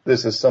disguise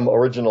this as some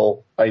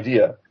original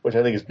idea, which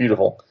I think is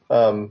beautiful.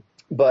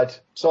 But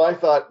so I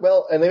thought,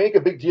 well, and they make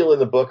a big deal in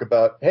the book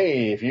about,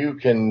 hey, if you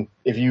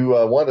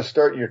want to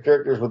start your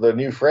characters with a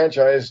new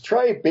franchise,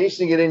 try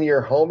basing it in your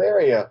home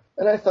area.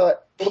 And I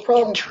thought, well, the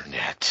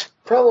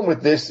problem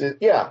with this is,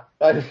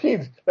 I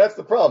mean, that's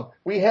the problem.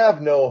 We have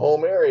no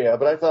home area,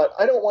 but I thought,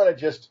 I don't want to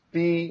just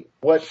be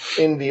what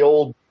in the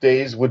old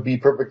days would be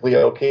perfectly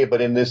okay,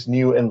 but in this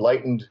new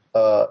enlightened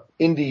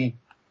indie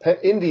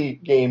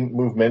game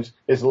movement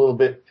is a little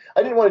bit,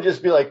 I didn't want to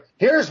just be like,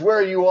 here's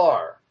where you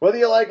are. Whether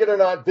you like it or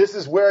not, this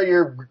is where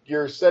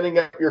you're setting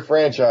up your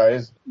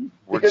franchise.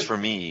 Works for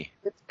me.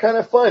 It's kind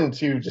of fun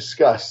to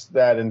discuss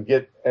that and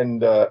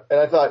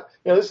I thought,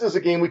 this is a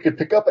game we could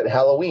pick up at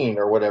Halloween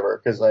or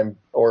whatever,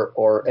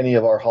 or any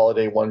of our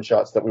holiday one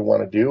shots that we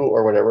want to do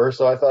or whatever.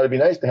 So I thought it'd be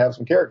nice to have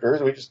some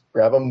characters. We just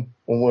grab them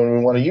when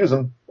we want to use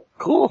them.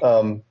 Cool.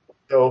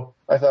 So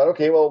I thought,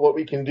 okay, well, what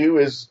we can do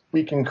is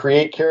we can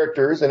create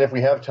characters, and if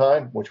we have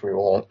time, which we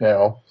won't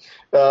now,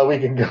 we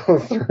can go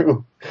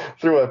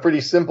through a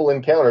pretty simple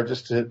encounter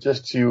just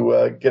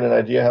to get an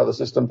idea how the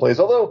system plays.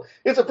 Although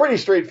it's a pretty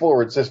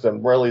straightforward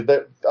system, really.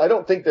 I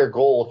don't think their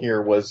goal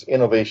here was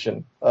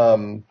innovation.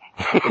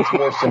 It's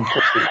more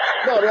simplicity.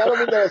 No, I don't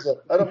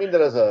mean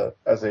that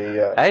as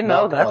a. I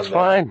know that's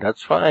fine.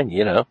 That's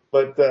fine.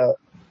 But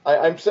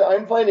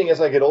I'm finding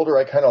as I get older,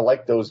 I kind of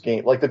like those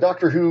games. Like the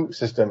Doctor Who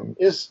system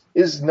is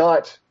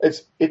not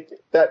going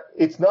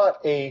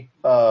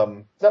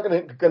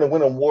to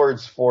win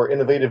awards for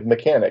innovative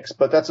mechanics,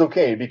 but that's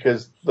okay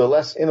because the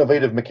less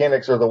innovative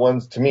mechanics are the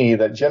ones to me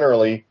that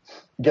generally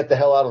get the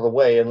hell out of the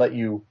way and let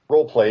you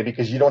role play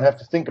because you don't have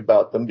to think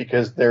about them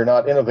because they're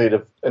not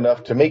innovative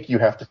enough to make you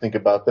have to think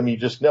about them. You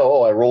just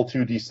know, I roll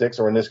 2d6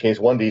 or in this case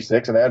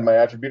 1d6 and add my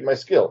attribute and my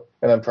skill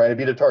and I'm trying to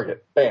beat a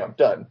target. Bam,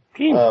 done.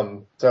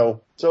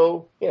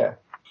 So yeah.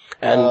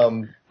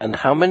 And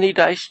how many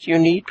dice do you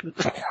need?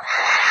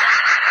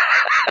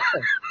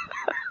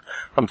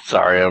 I'm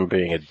sorry, I'm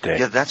being a dick.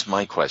 Yeah, that's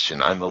my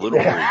question. I'm a little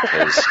worried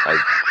because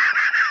I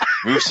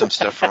moved some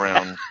stuff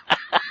around.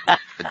 I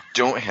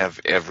don't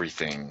have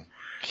everything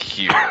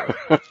here.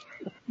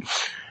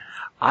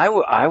 I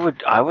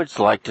would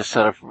like to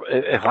set up,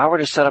 if I were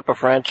to set up a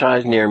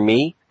franchise near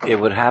me, it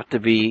would have to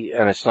be,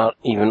 and it's not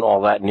even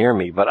all that near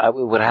me, but it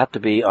would have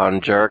to be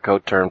on Jericho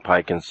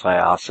Turnpike in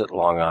Syosset,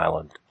 Long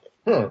Island.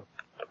 And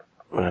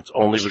it's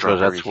only because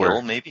that's where,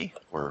 Hill, maybe?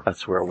 Or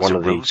that's where one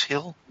of Rose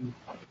Hill?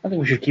 I think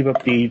we should keep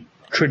up the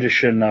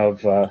tradition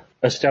of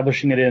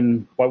establishing it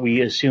in what we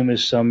assume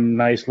is some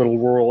nice little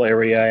rural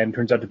area and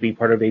turns out to be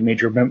part of a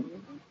major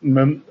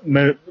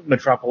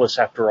metropolis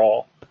after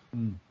all.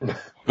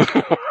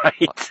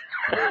 Right.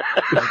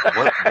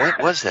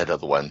 What was that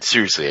other one?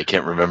 Seriously, I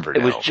can't remember now.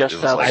 It was just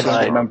outside. I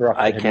don't remember.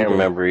 I can't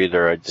remember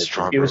either.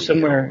 Strawberry it was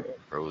somewhere, Hill,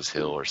 Rose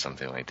Hill or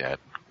something like that.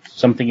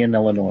 something in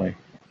Illinois.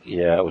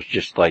 Yeah, it was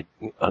just like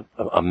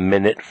a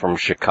minute from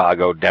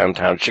Chicago,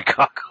 downtown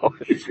Chicago.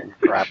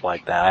 Crap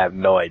like that. I have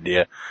no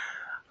idea.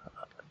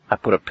 I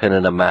put a pin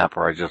in a map,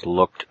 or I just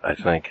looked. I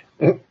think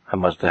I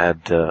must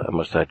have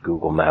had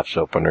Google Maps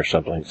open or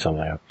something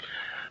somehow.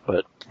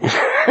 But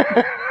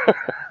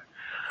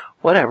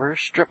whatever,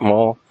 strip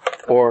mall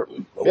or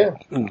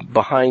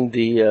behind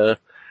the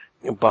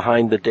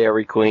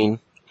Dairy Queen.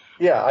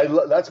 Yeah,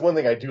 that's one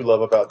thing I do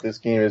love about this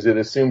game is it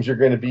assumes you're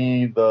going to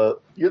be the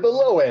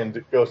low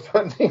end ghost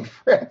hunting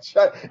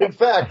franchise. In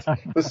fact,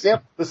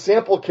 the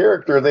sample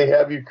character they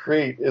have you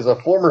create is a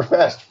former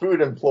fast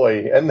food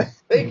employee, and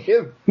they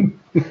give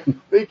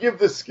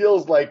the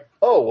skills like,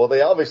 oh, well,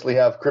 they obviously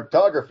have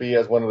cryptography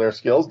as one of their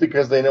skills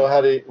because they know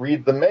how to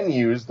read the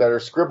menus that are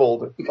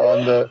scribbled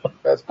on the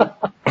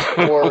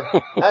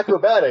or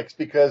acrobatics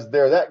because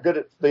they're that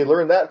good they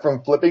learn that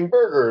from flipping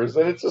burgers,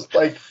 and it's just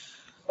like.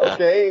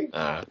 Okay.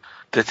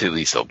 That's at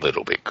least a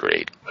little bit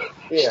great.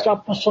 Yeah.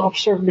 Stop the soft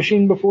serve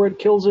machine before it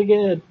kills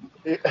again.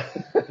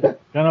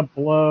 Gonna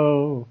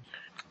blow.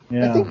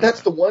 Yeah. I think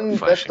that's the one.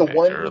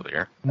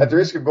 Earlier. At the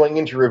risk of going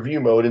into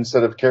review mode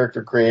instead of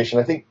character creation,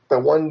 I think that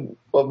one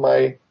of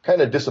my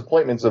kind of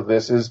disappointments of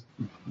this is,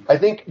 I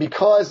think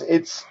because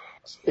it's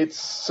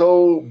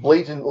so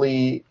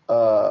blatantly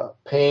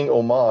paying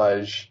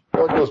homage.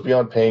 Well, it goes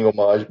beyond paying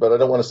homage, but I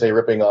don't want to say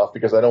ripping off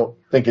because I don't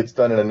think it's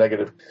done in a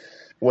negative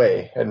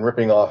way, and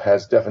ripping off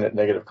has definite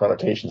negative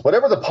connotations.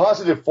 Whatever the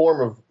positive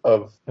form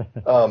of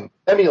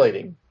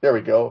emulating, there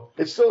we go.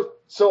 It's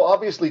so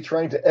obviously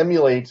trying to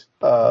emulate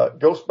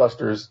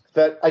Ghostbusters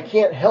that I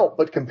can't help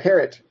but compare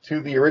it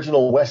to the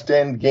original West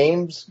End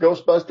Games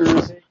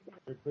Ghostbusters.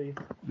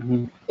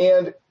 Mm-hmm.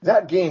 And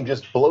that game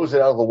just blows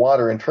it out of the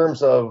water in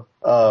terms of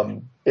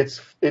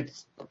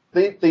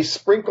they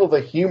sprinkle the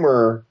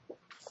humor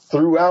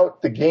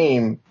throughout the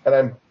game, and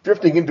I'm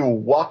drifting into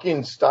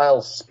walk-in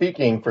style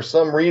speaking for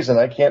some reason.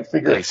 I can't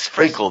figure. They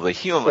sprinkle the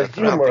humor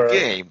throughout the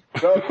game.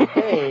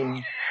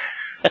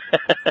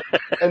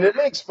 And it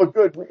makes for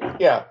good.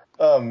 Yeah.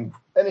 And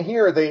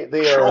here they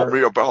Show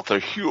me about the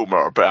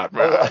humor,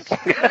 Batman. I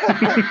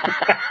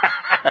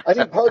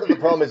think part of the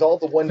problem is all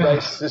the one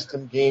dice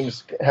system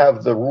games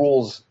have the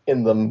rules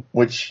in them,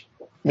 which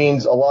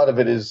means a lot of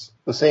it is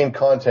the same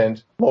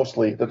content,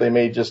 mostly, that they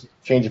may just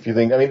change a few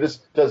things. I mean, this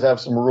does have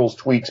some rules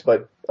tweaks,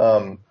 but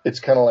it's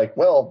kind of like,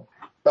 well,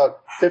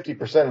 about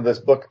 50% of this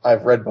book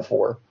I've read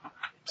before.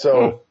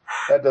 So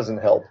that doesn't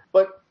help.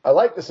 But I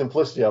like the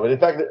simplicity of it. In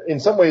fact, in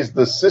some ways,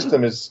 the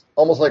system is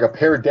almost like a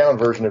pared down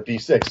version of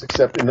D6,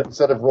 except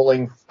instead of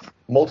rolling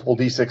multiple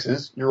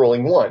D6s, you're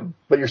rolling one.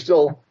 But you're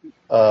still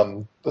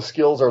The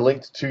skills are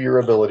linked to your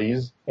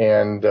abilities,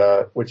 and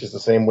which is the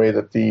same way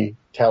that the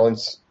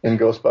talents in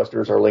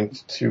Ghostbusters are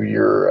linked to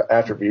your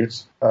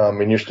attributes.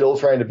 And you're still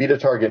trying to beat a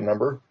target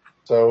number.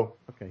 So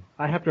Okay.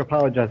 I have to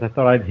apologize. I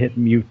thought I'd hit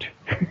mute.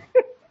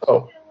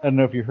 oh. I don't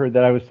know if you heard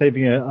that. I was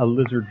saving a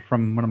lizard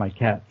from one of my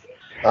cats.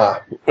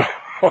 Ah.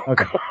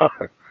 Okay.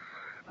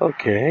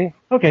 Okay.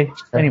 Okay.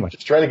 Anyway.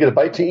 Just trying to get a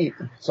bite to eat.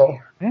 So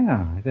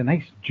Yeah, it's a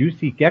nice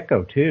juicy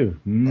gecko too.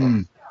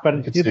 But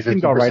it it's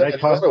seemed all right.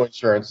 auto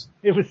insurance.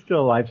 It was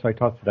still alive, so I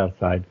tossed it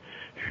outside.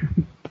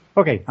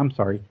 Okay, I'm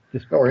sorry.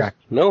 No worries.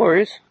 No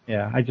worries.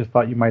 Yeah, I just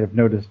thought you might have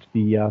noticed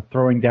the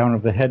throwing down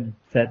of the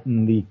headset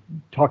and the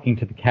talking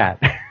to the cat.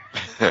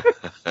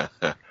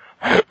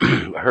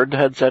 Heard the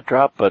headset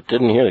drop, but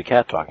didn't hear the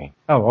cat talking.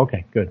 Oh,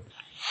 okay, good.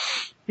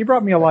 He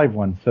brought me a live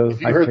one, so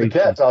If you heard the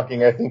cat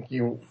talking, I think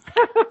you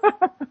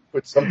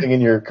put something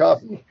in your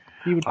coffee.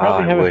 He would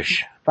probably have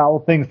wish. foul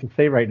things to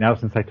say right now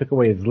since I took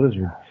away his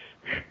lizard.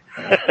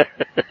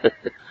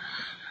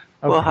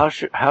 Well,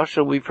 how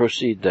shall we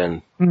proceed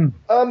then?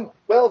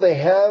 Well, they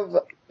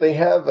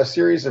have a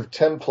series of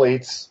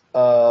templates,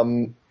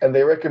 and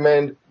they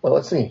recommend. Well,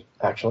 let's see.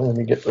 Actually, let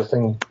me get the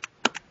thing.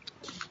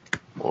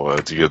 Well,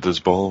 to get this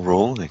ball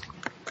rolling.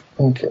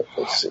 Okay,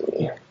 let's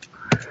see.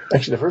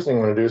 Actually, the first thing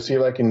I'm going to do is see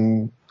if I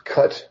can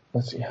cut.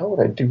 Let's see. How would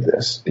I do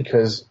this?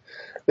 Because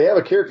they have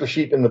a character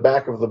sheet in the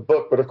back of the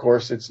book, but of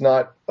course it's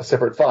not a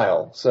separate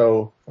file,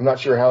 so I'm not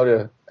sure how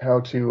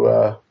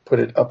to put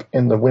it up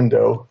in the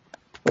window.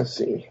 Let's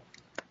see.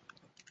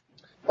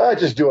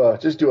 Just do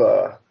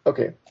a.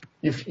 Okay.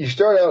 You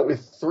start out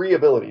with 3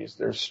 abilities.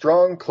 There's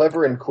strong,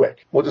 clever, and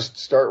quick. We'll just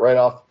start right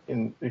off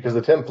because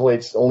the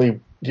templates only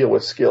deal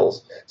with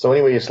skills. So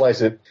anyway you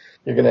slice it,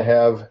 you're going to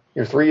have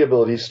your 3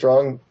 abilities,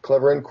 strong,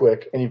 clever, and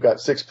quick, and you've got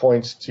 6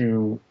 points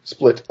to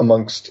split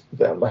amongst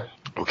them.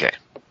 Okay.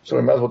 So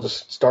we might as well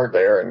just start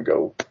there and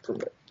go from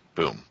there.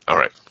 Boom. All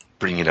right.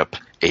 Bringing up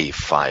a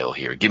file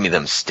here. Give me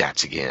them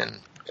stats again.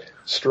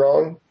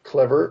 Strong,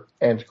 clever,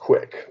 and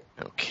quick.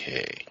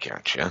 Okay,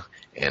 gotcha.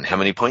 And how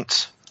many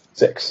points?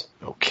 6.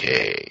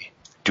 Okay.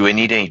 Do I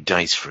need any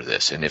dice for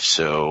this? And if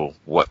so,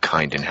 what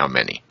kind and how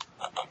many?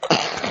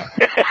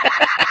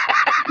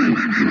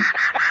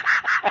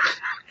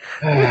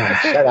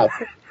 Shut up.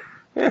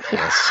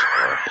 Yes.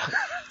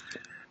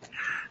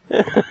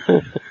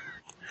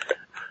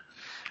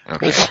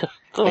 Okay.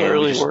 Don't And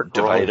really we just work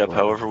divide it up wrong.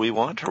 however we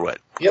want, or what?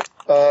 Yep.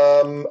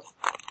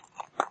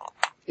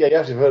 Yeah, you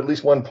have to have at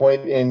least 1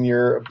 point in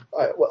your.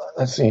 Well,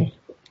 let's see.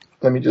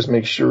 Let me just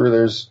make sure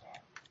there's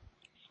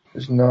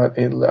not.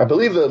 I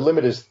believe the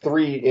limit is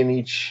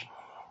 3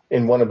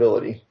 in one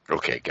ability.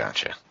 Okay,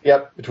 gotcha.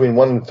 Yep, between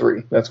 1 and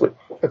 3. There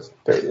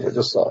it is. I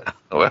just saw it.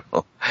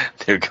 Well,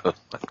 there goes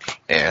my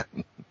plan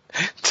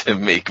to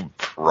make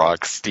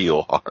rock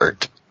steel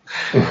hard.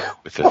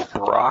 With a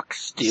Rock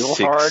steel 6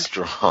 hard?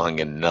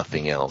 strong and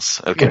nothing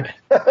else. Okay.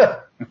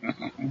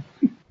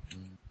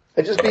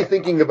 And just be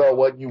thinking about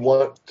what you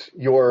want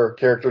your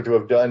character to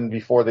have done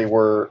before they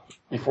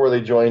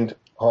joined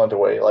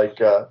Haunt-Away. Like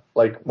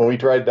when we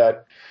tried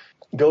that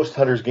Ghost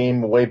Hunters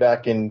game way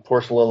back in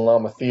Porcelain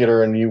Llama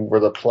Theater, and you were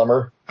the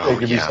plumber. Oh, It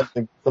could yeah.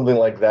 be something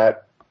like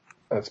that.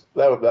 That's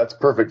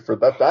perfect for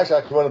that. That's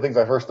actually one of the things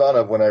I first thought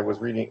of when I was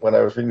reading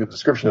the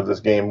description of this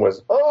game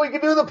was, we can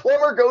do the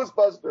plumber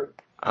Ghostbuster.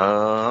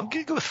 I'm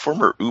gonna go with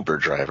former Uber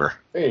driver.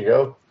 There you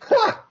go.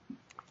 Ha!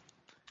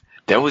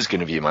 That was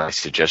gonna be my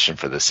suggestion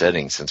for the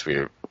setting, since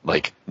we're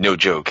like, no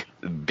joke,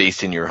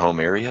 based in your home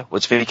area.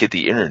 Let's make it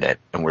the internet,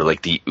 and we're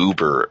like the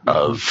Uber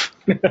of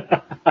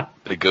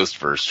the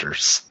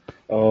Ghostbusters.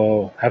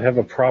 Oh, have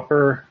a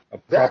proper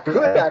That could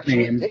actually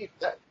name. hey,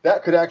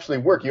 that could actually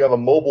work. You have a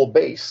mobile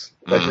base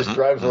that just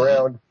drives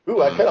around.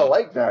 Ooh, I kind of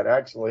like that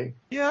actually.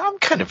 Yeah, I'm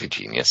kind of a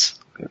genius.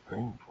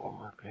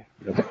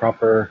 The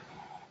proper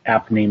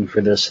app name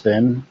for this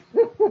then.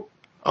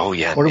 Oh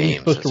yeah, What are we names.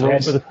 supposed to That's roll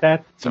always- for the stats?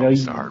 that's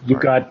always the hard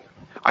You've part. got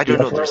I don't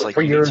know. for- There's like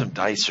for you your- need some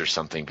dice or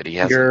something, but he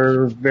has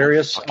your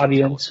various fucking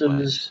tell us what.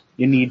 audiences.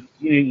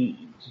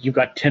 You've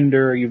got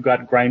Tinder, you've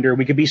got Grindr.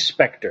 We could be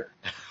Spectre.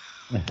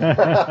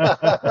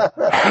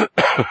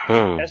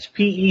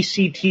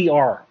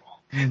 SPECTR.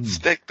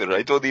 Spectre.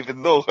 I don't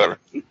even know her.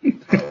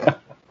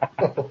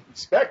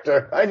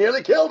 Spectre, I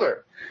nearly killed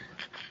her.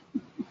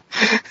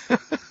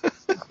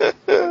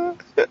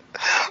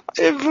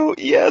 I vote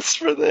yes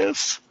for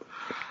this.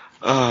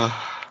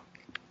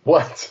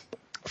 What?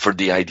 For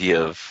the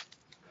idea of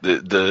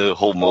the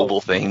whole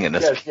mobile thing and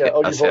us,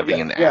 us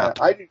having an app. Yeah,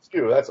 I do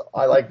too.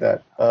 I like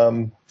that.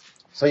 What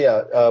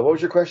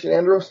was your question,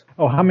 Andros?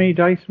 Oh, how many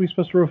dice are we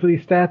supposed to roll for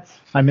these stats?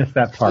 I missed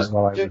that part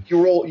while I was.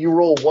 You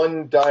roll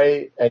 1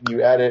 die and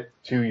you add it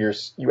to your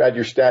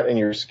stat and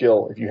your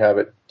skill if you have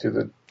it to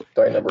the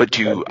die number. But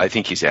I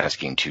think he's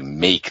asking to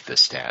make the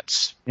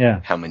stats.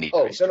 Yeah. How many?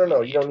 Oh, dice no. do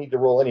we You don't need to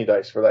roll any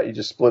dice for that. You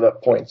just split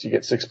up points. You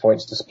get 6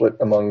 points to split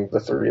among the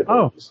 3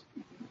 abilities.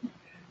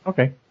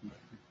 Okay.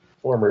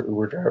 Former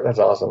Uber driver. That's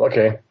awesome.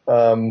 Okay.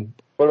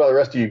 What about the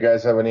rest of you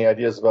guys? Have any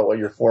ideas about what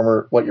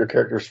your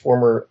character's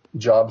former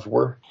jobs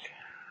were?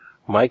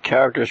 My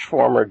character's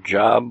former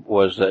job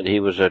was that he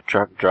was a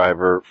truck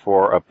driver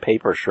for a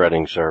paper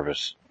shredding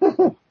service.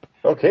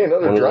 Okay,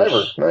 another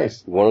driver.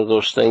 Nice. One of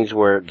those things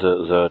where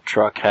the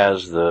truck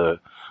has the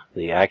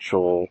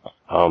actual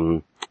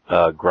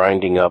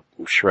grinding up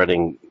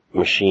shredding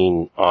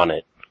machine on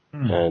it,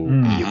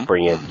 and you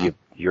bring it.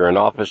 You're in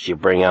office. You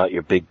bring out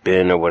your big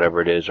bin or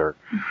whatever it is, or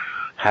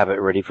have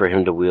it ready for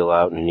him to wheel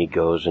out, and he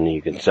goes, and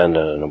you can send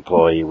an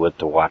employee with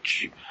to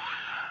watch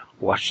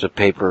the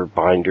paper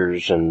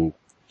binders and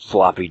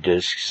floppy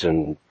disks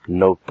and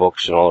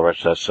notebooks and all the rest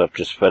of that stuff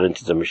just fed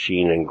into the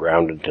machine and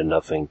ground into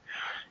nothing.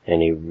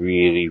 And he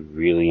really,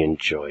 really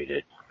enjoyed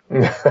it.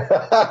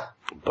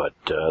 But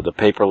the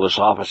paperless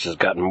office has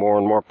gotten more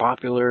and more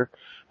popular,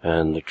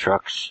 and the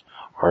trucks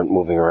aren't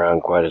moving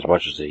around quite as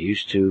much as they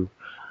used to.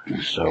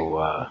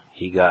 So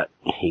he got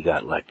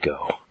let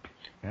go.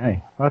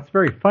 Okay. Well, that's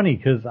very funny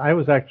because I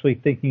was actually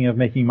thinking of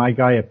making my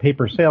guy a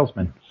paper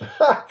salesman.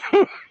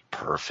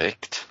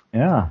 Perfect.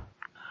 Yeah.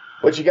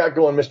 What you got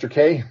going, Mr.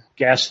 K?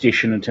 Gas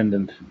station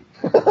attendant.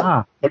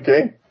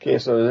 Okay,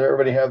 so does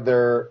everybody have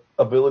their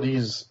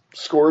abilities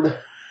scored?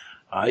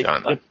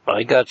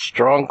 I got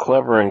strong,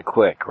 clever, and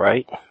quick,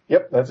 right?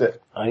 Yep, that's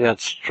it. I got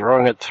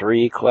strong at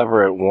 3,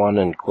 clever at 1,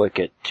 and quick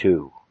at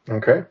 2.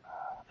 Okay.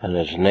 And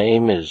his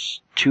name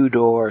is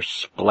Tudor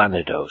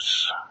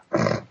Splanidos.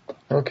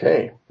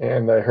 Okay,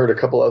 and I heard a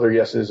couple other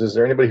yeses. Is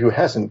there anybody who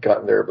hasn't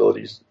gotten their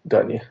abilities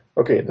done yet?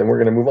 Okay, then we're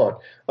going to move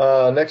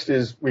on. Next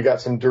is we got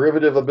some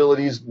derivative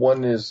abilities.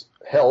 One is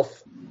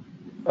health,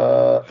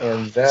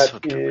 and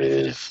that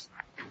is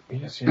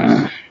yes.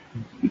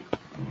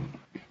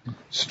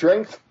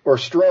 Strength or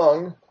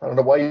strong. I don't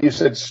know why you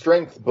said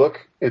strength,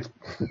 Book. It's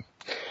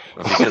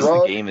because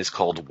the game is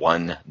called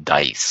One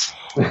Dice.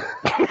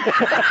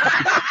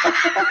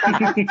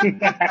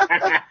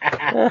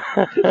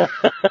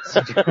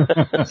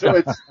 So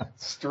it's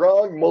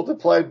strong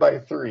multiplied by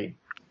 3.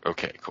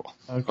 Okay, cool.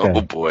 Okay.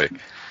 Oh boy.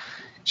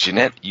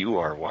 Jeanette, you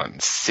are one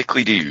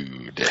sickly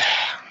dude.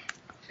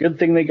 Good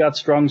thing they got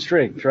strong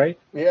strength, right?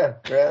 Yeah.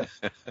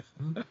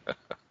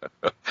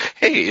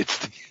 Hey,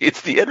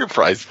 it's the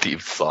Enterprise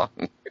theme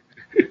song.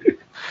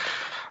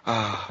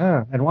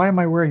 And why am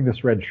I wearing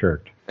this red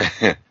shirt?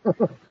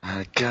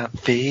 I got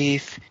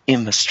faith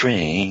in my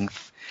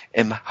strength,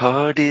 and my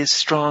heart is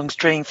strong.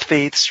 Strength,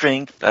 faith,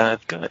 strength.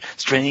 I've got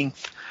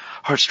strength,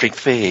 heart, strength,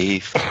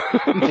 faith.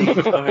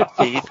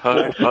 Faith,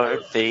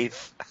 heart,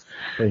 faith.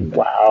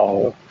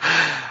 Wow.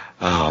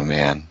 Oh,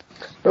 man.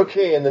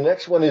 Okay, and the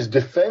next one is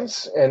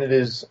defense, and it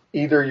is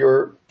either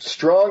your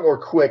strong or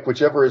quick,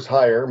 whichever is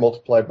higher,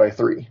 multiplied by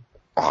 3.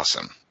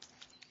 Awesome.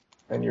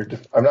 And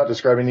I'm not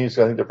describing these,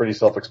 so I think they're pretty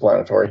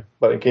self-explanatory.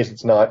 But in case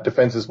it's not,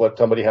 defense is what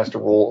somebody has to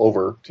roll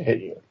over to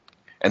hit you.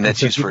 And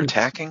that's used for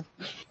attacking?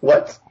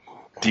 What?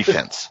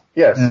 Defense.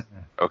 Yes.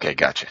 Okay,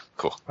 gotcha.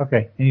 Cool.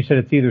 Okay, and you said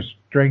it's either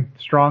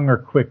strong or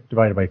quick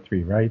divided by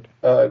 3, right?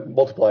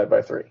 Multiplied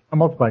by 3.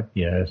 Multiplied,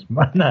 yes.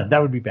 No,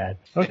 that would be bad.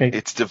 Okay.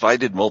 It's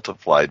divided,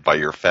 multiplied by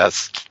your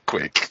fast,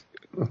 quick.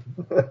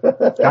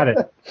 Got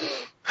it.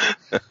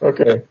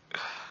 Okay.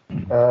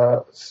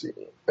 Let's see.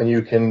 And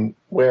you can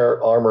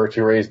wear armor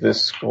to raise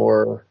this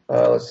score.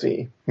 Let's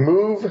see.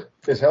 Move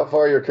is how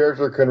far your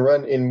character can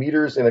run in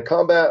meters in a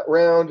combat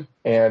round,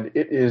 and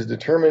it is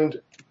determined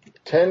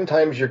 10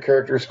 times your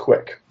character's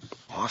quick.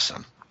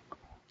 Awesome.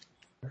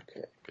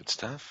 Okay. Good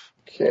stuff.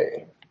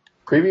 Okay.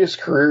 Previous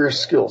career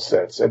skill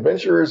sets.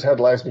 Adventurers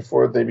had lives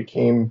before they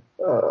became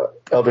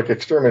Eldritch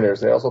Exterminators.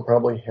 They also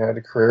probably had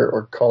a career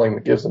or calling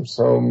that gives them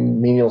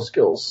some menial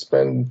skills.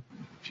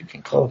 If you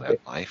can call that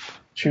life.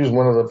 Choose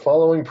one of the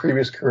following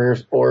previous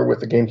careers, or with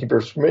the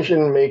gamekeeper's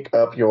permission, make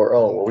up your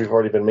own. Well, we've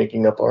already been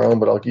making up our own,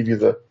 but I'll give you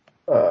the...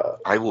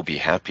 I will be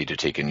happy to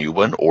take a new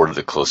one, or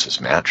the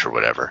closest match, or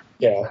whatever.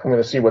 Yeah, I'm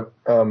going to see what...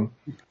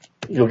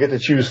 you'll get to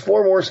choose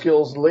 4 more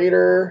skills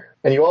later,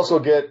 and you also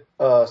get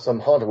some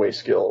Haunt-Away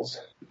skills.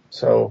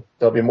 So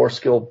there'll be more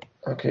skill...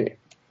 Okay.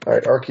 All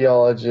right,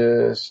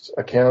 archaeologist,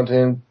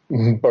 accountant,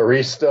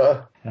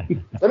 barista. Let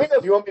me know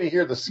if you want me to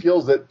hear the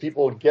skills that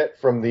people get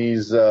from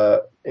these,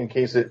 in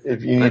case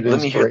if you need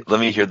inspiration. Let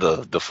me hear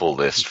the full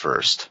list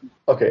first.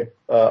 Okay.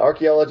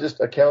 Archaeologist,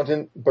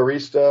 accountant,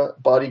 barista,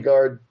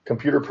 bodyguard,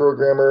 computer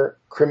programmer,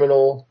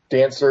 criminal,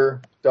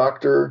 dancer,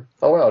 doctor.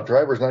 Oh wow,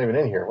 driver's not even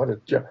in here. What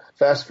a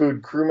fast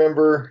food crew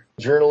member,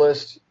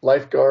 journalist,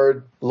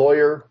 lifeguard,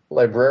 lawyer,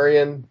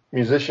 librarian,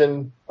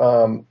 musician.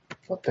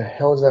 What the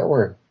hell is that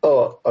word?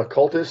 Oh,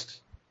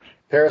 occultist,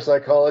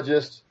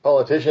 parapsychologist,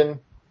 politician,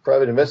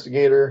 private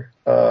investigator,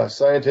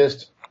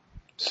 scientist,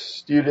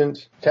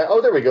 student.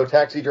 There we go.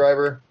 Taxi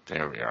driver.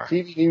 There we are.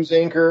 TV news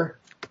anchor.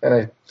 And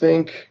I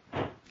think,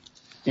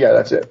 yeah,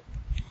 that's it.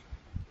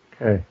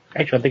 Okay.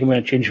 Actually, I think I'm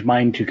going to change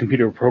mine to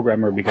computer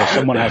programmer because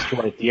someone has to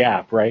write the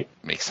app, right?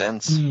 Makes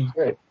sense.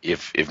 Right.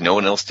 If no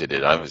one else did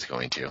it, I was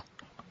going to.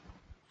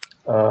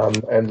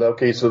 And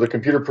okay, so the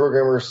computer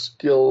programmer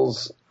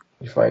skills.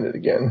 You find it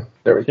again.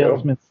 There we go.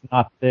 Salesman's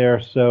not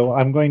there, so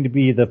I'm going to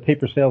be the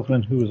paper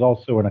salesman who is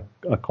also an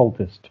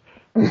occultist.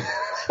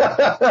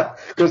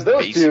 Because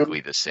those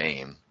Basically the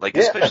same. Like,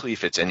 especially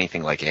if it's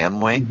anything like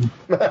Amway.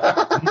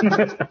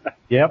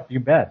 Yep, you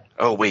bet.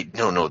 Oh, wait,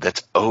 no,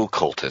 that's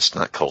occultist,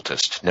 not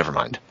cultist. Never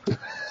mind.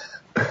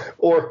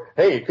 Or,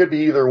 hey, it could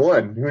be either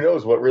one. Who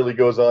knows what really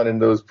goes on in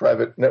those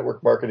private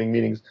network marketing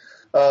meetings.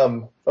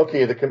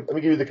 Okay, let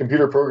me give you the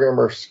computer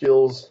programmer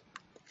skills.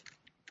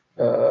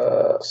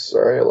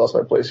 Sorry, I lost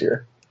my place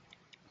here.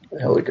 Where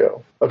the hell did it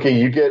go? Okay,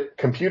 you get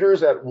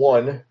computers at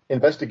 1,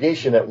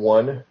 investigation at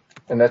 1,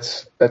 and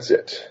that's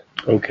it.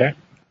 Okay.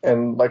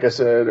 And like I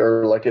said,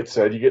 or like it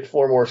said, you get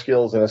 4 more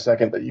skills in a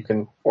second that you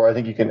can, or I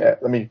think you can,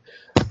 okay,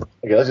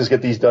 let's just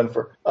get these done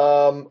for,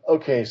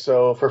 okay,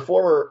 so for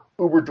former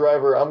Uber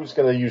driver, I'm just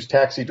going to use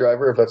taxi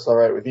driver if that's all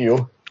right with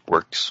you.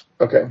 Works.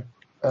 Okay.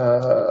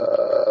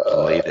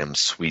 Lay them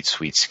sweet,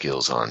 sweet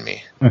skills on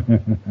me.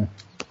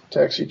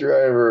 Taxi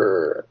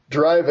driver,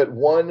 drive at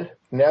 1,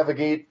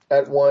 navigate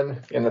at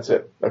 1, and that's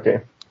it.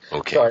 Okay.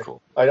 Okay, Sorry.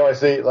 cool. I know I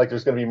say like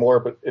there's going to be more,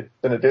 but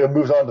then it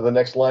moves on to the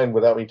next line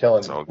without me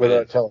telling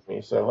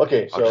me. So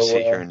okay, I'll just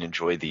sit here and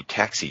enjoy the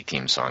taxi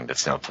theme song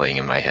that's now playing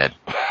in my head.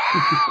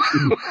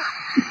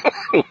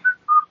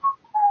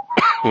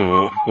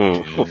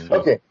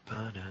 Okay.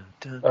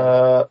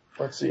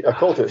 Let's see.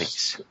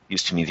 Occultist.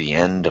 Used to be the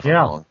end of a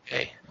long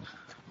day.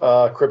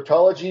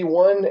 Cryptology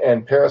 1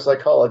 and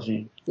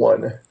parapsychology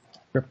 1.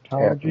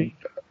 Cryptology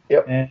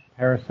and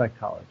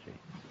parapsychology.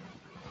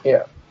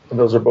 Yeah. And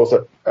those are both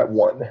at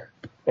 1.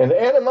 And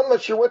Adam, I'm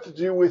not sure what to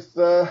do with,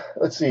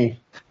 let's see.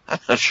 I'm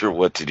not sure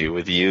what to do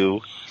with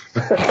you.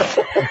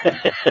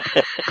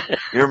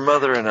 Your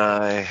mother and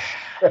I.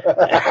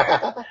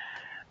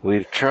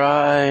 We've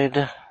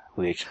tried.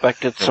 We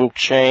expected some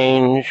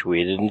change.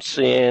 We didn't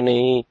see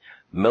any.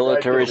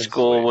 Military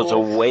school was a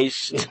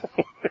waste.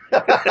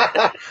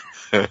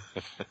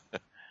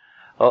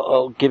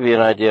 I'll give you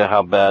an idea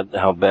how bad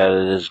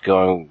it is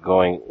going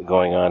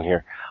on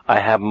here. I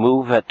have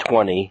move at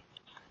 20,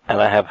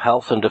 and I have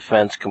health and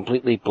defense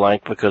completely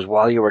blank because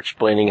while you were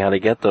explaining how to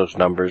get those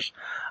numbers,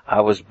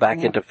 I was back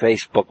into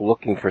Facebook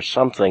looking for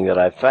something that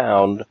I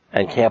found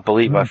and can't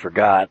believe I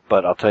forgot,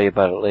 but I'll tell you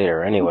about it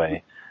later.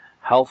 Anyway,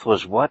 health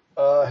was what?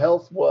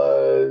 Health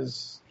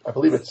was, I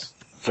believe it's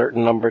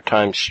certain number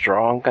times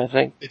strong, I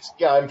think.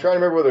 I'm trying to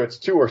remember whether it's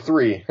 2 or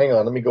 3. Hang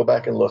on, let me go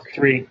back and look.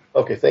 3.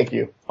 Okay, thank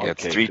you. Yeah,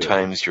 it's 3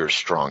 times your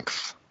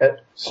strength.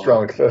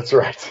 Strength, that's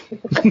right.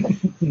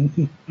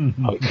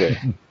 Okay.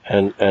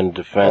 And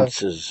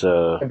defense is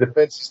and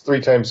defense is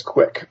 3 times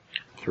quick.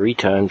 3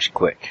 times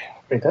quick.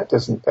 Wait,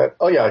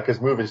 oh yeah, because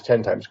move is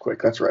 10 times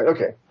quick. That's right.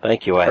 Okay.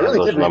 Thank you. I have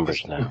those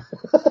numbers now.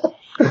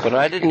 But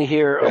I didn't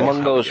hear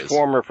among those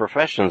former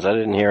professions. I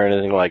didn't hear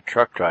anything like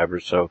truck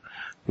drivers. So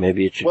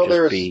maybe it should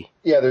just be.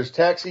 Yeah, there's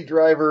taxi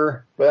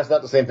driver, but that's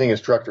not the same thing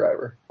as truck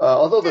driver.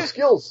 Although the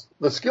skills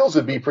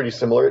would be pretty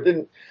similar.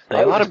 They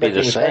ought to be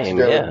the same.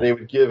 Yeah. They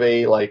would give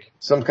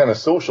some kind of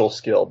social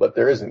skill, but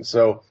there isn't.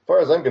 So as far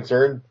as I'm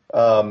concerned,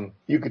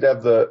 you could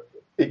have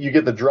you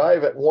get the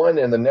drive at 1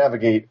 and the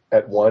navigate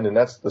at 1, and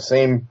that's the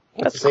same.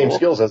 That's the same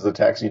skills as the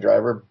taxi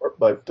driver,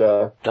 but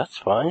that's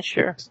fine.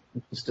 Sure,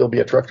 you can still be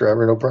a truck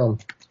driver, no problem.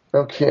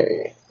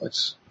 Okay,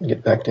 let's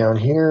get back down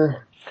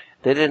here.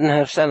 They didn't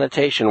have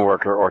sanitation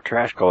worker or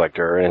trash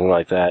collector or anything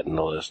like that in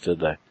the list, did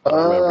they?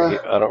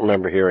 I don't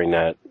remember hearing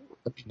that.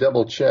 Let me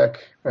double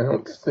check. I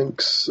don't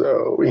think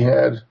so. We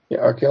had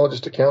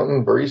archaeologist,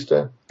 accountant,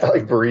 barista. I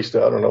like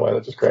barista. I don't know why,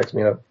 that just cracks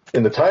me up.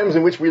 In the times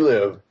in which we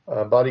live,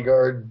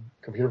 bodyguard,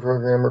 computer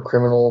programmer,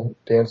 criminal,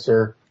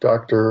 dancer,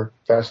 doctor,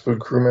 fast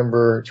food crew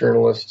member,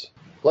 journalist,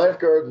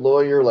 lifeguard,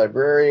 lawyer,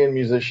 librarian,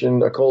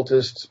 musician,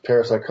 occultist,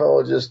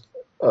 parapsychologist,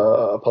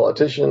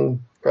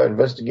 politician, private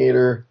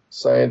investigator,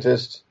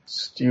 scientist,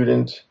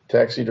 student,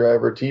 taxi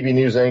driver, TV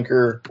news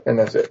anchor, and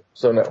that's it.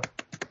 So no.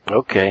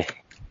 Okay.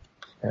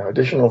 Now,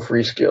 additional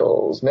free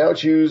skills. Now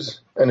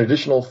choose an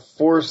additional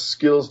 4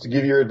 skills to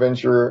give your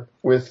adventurer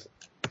with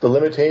the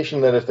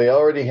limitation that if they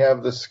already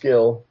have the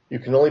skill, you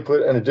can only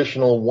put an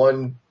additional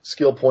 1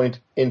 skill point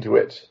into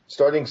it.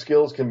 Starting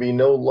skills can be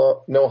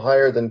no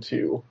higher than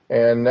 2.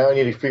 And now I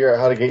need to figure out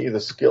how to get you the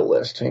skill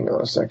list. Hang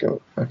on a second.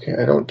 Okay,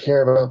 I don't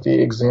care about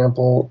the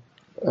example.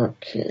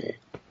 Okay.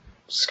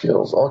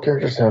 Skills. All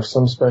characters have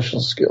some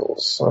special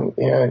skills.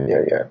 Yeah.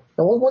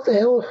 Now, what the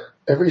hell?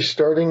 Every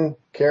starting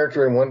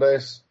character in One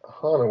Dice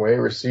Haunt-Away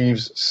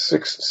receives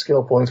 6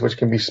 skill points, which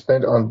can be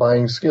spent on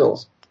buying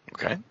skills.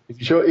 Okay. If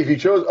you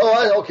chose,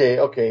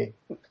 okay.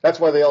 That's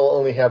why they all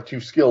only have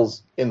 2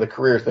 skills in the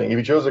career thing. If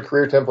you chose a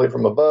career template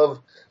from above,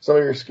 some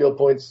of your skill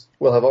points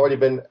will have already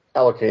been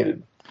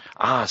allocated.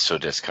 So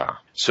desu ka.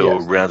 So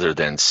yes. Rather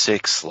than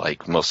 6,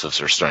 like most of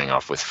us are starting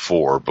off with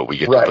 4, but we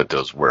get to put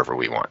those wherever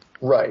we want.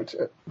 Right.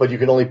 But you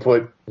can only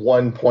put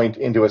 1 point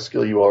into a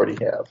skill you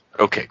already have.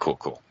 Okay,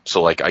 cool.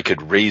 So like I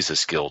could raise a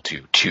skill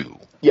to 2.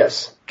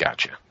 Yes.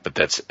 Gotcha. But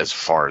that's as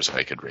far as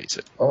I could raise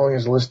it. Following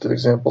is a list of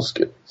example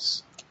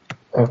skills.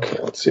 Okay,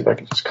 let's see if I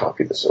can just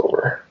copy this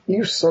over.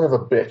 You son of a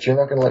bitch, you're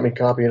not going to let me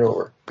copy it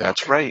over.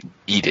 That's right.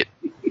 Eat it.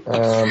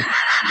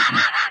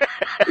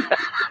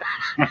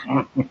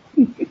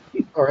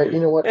 All right, you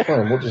know what?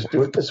 Fine, we'll just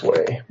do it this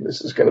way.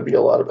 This is going to be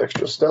a lot of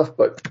extra stuff,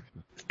 but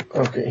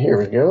okay, here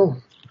we go.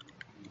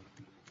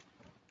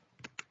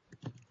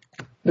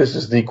 This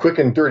is the quick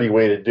and dirty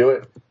way to do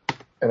it,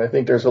 and I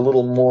think there's a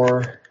little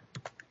more.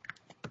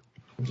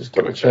 Just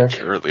double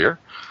check. Earlier.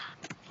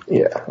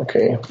 Yeah.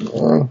 Okay. Here we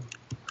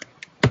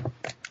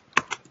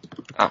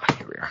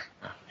are.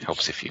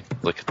 Helps if you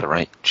look at the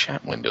right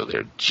chat window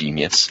there,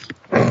 genius.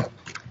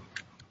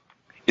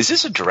 Is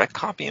this a direct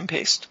copy and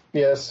paste?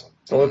 Yes.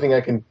 It's the only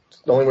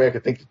way I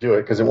could think to do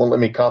it, because it won't let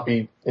me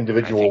copy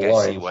individual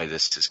lines. I see why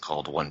this is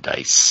called one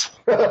dice.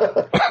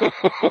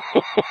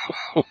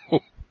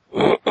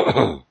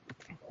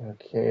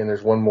 Okay, and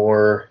there's one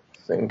more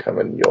thing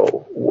coming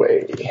your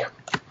way.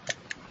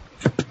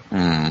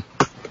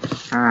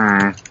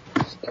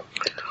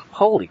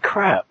 Holy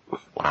crap.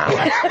 Wow,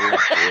 that's really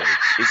good.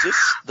 Is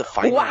this the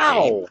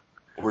final game?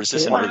 Or is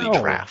this an early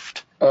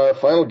draft?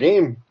 Final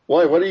game.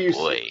 Why? What are you...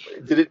 Boy.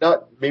 Did it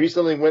not... Maybe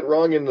something went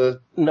wrong in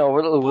the... No,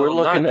 we're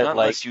looking at not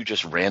unless you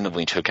just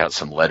randomly took out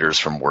some letters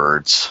from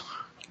words.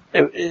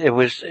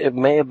 It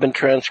may have been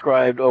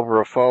transcribed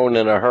over a phone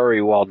in a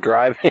hurry while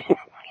driving.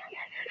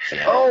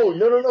 Yeah. Oh,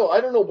 no.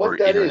 I don't know what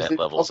that is.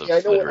 Levels okay,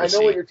 of I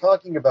know what you're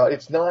talking about.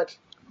 It's not...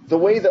 The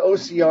way the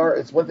OCR...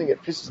 It's one thing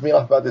that pisses me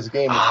off about this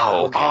game. Okay.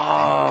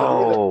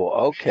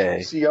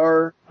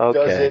 OCR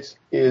does it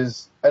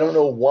is... I don't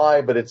know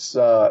why, but it's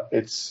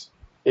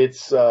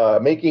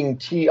making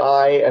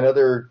TI and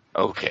other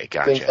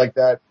things like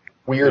that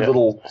weird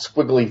little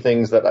squiggly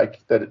things that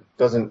it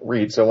doesn't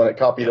read. So when it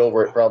copied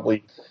over, it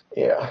probably,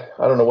 I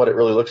don't know what it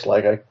really looks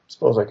like. I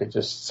suppose I could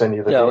just send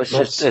you the. No,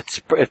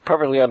 it's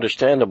perfectly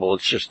understandable.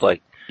 It's just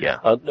like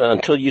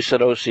until you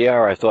said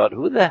OCR, I thought,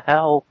 who the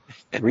hell?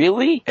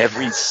 Really?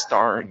 Every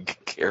star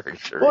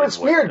character. Well, it's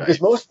weird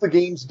because most of the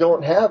games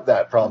don't have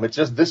that problem. It's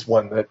just this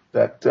one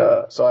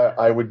that. So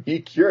I would be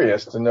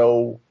curious to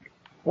know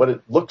what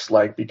it looks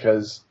like,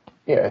 because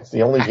it's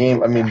the only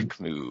game. I mean,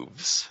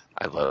 moves.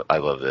 I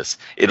love this.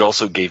 It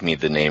also gave me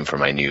the name for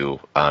my new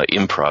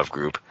improv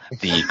group,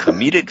 the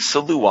Comedic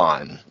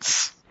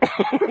Saluans.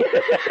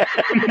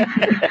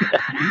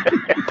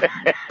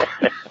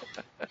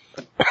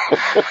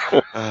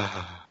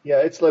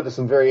 It's led to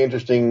some very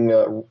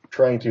interesting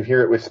trying to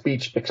hear it with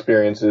speech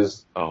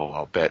experiences. Oh,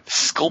 I'll bet.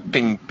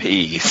 Sculpting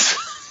peas.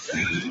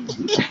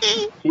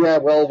 Yeah,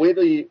 well, wait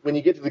till when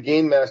you get to the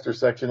Game Master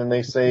section and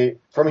they say,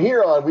 from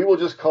here on, we will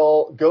just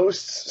call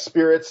ghosts,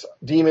 spirits,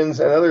 demons,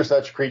 and other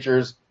such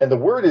creatures, and the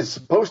word is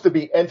supposed to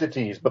be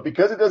entities, but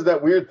because it does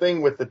that weird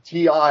thing with the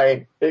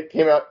TI,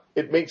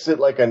 it makes it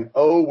like an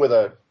O with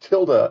a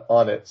tilde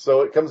on it,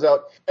 so it comes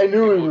out,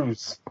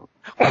 Anurus.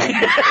 What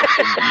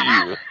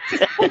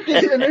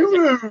is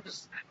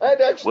Anurus?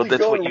 I'd actually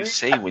that's what you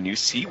say when you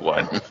see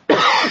one.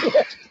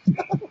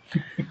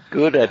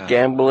 Good at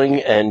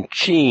gambling and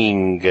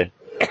cheating.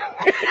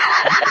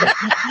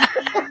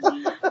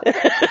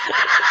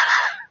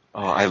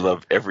 Oh, I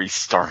love every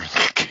starring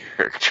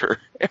character.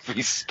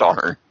 Every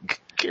starring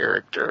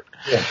character.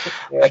 Yeah.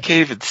 I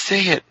can't even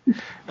say it.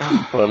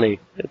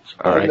 Funny. It's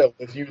all right. Know,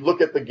 if you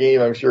look at the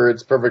game, I'm sure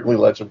it's perfectly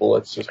legible.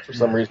 It's just for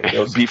some reason.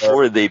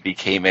 Before they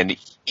became an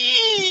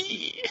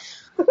E.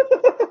 All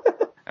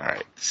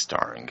right,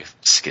 starring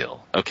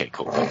skill. Okay,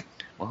 cool.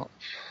 Well,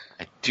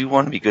 I do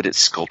want to be good at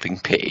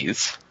sculpting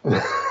pays.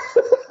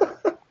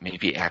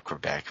 Maybe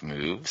acrobat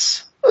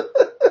moves.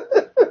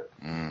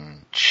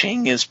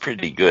 Ching is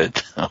pretty good,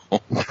 though.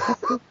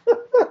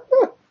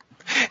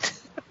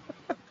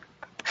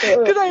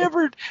 Did I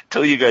ever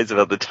tell you guys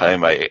about the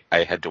time I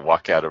had to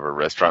walk out of a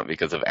restaurant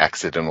because of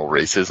accidental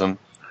racism?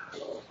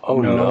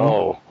 Oh,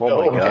 no.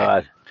 Oh, my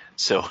God.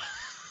 So,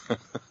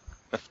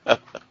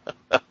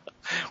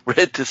 we're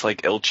at this,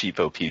 El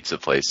Cheapo pizza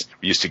place.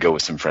 We used to go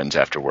with some friends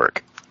after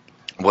work.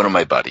 One of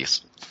my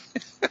buddies,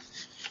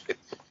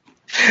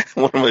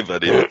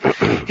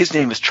 his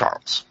name is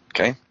Charles,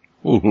 okay?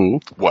 Mm-hmm.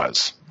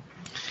 Was.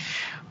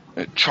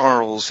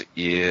 Charles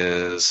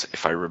is,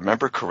 if I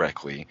remember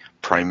correctly,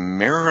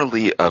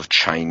 primarily of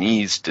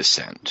Chinese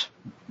descent,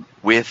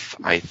 with,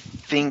 I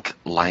think,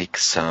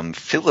 some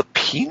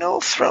Filipino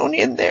thrown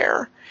in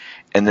there,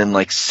 and then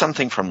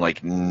something from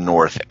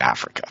North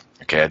Africa.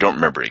 Okay, I don't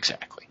remember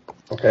exactly.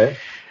 Okay.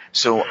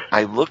 So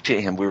I looked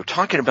at him, we were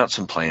talking about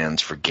some plans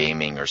for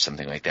gaming or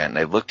something like that, and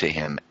I looked at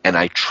him, and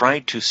I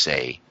tried to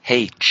say,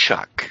 hey,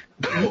 Chuck.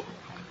 No.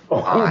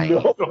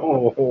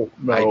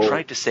 I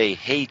tried to say,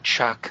 hey,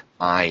 Chuck,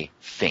 I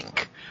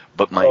think.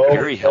 But my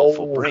very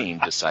helpful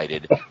brain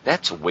decided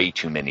that's way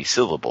too many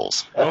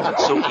syllables.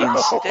 So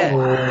instead,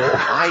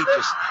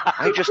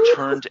 I just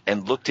turned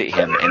and looked at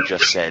him and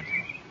just said,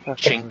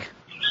 chink.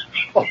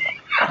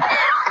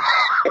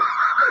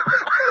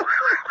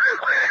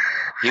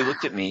 He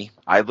looked at me,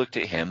 I looked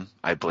at him,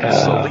 I blinked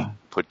slowly,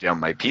 put down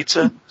my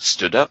pizza,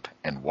 stood up,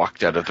 and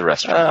walked out of the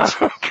restaurant.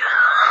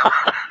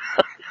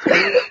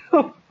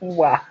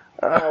 Wow.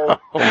 Oh,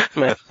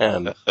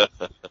 man.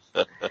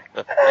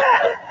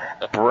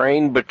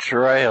 Brain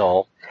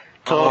betrayal.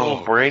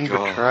 Total brain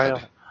betrayal.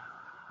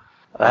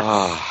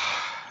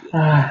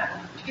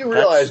 You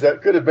realize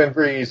that could have been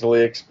very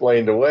easily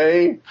explained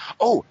away.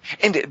 Oh,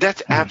 and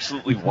that's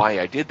absolutely why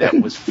I did that,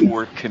 was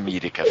for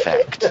comedic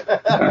effect.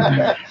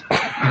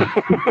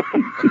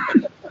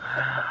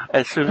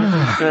 As soon as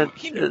he said,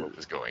 he knew what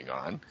was going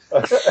on.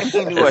 And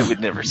he knew I would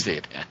never say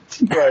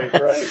that. Right.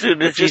 as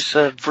soon as he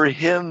said, For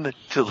him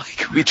to,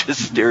 we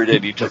just stared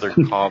at each other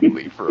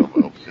calmly for a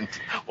moment,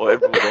 while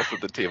everyone else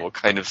at the table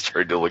kind of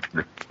started to look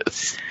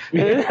nervous.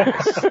 I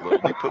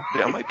slowly put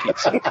down my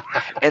pizza,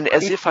 and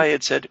as if I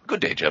had said, "Good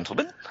day,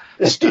 gentlemen,"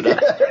 stood up,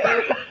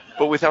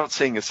 but without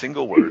saying a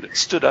single word,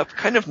 stood up,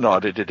 kind of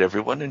nodded at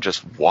everyone, and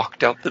just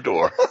walked out the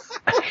door.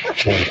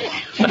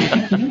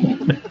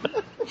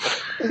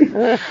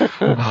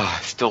 I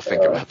still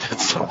think about that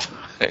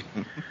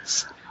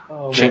sometimes.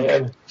 Oh,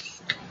 man.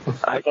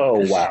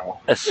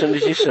 Wow. As soon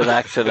as you said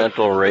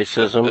accidental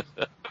racism,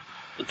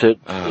 that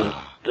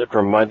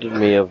reminded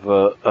me of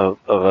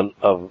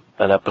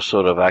an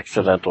episode of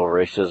accidental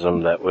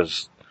racism that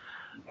was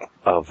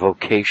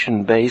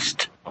vocation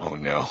based. Oh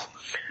no.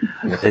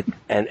 It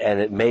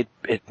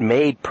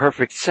made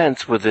perfect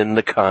sense within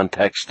the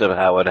context of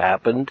how it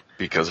happened.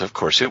 Because of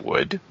course it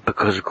would.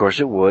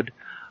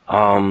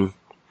 25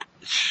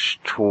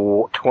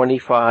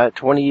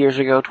 years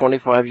ago,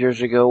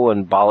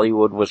 when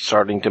Bollywood was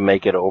starting to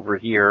make it over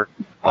here,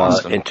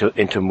 Awesome.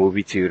 into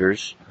movie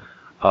theaters,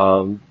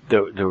 there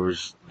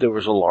was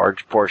a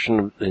large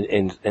portion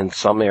in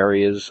some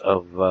areas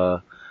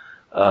of,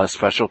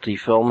 specialty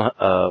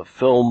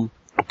film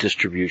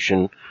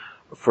distribution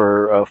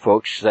for,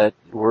 folks that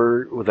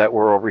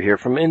were over here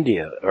from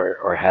India,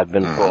 or had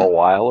been for a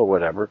while or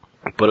whatever.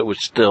 But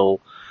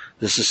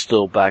this is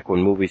still back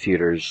when movie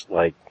theaters,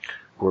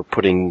 were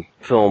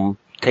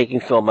taking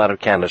film out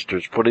of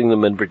canisters, putting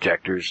them in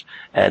projectors,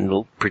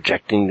 and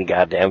projecting the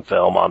goddamn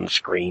film on the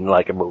screen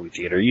like a movie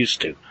theater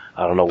used to.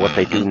 I don't know what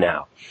they do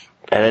now.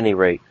 At any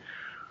rate,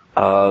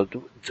 a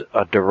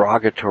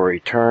derogatory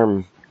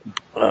term,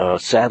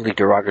 sadly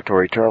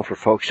derogatory term for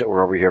folks that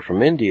were over here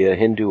from India,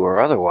 Hindu or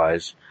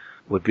otherwise,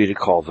 would be to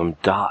call them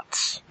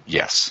dots.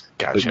 Yes,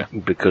 gotcha.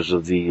 Because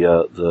of I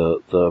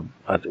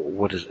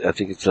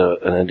think it's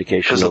an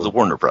indication because of the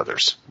Warner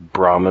Brothers.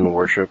 Brahmin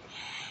worship.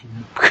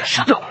 Because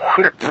of the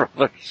Warner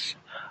Brothers.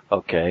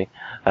 Okay,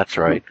 that's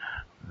right.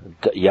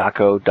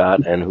 Yako,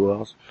 Dot, and who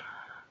else?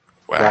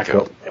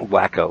 Wacko.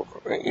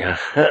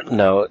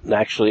 No,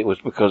 actually it was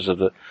because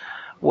of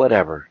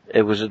whatever.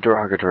 It was a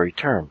derogatory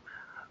term.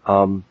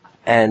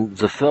 And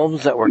the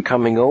films that were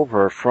coming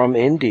over from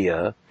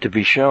India to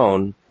be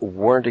shown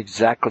weren't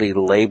exactly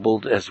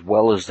labeled as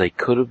well as they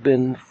could have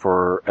been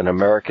for an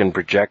American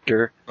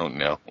projector. Oh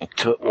no.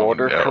 To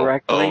order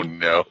correctly. Oh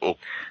no.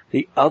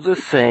 The other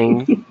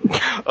thing,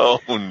 oh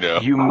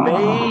no.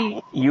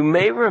 You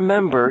may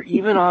remember,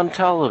 even on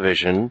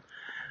television,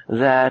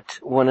 that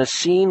when a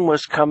scene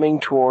was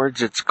coming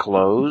towards its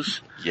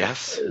close,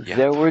 yes.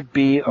 There would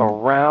be a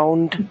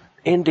round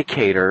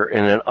indicator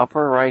in an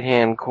upper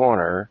right-hand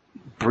corner,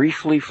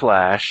 briefly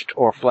flashed,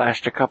 or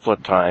flashed a couple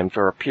of times,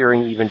 or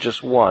appearing even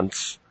just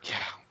once. Yeah,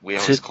 we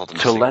always called them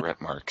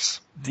cigarette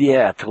marks.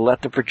 Yeah, to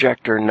let the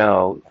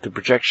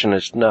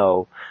projectionist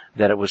know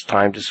that it was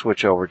time to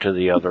switch over to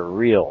the other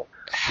reel.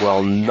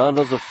 Well, none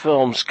of the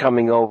films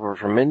coming over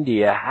from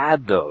India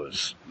had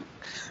those.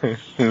 So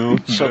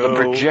the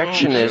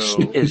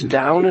projectionist is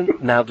down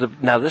now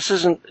this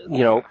isn't,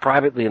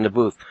 privately in the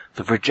booth.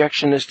 The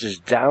projectionist is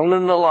down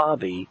in the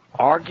lobby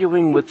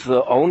arguing with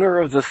the owner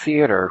of the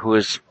theater who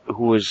was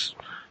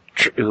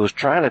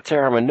trying to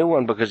tear him a new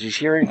one because he's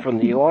hearing from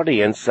the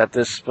audience that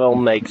this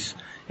film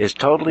is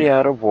totally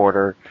out of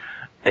order.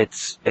 It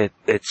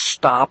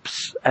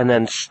stops and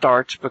then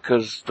starts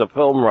because the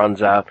film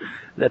runs out.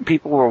 That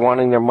people were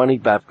wanting their money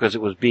back because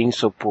it was being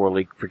so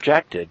poorly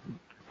projected.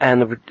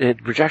 And the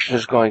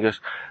projectionist goes,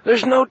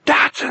 "There's no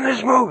dots in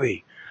this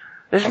movie.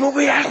 This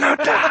movie has no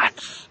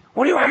dots.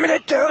 What do you want me to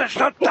do? There's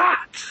no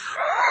dots."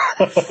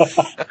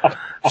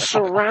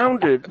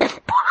 Surrounded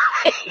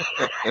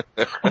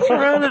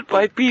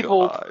by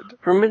people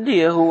from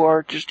India who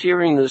are just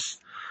hearing this,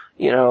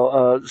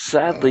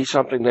 sadly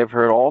something they've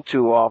heard all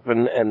too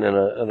often and in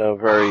a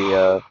very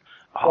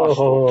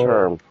hostile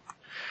term.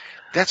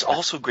 That's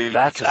also great.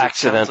 That's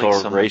accidental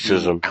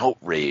racism.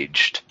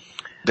 Outraged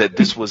that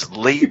this was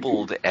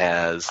labeled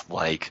as a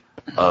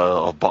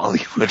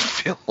Bollywood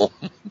film,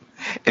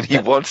 and he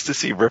wants to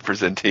see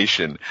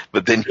representation,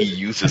 but then he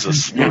uses a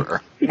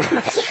slur.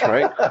 That's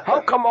right. How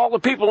come all the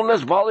people in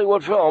this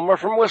Bollywood film are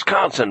from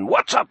Wisconsin?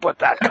 What's up with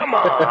that? Come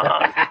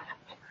on.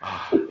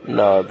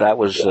 No, that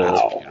was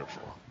beautiful.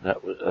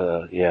 That was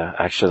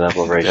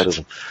accidental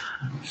racism.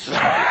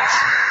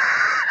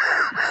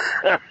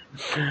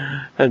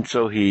 And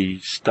so he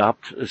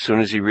stopped as soon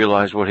as he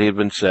realized what had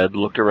been said,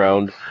 looked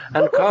around,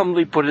 and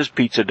calmly put his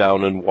pizza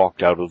down and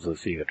walked out of the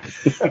theater.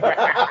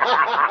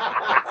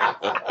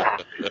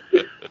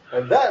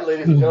 And that,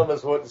 ladies and gentlemen,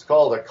 is what is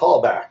called a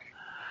callback.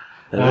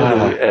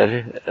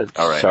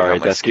 All right, sorry,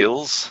 my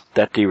skills.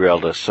 That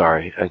derailed us.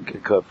 Sorry.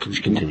 Please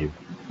continue.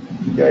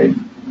 Okay,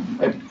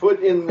 I put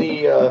in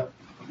the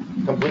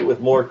complete with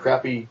more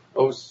crappy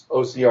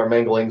OCR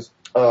manglings.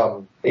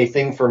 a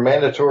thing for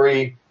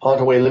mandatory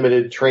Haunt-Away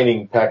Ltd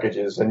training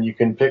packages, and you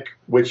can pick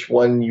which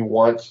one you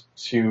want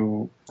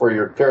for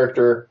your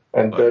character.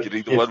 And I'm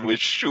getting the one with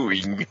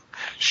shooing.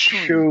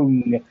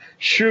 Shung.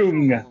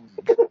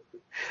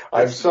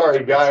 I'm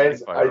sorry,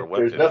 guys.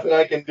 There's nothing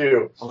I can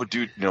do. Oh,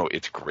 dude, no,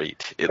 it's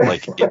great.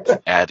 It's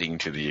adding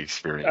to the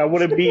experience. I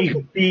want to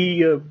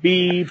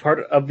be part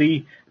of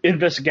the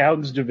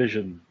Investigations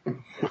division.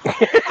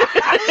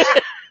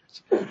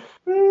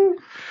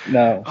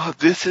 No. Oh,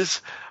 this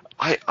is.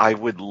 I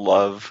would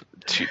love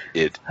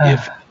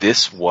if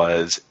this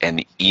was an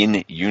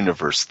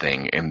in-universe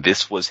thing, and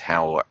this was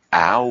how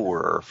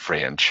our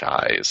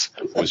franchise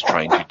was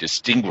trying to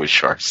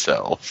distinguish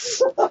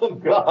ourselves. Oh,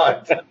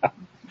 God.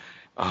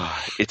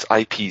 It's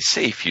IP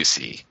safe, you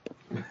see.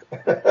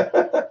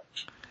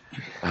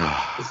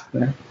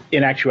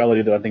 In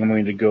actuality, though, I think I'm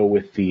going to go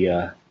with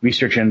the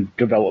research and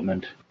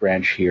development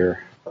branch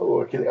here.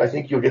 Oh, okay. I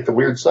think you'll get the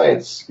weird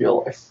science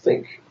skill, I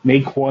think.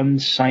 Make 1,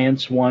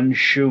 science 1,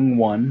 shung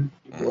 1.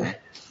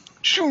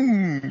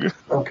 Shung.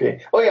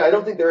 Okay. Oh, yeah, I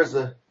don't think I was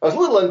a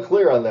little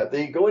unclear on that.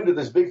 They go into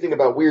this big thing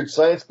about weird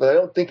science, but I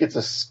don't think it's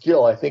a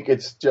skill. I think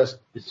it's just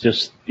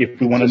if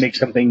we want to make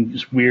something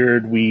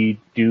weird, we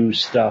do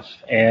stuff,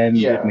 and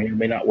it may or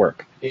may not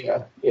work.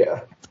 Yeah.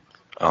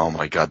 Oh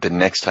my God, the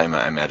next time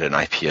I'm at an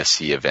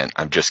IPSC event,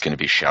 I'm just going to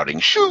be shouting,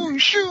 shoo,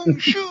 shoo,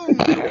 shoo.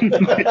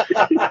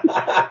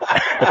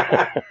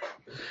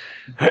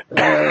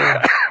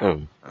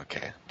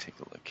 Okay, take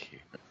a look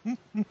here.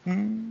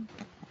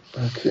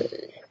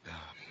 Okay.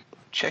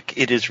 Check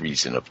it is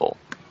reasonable.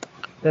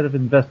 Instead of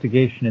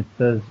investigation, it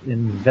says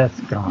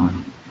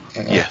Invescon.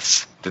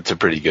 Yes, that's a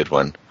pretty good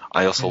one.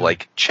 I also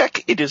like,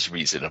 check it is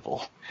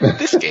reasonable.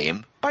 This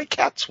game by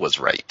Cats was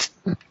right.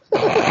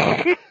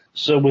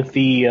 So with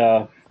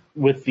the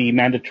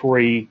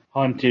mandatory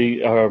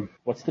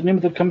what's the name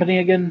of the company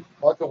again?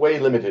 Haunt-Away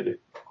Ltd.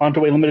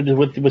 Haunt-Away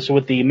Ltd.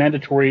 With the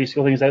mandatory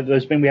skill things,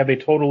 does mean we have a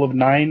total of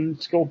 9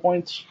 skill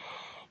points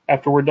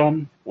after we're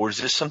done? Or is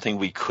this something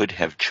we could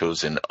have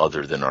chosen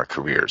other than our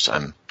careers?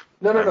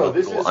 No.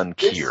 This is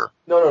unclear.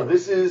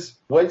 This is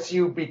once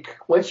you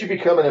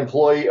become an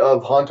employee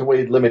of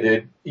Haunt-Away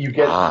Ltd, you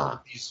get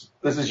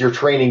this is your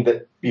training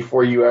that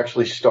before you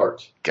actually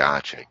start.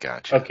 Gotcha.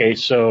 Okay,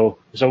 so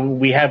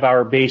we have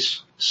our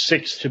base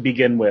 6 to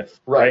begin with,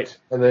 right?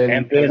 And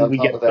then we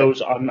get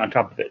those on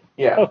top of it.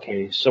 Yeah.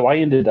 Okay, so I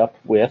ended up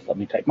with, let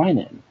me type mine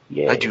in.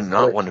 Yay. I do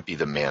not want to be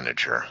the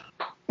manager.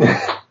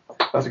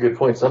 That's a good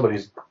point.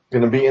 Somebody's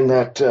going to be in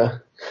that.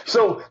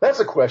 So that's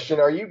a question.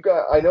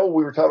 I know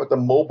we were talking about the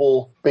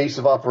mobile base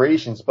of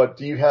operations, but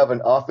do you have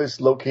an office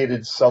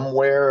located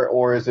somewhere,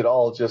 or is it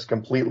all just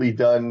completely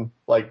done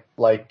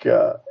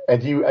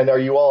and are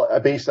you all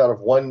based out of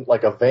one,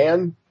 like a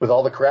van with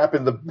all the crap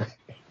in the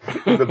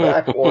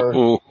back, or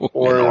an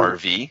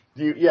RV?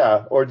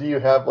 Or do you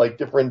have like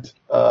different,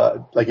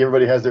 like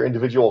everybody has their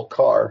individual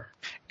car?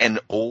 An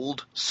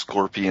old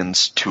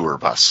Scorpions tour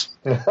bus.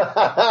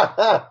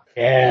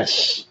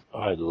 Yes.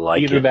 I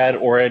like either it. that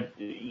or it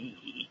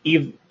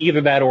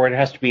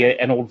has to be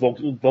an old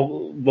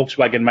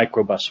Volkswagen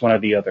microbus, one or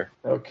the other.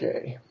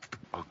 Okay.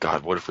 Oh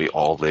God, what if we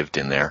all lived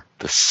in there?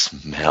 The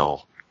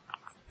smell.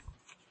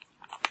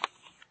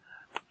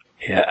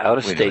 Yeah,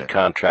 out-of-state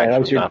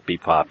contracts would not be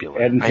popular.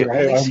 And I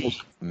only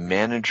see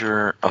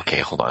manager. Okay,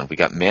 hold on. We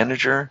got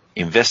manager,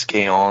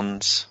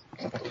 Investigations,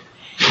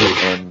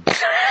 and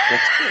that's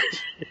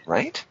it,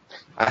 right?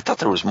 I thought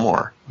there was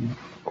more.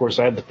 Of course,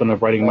 I had the fun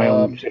of writing my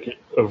own chicken,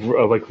 of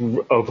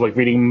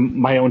reading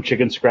my own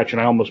chicken scratch,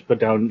 and I almost put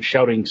down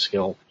shouting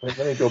skill. Let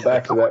me go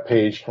back to that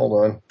page.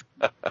 Hold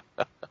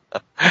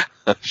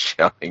on.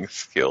 Shouting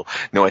skill.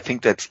 No, I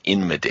think that's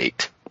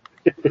intimidate.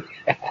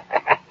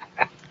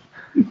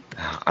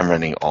 I'm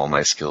running all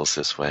my skills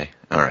this way.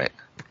 All right.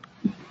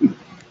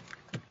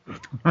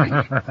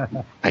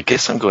 I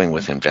guess I'm going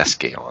with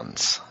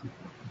Investigations.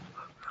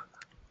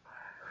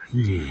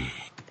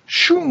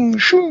 Shung,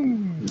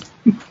 shung.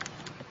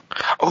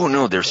 Oh,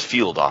 no, there's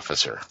field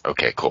officer.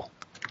 Okay, cool.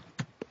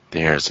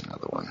 There's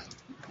another one.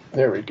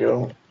 There we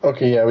go.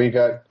 Okay, yeah,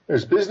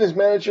 there's business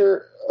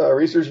manager,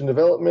 research and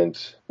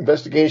development,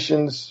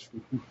 investigations,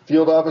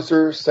 field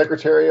officer,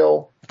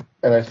 secretarial,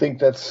 and I think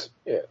that's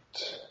it.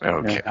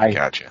 Okay, I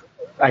gotcha.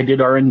 I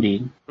did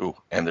R&D. Ooh,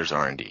 and there's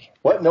R&D.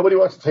 What? Nobody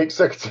wants to take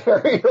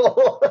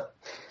secretarial?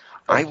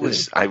 I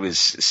was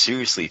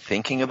seriously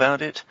thinking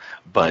about it,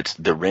 but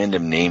the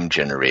random name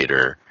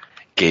generator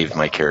gave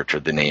my character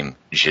the name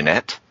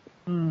Jeanette.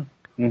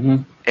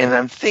 Mm-hmm. And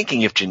I'm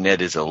thinking if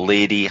Jeanette is a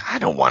lady, I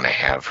don't want to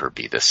have her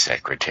be the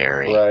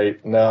secretary.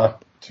 Right, no.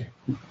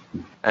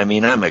 I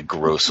mean, I'm a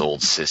gross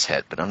old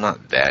cishet, but I'm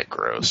not that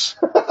gross.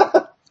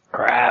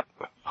 Crap.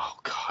 Oh,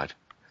 God.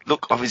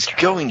 Look, I was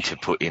going to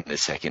put in the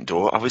second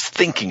door. I was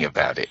thinking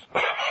about it.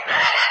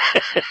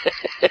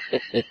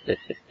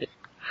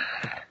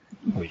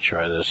 We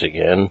try this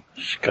again.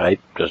 Skype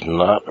does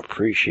not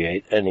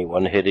appreciate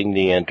anyone hitting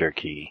the enter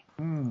key.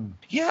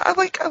 Yeah, I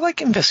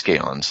like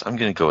Investigations. I'm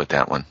going to go with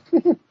that one.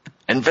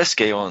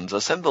 Investigations,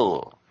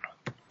 assemble.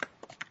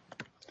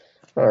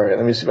 All right,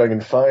 let me see if I can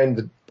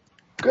find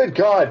Good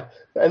God.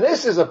 And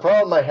this is a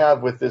problem I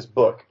have with this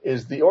book,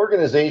 is the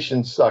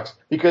organization sucks.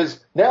 Because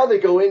now they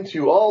go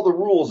into all the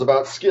rules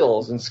about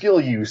skills and skill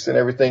use and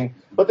everything,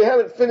 but they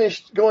haven't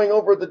finished going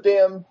over the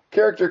damn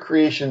character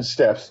creation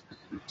steps.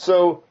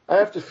 So I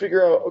have to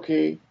figure out,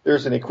 okay,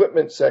 there's an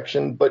equipment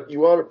section, but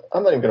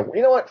I'm not even going to,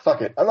 you know what?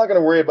 Fuck it. I'm not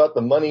going to worry about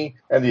the money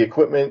and the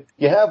equipment.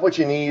 You have what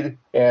you need,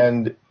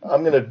 and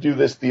I'm going to do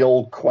this the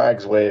old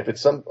Quags way. If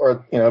it's if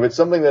it's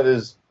something that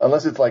is,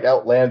 unless it's like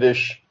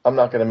outlandish, I'm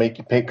not going to make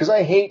you pay, because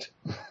I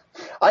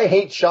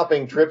hate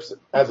shopping trips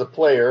as a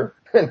player,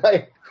 and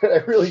I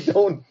really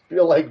don't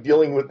feel like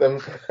dealing with them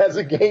as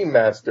a game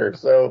master,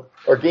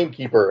 or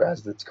gamekeeper,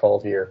 as it's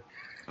called here.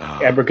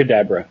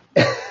 Abracadabra.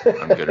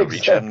 I'm going to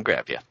reach out and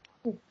grab you.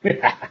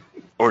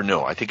 Or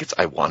no, I think it's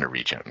I want to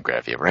reach out and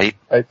grab you, right?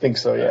 I think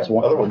so, yeah.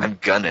 Otherwise, I'm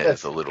gonna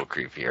is a little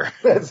creepier.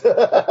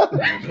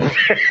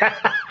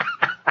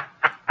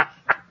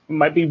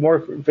 Might be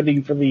more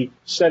fitting for the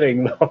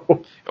setting,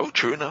 though. Oh,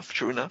 true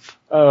enough.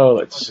 Oh,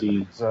 let's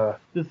see.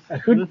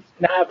 Who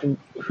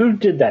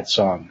did that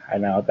song? I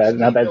know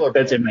that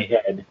that's in my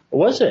head.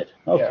 Was it?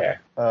 Okay.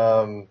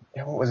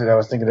 Yeah. What was it? I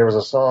was thinking there was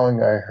a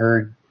song I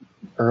heard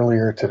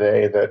earlier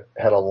today that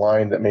had a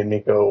line that made me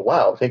go,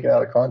 wow, taken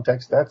out of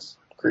context, that's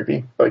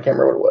creepy. But I can't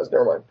remember what it was.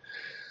 Never mind.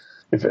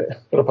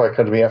 It'll probably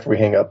come to me after we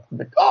hang up.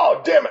 Like,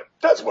 oh, damn it.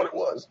 That's what it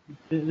was.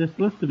 This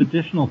list of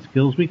additional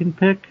skills we can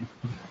pick,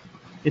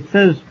 it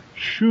says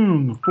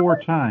shung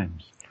 4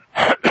 times.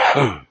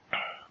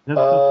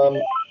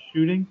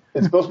 Shooting?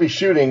 It's supposed to be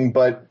shooting,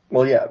 but,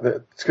 well, yeah,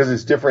 it's because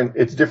it's different.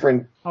 It's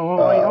different.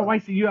 I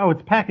see.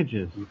 It's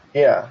packages.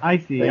 Yeah. I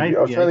see. I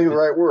was trying to think of the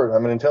right word.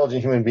 I'm an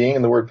intelligent human being,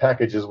 and the word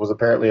packages was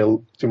apparently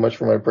too much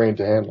for my brain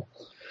to handle.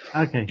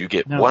 Okay. You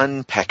get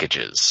 1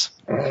 packages.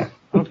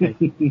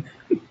 Okay.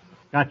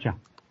 Gotcha.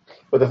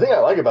 But the thing I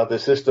like about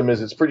this system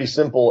is it's pretty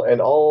simple,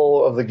 and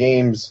all of the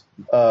games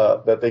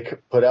that they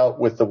put out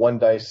with the 1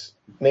 dice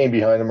name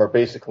behind them are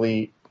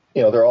basically,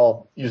 they're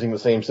all using the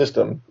same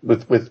system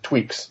with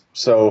tweaks.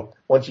 So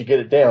once you get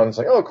it down, it's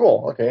like, oh,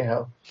 cool. Okay,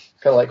 kind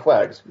of like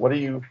Quags. What are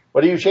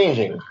you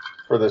changing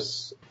for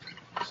this?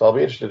 So I'll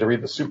be interested to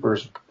read the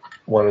Supers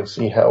one and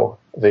see how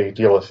they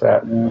deal with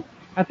that.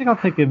 I think I'll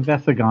take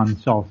Investigon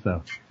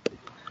Salsa.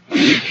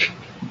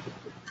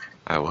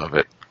 I love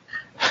it.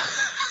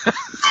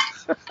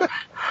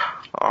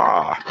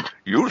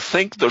 You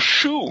think the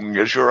Shung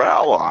is your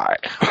ally.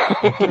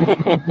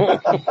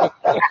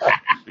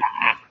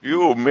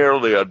 You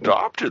merely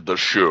adopted the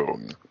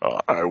Shung.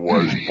 I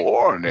was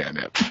born in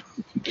it.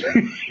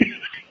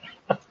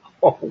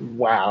 Oh,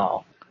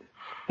 wow.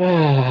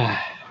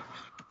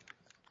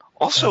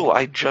 Also,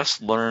 I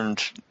just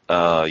learned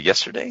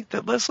yesterday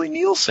that Leslie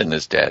Nielsen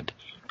is dead.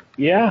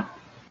 Yeah.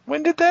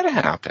 When did that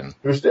happen?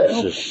 Who's dead?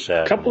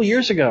 A couple of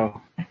years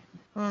ago.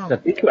 Oh.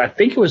 I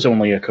think it was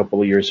only a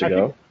couple of years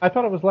ago. I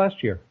thought it was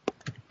last year.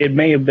 It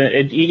may have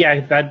been.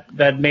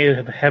 That may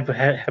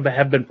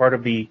have been part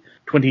of the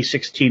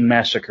 2016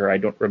 massacre. I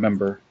don't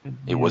remember.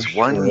 It was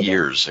 1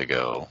 year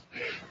ago.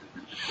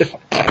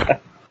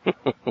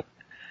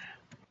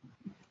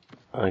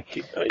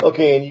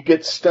 Okay, and you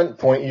get stunt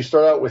point. You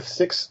start out with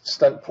 6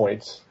 stunt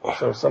points.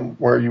 So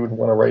somewhere you would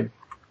want to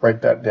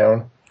write that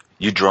down.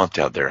 You dropped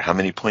out there. How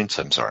many points?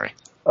 I'm sorry.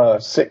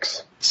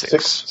 6.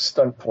 6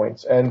 stunt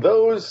points. And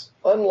those,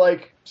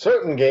 unlike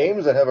certain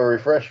games that have a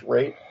refresh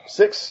rate,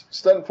 6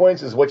 stunt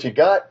points is what you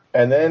got.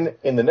 And then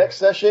in the next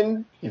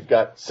session, you've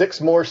got 6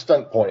 more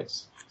stunt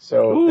points.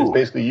 So it's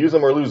basically use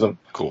them or lose them.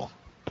 Cool.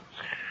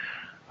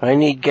 I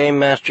need Game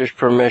Master's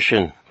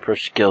permission for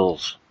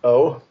skills.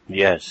 Oh?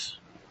 Yes.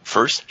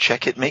 First,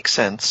 check it makes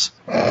sense.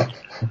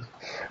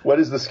 What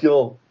is the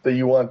skill that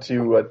you want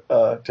to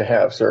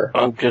have, sir?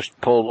 I've just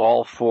pulled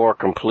all 4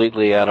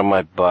 completely out of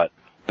my butt,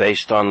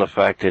 based on the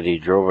fact that he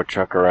drove a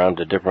truck around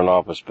to different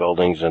office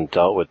buildings and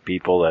dealt with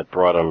people that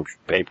brought him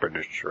paper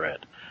to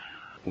shred.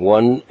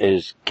 One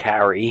is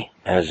carry,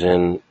 as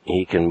in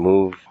he can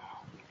move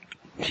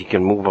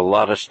a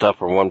lot of stuff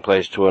from one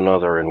place to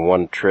another in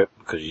one trip,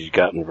 because he's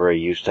gotten very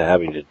used to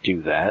having to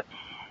do that.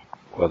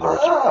 Whether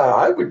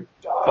it's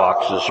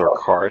boxes or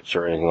carts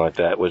or anything like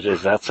that.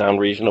 Does that sound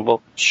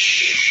reasonable?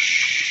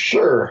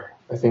 Sure,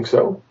 I think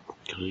so.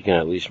 Because you can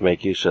at least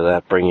make use of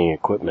that, bringing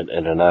equipment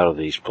in and out of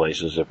these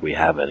places if we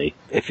have any.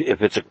 If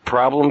it's a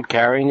problem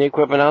carrying the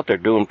equipment out, they're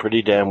doing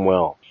pretty damn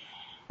well.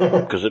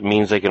 Because it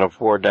means they can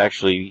afford to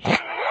actually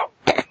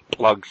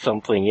plug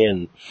something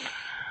in.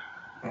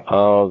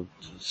 So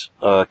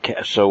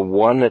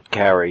 1 at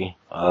carry.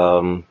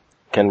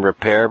 Can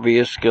repair be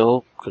a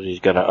skill? Because he's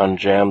got to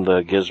unjam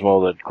the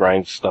gizmo that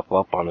grinds stuff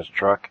up on his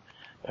truck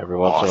every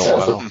once in a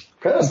while. I'm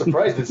kind of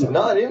surprised it's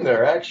not in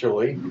there,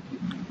 actually.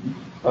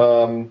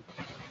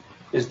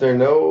 Is there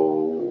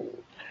no...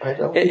 I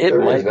don't think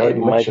it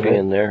might be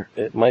in there.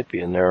 It might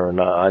be in there or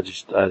not. I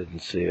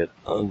didn't see it.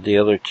 The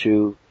other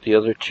two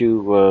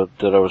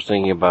that I was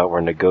thinking about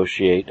were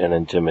negotiate and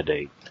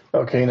intimidate.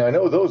 Okay, now I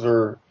know those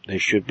are... They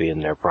should be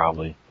in there,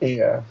 probably.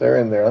 Yeah, they're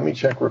in there. Let me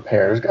check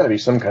repair. There's got to be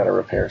some kind of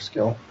repair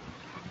skill.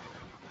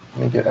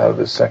 Let me get out of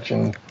this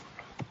section.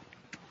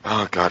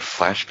 Oh god,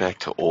 flashback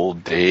to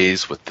old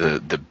days with the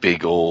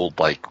big old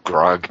like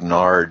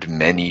grognard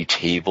many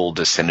table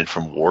descended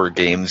from war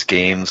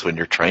games when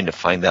you're trying to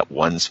find that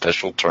one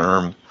special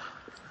term.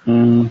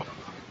 Mm.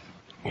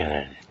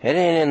 It ain't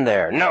in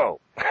there. No.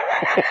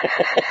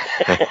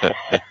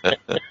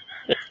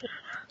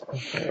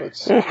 Okay,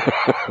 let's see.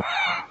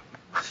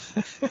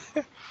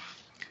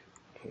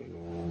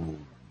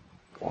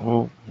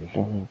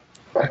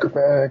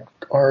 Acrobatic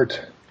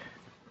art.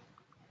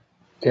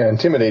 Yeah,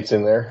 intimidate's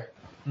in there.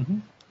 Mm-hmm.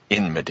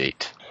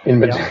 Intimidate.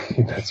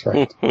 Intimidate, that's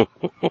right.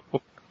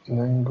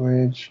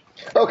 Language.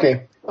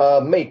 Okay,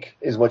 make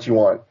is what you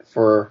want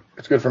for.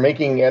 It's good for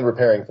making and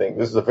repairing things.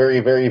 This is a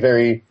very, very,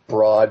 very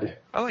broad.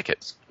 I like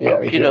it. Yeah,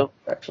 me You too, know.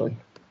 actually.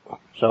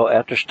 So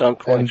after stunt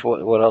points,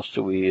 what else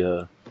do we?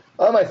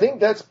 I think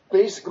that's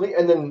basically,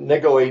 and then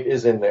negotiate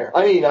is in there.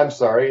 I'm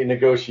sorry,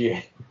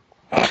 negotiate.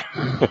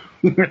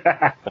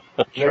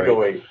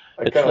 Negotiate.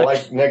 I kind of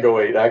like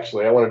negotiate,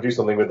 actually. I want to do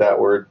something with that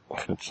word.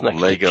 It's next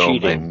Lego to my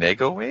cheating.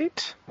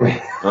 negoate?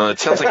 It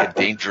sounds like a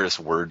dangerous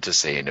word to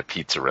say in a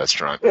pizza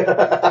restaurant.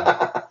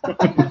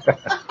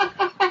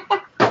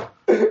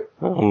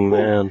 Oh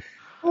man.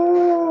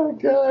 Oh,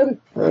 God.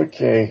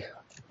 Okay.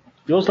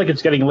 Feels like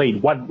it's getting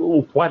late.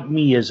 What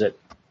me is it?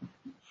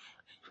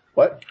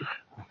 What?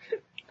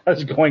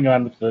 What's going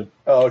on with the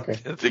Oh, okay.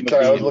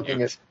 Sorry, I was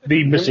looking at...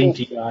 missing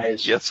T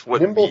eyes? Yes,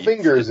 what Nimble me?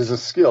 fingers is a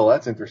skill.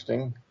 That's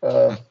interesting.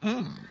 I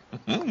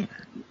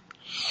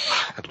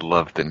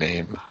love the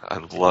name.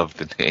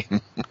 Okay.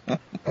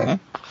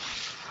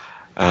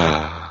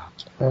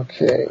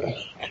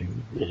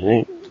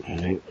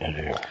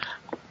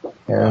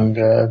 And,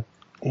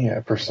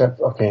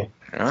 okay.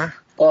 Huh?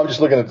 Oh, I'm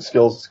just looking at the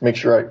skills to make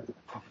sure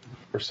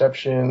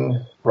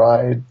perception,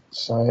 ride,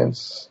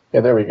 science. Yeah,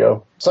 there we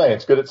go.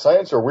 Science. Good at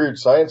science or weird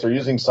science or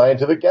using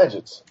scientific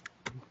gadgets.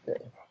 Okay.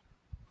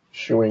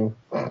 Shooing.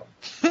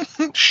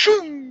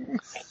 Shoo!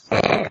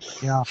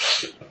 Yeah.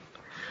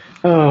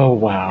 Oh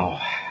wow!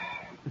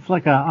 It's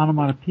like an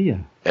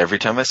onomatopoeia. Every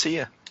time I see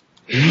you.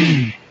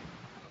 It's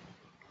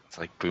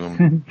like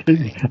boom.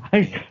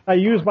 I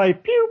use my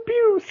pew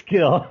pew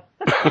skill.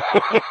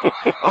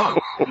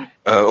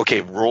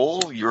 Okay,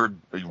 roll your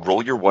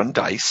one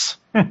dice.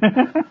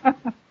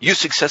 You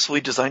successfully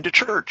designed a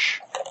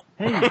church.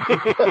 Hey.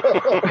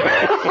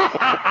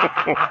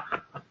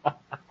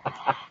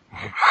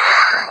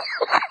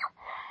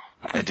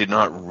 I did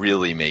not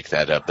really make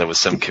that up. That was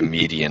some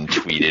comedian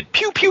tweeted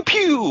pew pew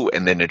pew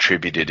and then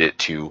attributed it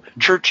to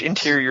church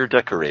interior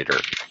decorator.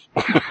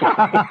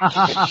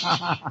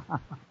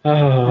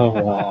 Oh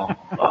wow!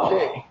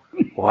 Okay.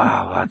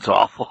 Wow, that's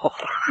awful.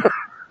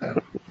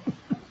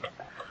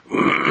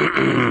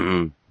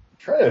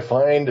 Trying to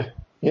find...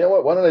 You know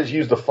what? Why don't I just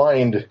use the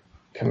find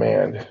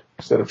command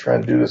instead of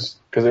trying to do this?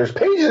 Because there's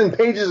pages and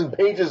pages and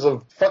pages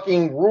of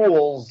fucking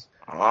rules.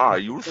 Ah,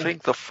 you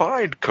think the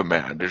find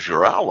command is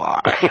your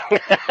ally.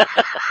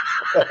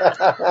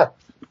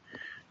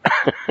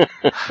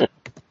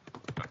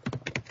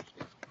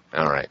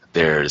 All right,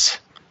 there's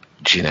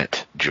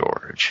Jeanette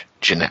George.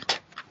 Jeanette.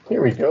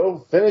 Here we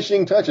go.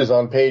 Finishing touches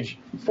on page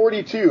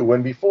 42,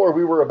 when before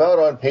we were about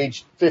on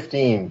page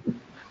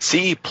 15.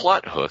 See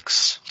plot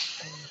hooks.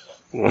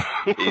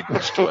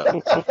 Page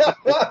 12.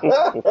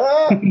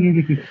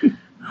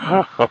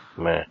 Oh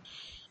man.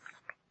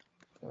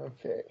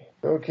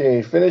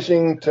 Okay,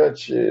 finishing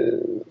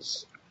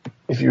touches.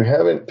 If you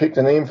haven't picked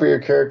a name for your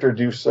character,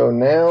 do so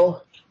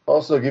now.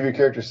 Also, give your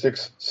character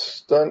 6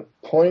 stunt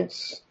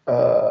points.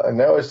 And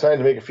now it's time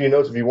to make a few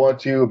notes if you want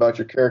to about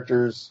your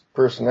character's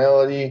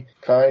personality,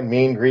 kind,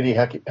 mean, greedy,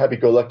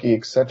 happy-go-lucky,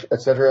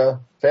 etc.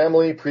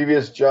 Family,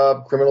 previous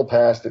job, criminal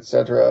past,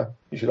 etc.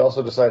 You should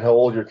also decide how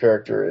old your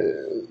character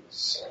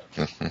is.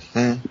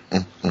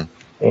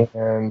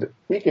 And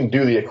we can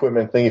do the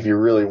equipment thing if you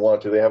really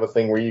want to. They have a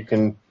thing where you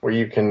can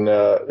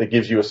it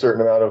gives you a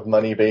certain amount of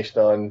money based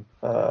on,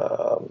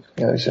 let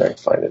me see if I can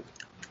find it.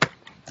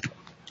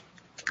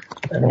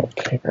 I don't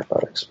care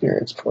about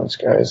experience points,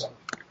 guys.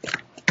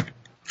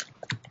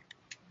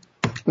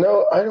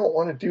 No, I don't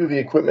want to do the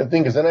equipment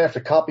thing because then I have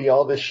to copy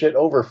all this shit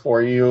over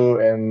for you,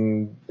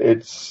 and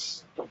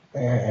it's...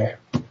 And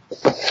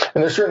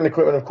there's certain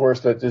equipment, of course,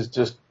 that is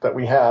just that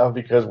we have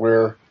because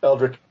we're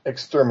Eldritch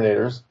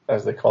exterminators,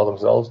 as they call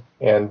themselves,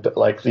 and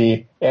like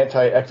the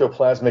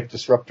anti-ectoplasmic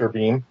disruptor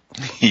beam,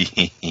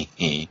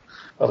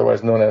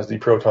 otherwise known as the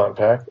proton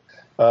pack.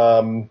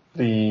 I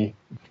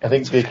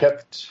think they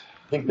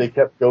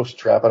kept Ghost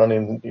Trap. I don't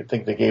even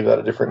think they gave that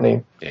a different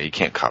name. Yeah, you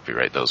can't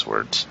copyright those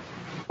words.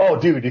 Oh,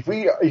 dude, if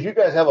you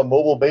guys have a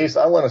mobile base,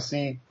 I want to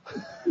see.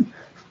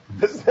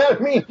 Does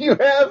that mean you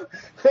have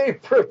a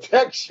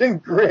protection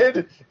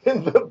grid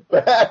in the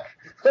back?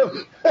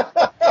 Don't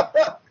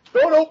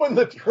open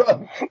the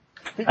trunk.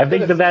 I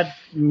think that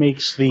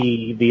makes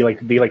the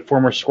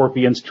former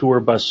Scorpions tour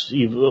bus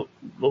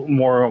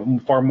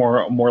far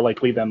more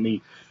likely than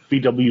the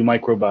VW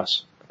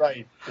microbus.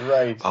 Right.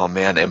 Oh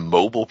man, a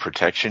mobile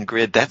protection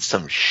grid? That's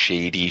some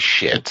shady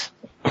shit.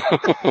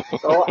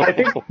 Oh, I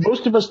think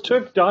most of us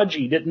took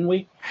Dodgy, didn't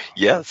we?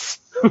 Yes.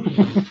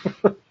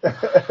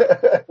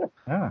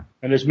 Ah.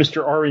 And as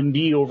Mr.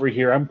 R&D over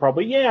here, I'm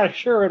probably, yeah,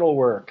 sure, it'll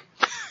work.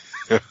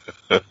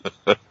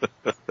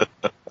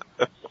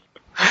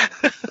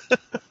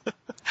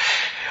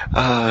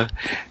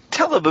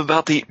 Tell them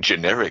about the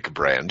generic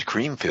brand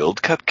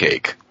cream-filled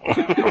cupcake.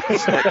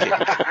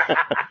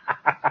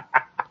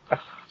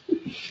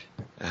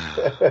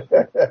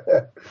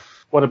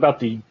 What about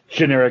the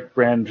generic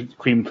brand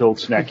cream-filled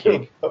snack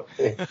cake?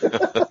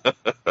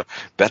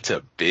 That's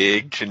a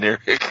big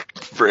generic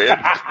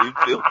brand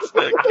cream-filled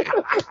snack cake.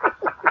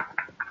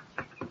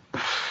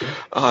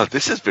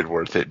 This has been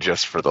worth it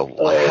just for the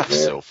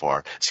laughs so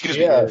far. Excuse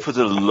me, for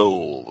the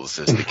lols,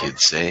 as the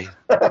kids say.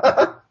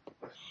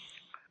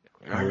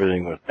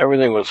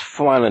 Everything was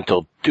fun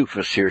until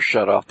Doofus here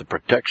shut off the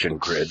protection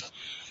grid.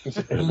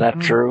 Is that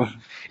true?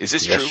 Is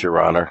this true? Yes,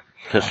 Your Honor.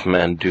 This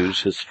man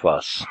does his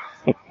fuss.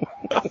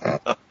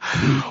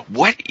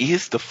 What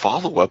is the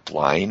follow-up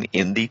line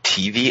in the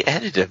TV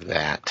edit of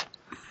that?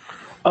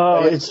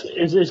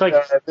 It's like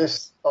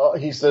this.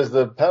 He says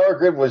the power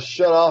grid was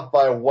shut off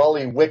by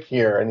Wally Wick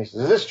here, and he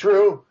says, "Is this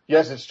true?"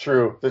 Yes, it's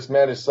true. This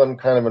man is some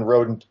kind of a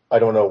rodent. I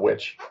don't know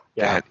which.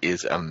 Yeah. That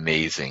is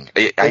amazing.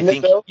 I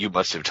think you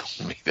must have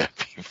told me that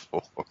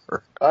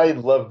before. I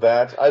love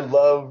that. I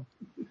love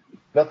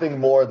nothing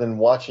more than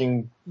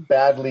watching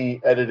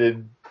badly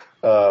edited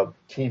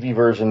TV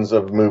versions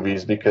of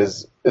movies,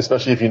 because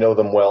especially if you know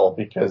them well,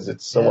 because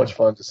it's so much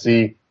fun to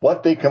see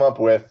what they come up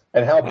with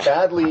and how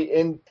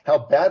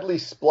badly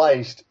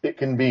spliced it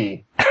can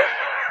be.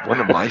 One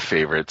of my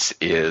favorites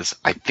is,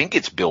 I think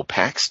it's Bill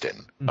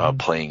Paxton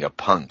playing a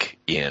punk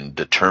in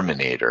The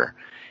Terminator.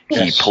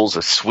 Yes. He pulls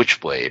a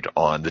switchblade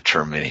on the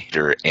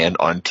Terminator, and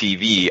on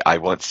TV I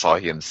once saw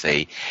him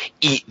say,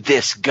 "Eat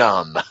this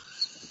gum."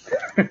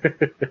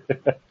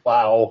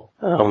 Wow.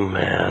 Oh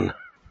man.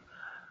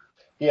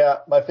 Yeah,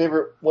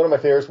 one of my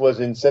favorites was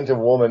in Scent of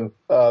Woman.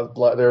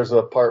 There's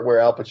a part where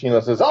Al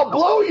Pacino says, "I'll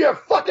blow your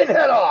fucking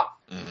head off."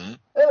 Mm-hmm.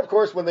 And of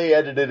course, when they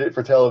edited it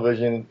for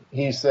television,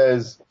 he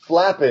says,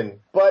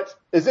 "Flappin'." But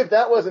as if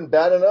that wasn't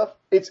bad enough,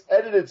 it's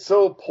edited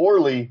so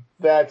poorly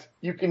that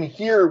you can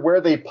hear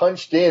where they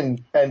punched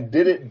in and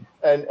did it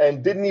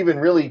and didn't even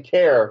really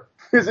care.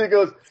 Because he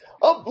goes,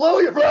 "I'll blow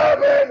your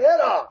flapping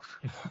head off."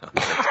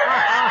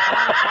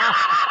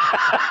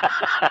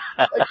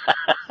 Like,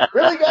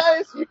 really,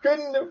 guys? You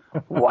couldn't have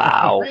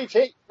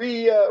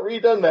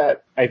redone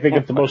that. I think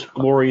that the most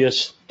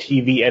glorious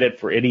TV edit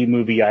for any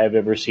movie I have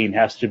ever seen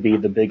has to be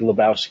The Big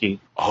Lebowski.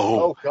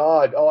 Oh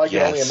God. Oh, I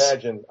can only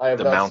imagine. I have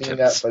not seen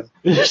that, but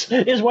this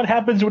is what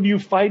happens when you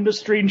find a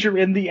stranger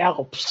in the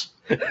Alps.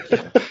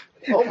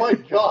 Oh my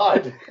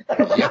God.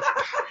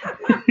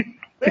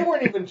 They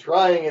weren't even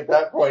trying at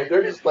that point.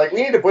 They're just like,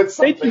 we need to put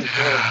something in.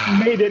 They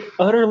made it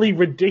utterly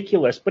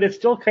ridiculous, but it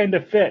still kind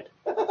of fit.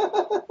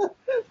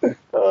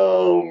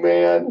 Oh,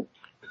 man.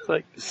 It's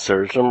like,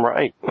 serves them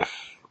right.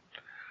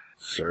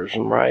 Serves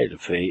them right.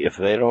 If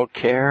they don't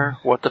care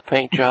what the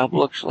paint job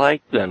looks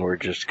like, then we're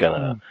just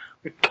gonna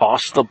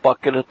toss the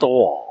bucket at the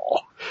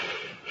wall.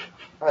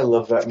 I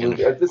love that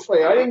movie. It's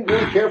funny, I didn't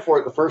really care for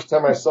it the first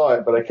time I saw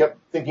it, but I kept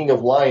thinking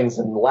of lines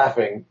and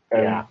laughing.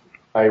 And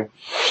I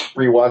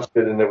rewatched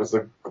it, and it was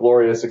a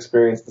glorious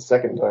experience the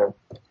second time.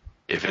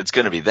 If it's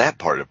going to be that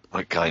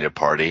kind of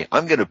party,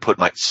 I'm going to put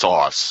my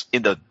sauce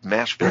in the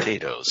mashed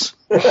potatoes.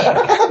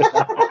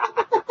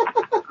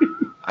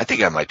 I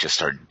think I might just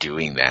start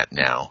doing that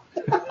now.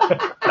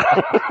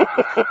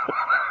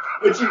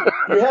 But you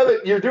have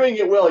it. You're doing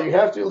it well. You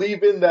have to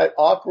leave in that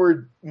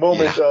awkward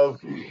moment of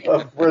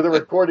where the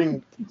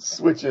recording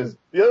switches.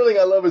 The other thing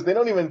I love is they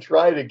don't even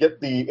try to get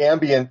the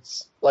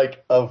ambience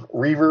of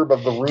reverb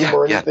of the room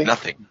or anything. Yeah,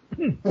 nothing.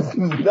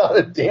 Not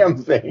a damn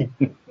thing.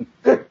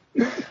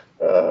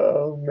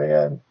 Oh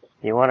man!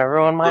 You want to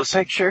ruin my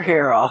picture?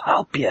 Here, I'll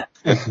help you.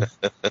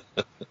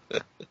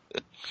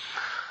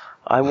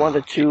 I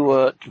wanted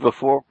to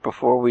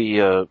before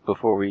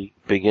we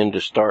begin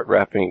to start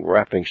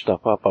wrapping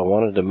stuff up, I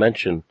wanted to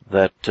mention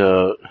that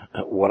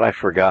what I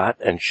forgot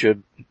and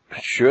should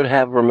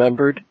have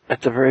remembered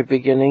at the very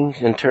beginning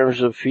in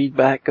terms of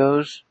feedback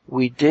goes,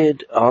 we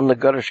did on the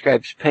Gutter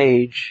Skypes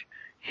page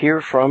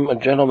hear from a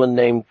gentleman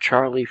named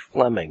Charlie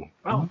Fleming.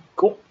 Oh,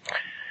 cool.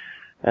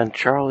 And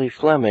Charlie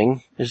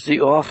Fleming is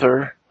the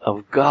author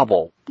of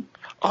Gobble.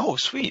 Oh,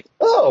 sweet.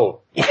 Oh.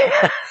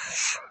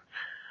 Yes.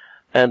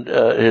 And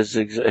his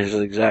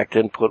exact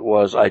input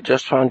was, "I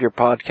just found your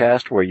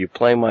podcast where you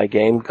play my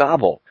game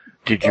Gobble.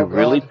 Did you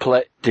really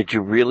play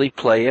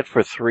it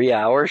for 3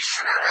 hours?"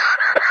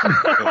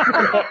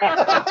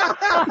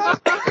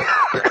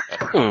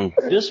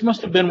 This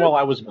must have been while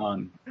I was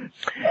gone.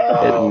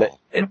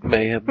 It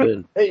may have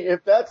been. Hey,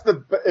 if that's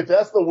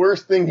the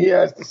worst thing he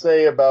has to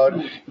say about,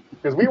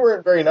 because we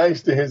weren't very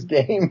nice to his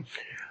game.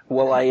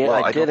 Well,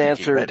 I did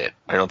answer. He read it.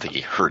 I don't think he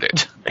heard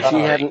it.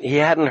 He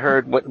hadn't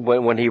heard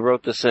when he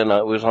wrote this in.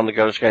 It was on the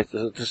Gutter Skies.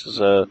 This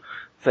is a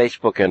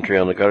Facebook entry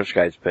on the Gutter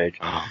Skies page.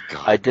 Oh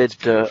God!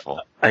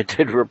 I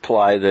did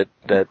reply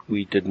that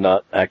we did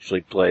not actually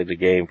play the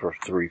game for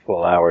 3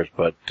 full hours,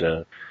 but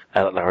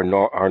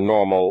our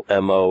normal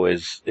MO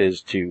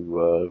is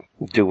to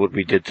do what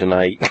we did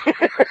tonight.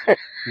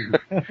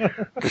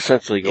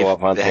 Essentially go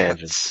off on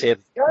tangents. I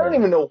don't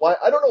even know why.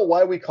 I don't know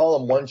why we call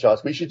them one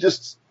shots. We should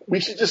just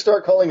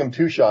start calling them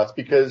two shots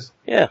because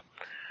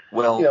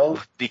well,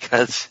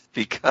 because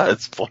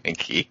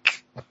Blanky,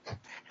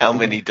 how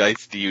many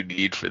dice do you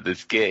need for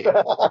this game? Two,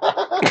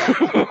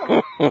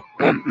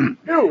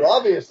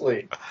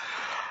 obviously.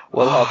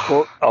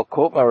 Well, I'll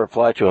quote my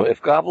reply to him.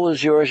 If Gobble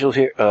is yours, you'll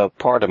hear,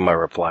 part of my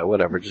reply,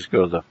 whatever, just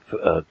go to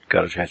the,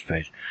 Gutter Chat's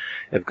page.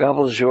 If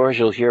Gobble is yours,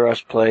 you'll hear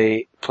us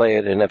play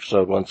it in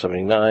episode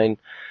 179.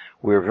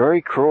 We're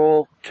very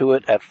cruel to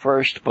it at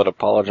first, but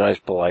apologize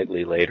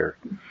politely later.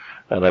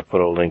 And I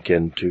put a link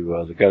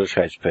into, the Gutter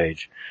Chat's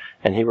page.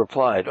 And he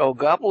replied, oh,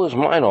 Gobble is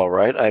mine all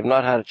right. I have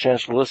not had a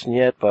chance to listen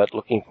yet, but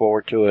looking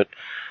forward to it.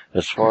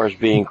 As far as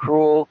being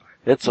cruel,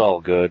 it's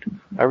all good.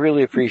 I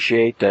really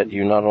appreciate that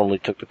you not only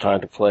took the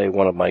time to play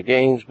one of my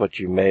games, but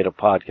you made a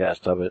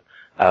podcast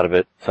out of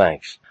it.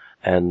 Thanks.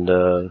 And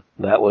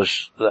that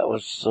was the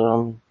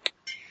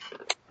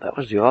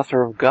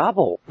author of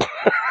Gobble.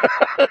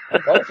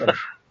 Awesome.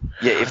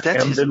 Yeah, if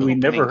that's And his then we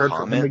never heard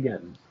comment, from him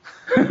again.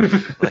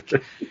 like,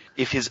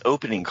 if his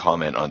opening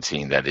comment on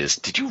seeing that is,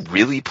 did you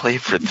really play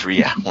for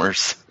 3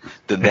 hours?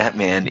 Then that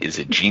man is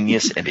a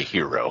genius and a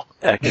hero.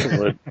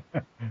 Excellent.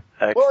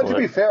 Well, to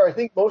be fair, I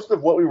think most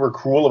of what we were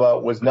cruel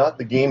about was not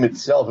the game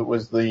itself. It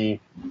was the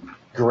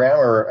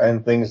grammar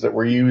and things that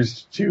were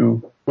used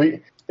to.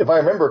 If I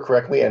remember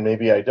correctly, and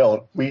maybe I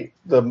don't,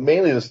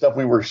 mainly the stuff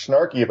we were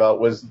snarky about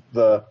was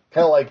the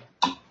kind of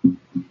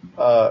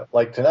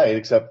like tonight,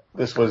 except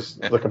this was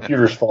the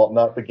computer's fault,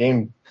 not the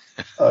game,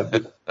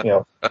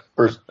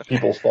 first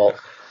people's fault.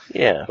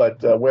 Yeah.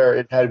 But where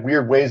it had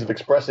weird ways of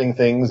expressing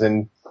things,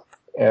 and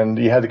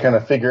you had to kind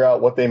of figure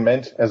out what they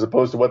meant as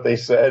opposed to what they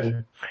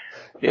said.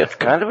 Yeah, it's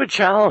kind of a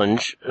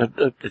challenge.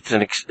 It's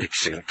an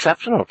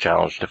exceptional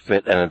challenge to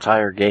fit an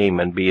entire game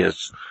and be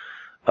as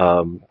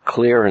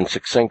clear and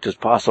succinct as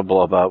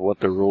possible about what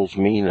the rules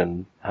mean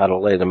and how to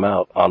lay them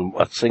out on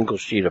a single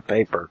sheet of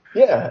paper.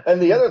 Yeah, and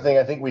the other thing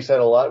I think we said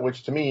a lot,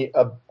 which to me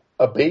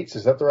abates,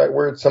 is that the right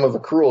word? Some of the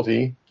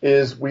cruelty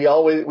is we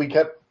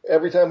kept,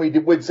 every time we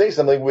would say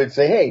something, we'd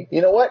say, hey,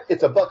 you know what?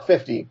 It's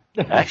 $1.50.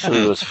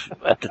 Actually, it was,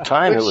 at the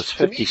time, it was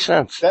 50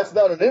 cents. That's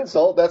not an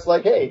insult. That's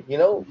like, hey,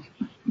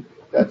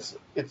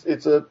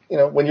 it's a,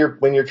 when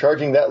you're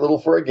charging that little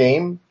for a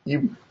game,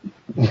 you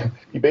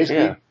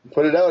basically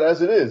put it out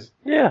as it is.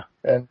 Yeah.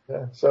 And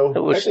so it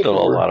was still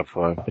a lot of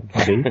fun.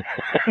 And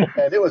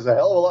it was a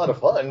hell of a lot of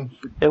fun.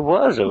 It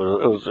was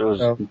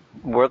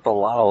worth a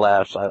lot of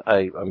laughs.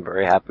 I'm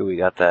very happy we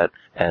got that.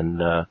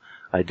 And,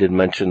 I did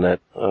mention that,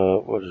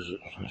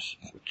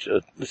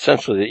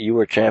 essentially that you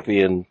were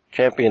championing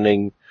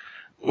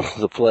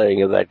the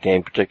playing of that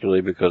game,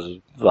 particularly because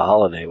the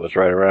holiday was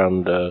right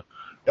around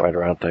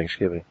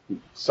Thanksgiving.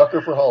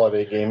 Sucker for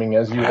holiday gaming,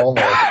 as you all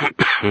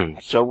know.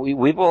 So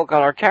we've all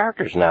got our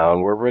characters now,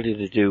 and we're ready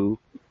to do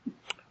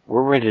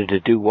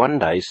one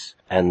dice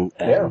and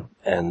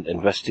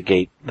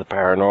investigate the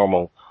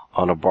paranormal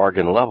on a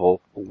bargain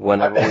level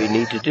whenever we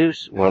need to do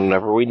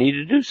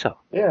so.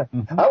 Yeah.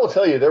 I will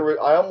tell you,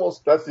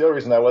 that's the other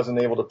reason I wasn't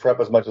able to prep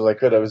as much as I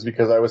could have, is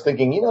because I was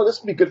thinking,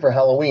 this would be good for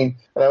Halloween.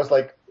 And I was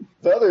like,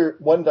 the other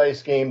one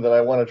dice game that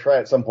I want to try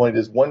at some point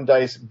is One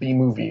Dice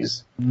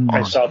B-Movies.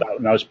 I saw that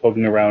when I was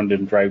poking around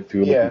and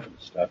drive-through looking for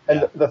stuff.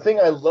 And the thing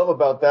I love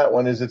about that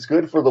one is it's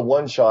good for the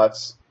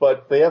one-shots,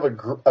 but they have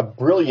a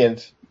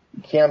brilliant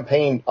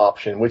campaign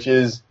option, which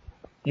is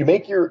you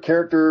make your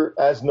character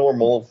as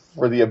normal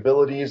for the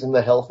abilities and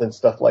the health and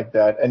stuff like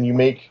that, and you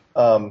make,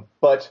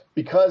 but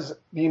because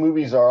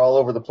B-movies are all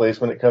over the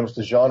place when it comes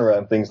to genre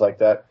and things like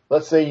that,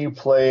 let's say you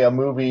play a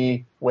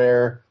movie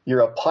where you're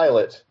a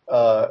pilot,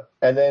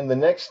 and then the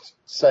next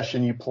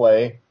session you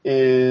play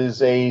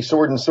is a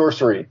sword and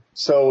sorcery.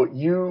 So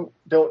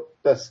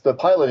the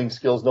piloting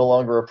skill is no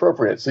longer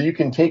appropriate. So you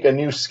can take a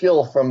new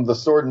skill from the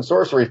sword and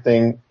sorcery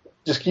thing,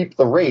 just keep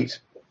the rate,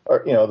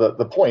 or,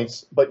 the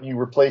points, but you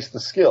replace the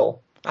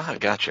skill. Ah,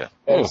 gotcha.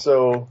 And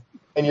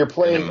and you're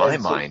playing. And in my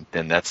mind,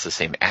 then that's the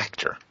same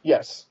actor.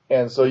 Yes.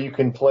 And so you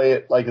can play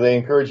it, like they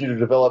encourage you to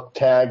develop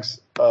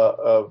tags,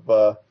 of,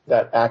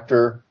 that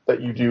actor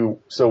that you do.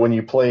 So when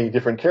you play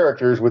different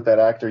characters with that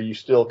actor, you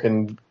still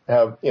can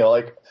have,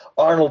 like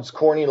Arnold's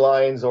corny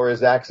lines or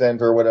his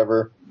accent or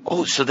whatever.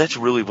 Oh, so that's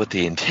really what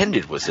they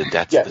intended, was that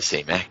that's the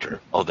same actor.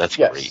 Oh, that's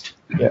great.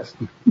 Yes.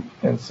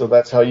 And so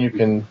that's how you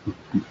can.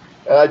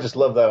 And I just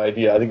love that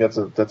idea. I think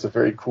that's a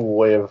very cool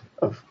way of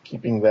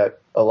keeping that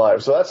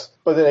alive. So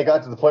but then it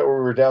got to the point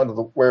where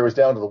it was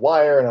down to the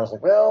wire, and I was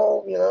like,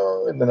 well,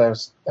 and then I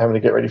was having to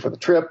get ready for the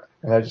trip,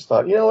 and I just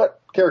thought, you know what,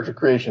 character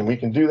creation, we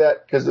can do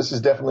that, because this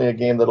is definitely a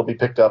game that'll be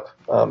picked up.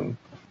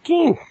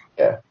 King.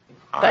 Yeah.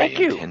 Thank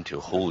you. I intend to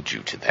hold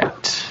you to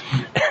that.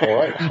 All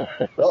right.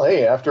 Well,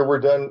 hey, after we're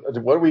done,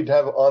 what do we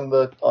have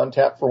on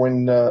tap for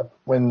when what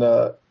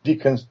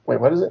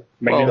is it?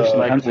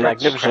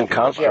 Magnificent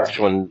Constructs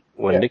when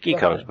Nikki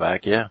comes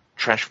back,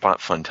 Trash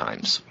Pot Fun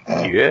Times.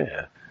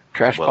 Yeah.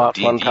 Trashbot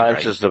Fun D&D, Times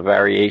right? is the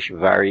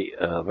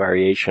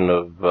variation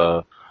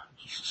of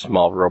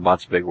Small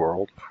Robots Big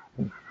World.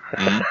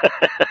 Mhm.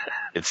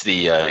 It's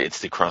the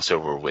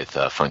crossover with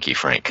Funky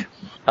Frank,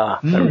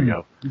 There we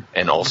go.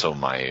 and also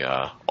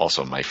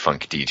my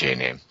funk DJ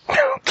name.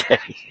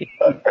 Okay.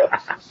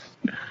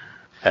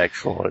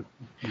 Excellent.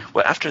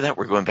 Well, after that,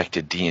 we're going back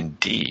to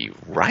D&D,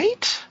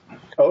 right?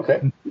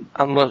 Okay.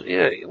 Unless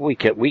we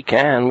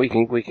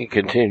can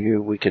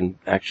continue. We can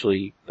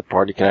actually, the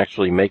party can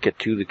actually make it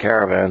to the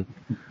caravan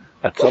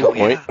at some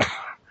point. Yeah.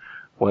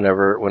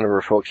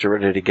 Whenever folks are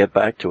ready to get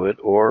back to it,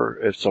 or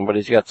if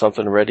somebody's got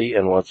something ready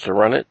and wants to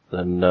run it,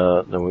 then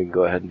we can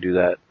go ahead and do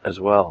that as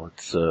well.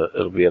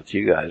 It'll be up to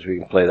you guys. We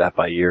can play that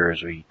by ear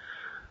as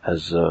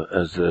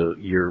the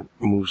year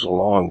moves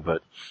along.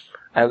 But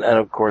and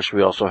of course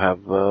we also have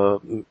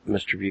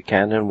Mr.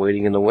 Buchanan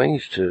waiting in the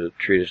wings to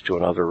treat us to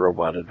another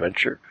robot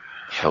adventure.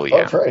 Hell yeah!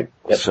 That's right.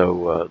 Yep.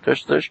 So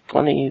there's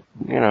plenty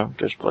of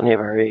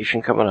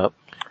variation coming up.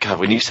 God,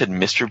 when you said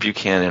Mr.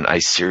 Buchanan,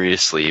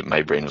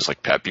 my brain was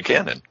like, Pat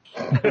Buchanan.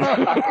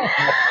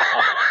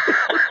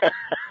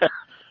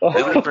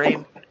 Really,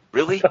 brain?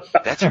 Really?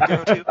 That's your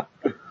go-to?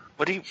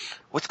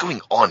 What's going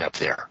on up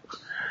there?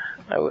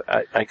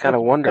 I kind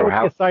of wonder That would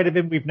how be a side of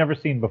him we've never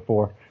seen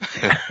before.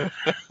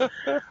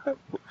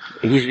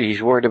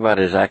 he's worried about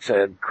his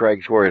accent.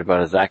 Craig's worried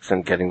about his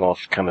accent getting all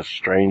kind of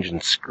strange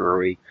and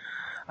screwy.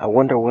 I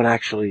wonder what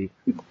actually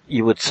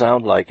you would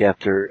sound like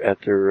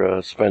after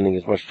spending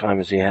as much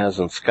time as he has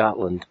in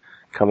Scotland,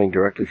 coming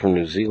directly from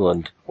New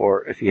Zealand,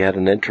 or if he had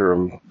an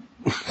interim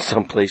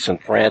someplace in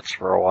France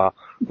for a while.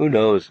 Who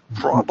knows?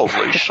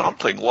 Probably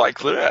something like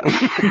that.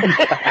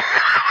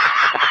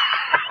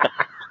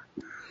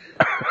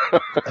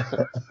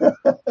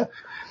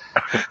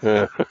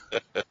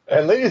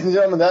 And ladies and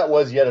gentlemen, that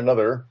was yet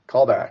another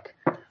callback.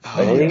 Oh,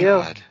 There you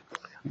go. God.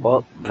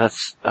 Well,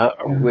 that's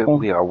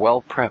we are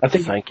well prepped. I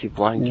think- Thank you,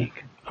 Blind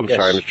Geek. I'm Yes.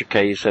 sorry, Mr.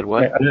 K. You said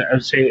what? I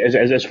would say,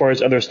 as far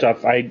as other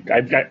stuff, I've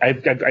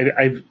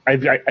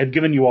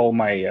given you all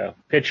my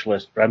pitch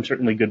list, but I'm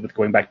certainly good with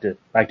going back to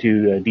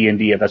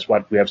D&D if that's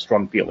what we have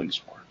strong feelings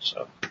for.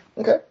 So,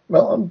 Okay.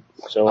 Well,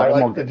 I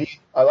like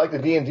the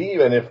D&D,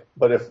 even if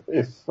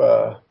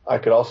I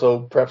could also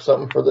prep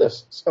something for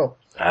this. So,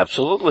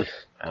 Absolutely,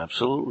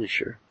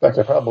 sure. in fact,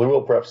 I probably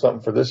will prep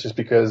something for this just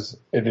because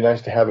it'd be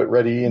nice to have it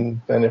ready,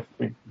 and then if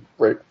we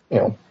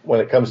when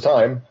it comes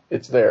time,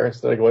 it's there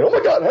instead of going, oh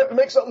my God, I have to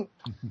make something.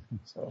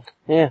 So.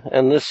 Yeah,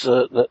 and this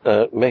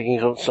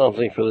making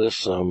something for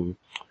this,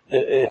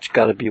 it's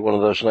got to be one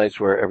of those nights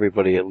where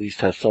everybody at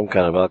least has some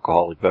kind of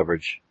alcoholic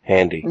beverage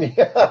handy.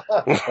 Yeah.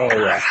 Oh,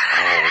 yeah.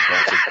 Oh,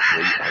 that's a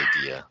great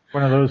idea.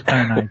 One of those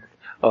kind of nights.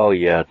 Oh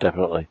yeah,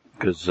 definitely.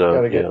 Because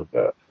gotta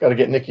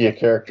get Nikki a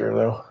character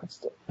though.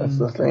 That's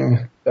the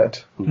thing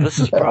that. this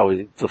is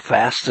probably the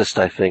fastest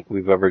I think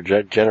we've ever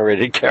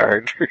generated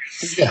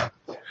characters. Yeah.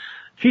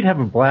 She'd have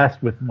a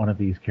blast with one of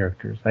these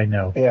characters, I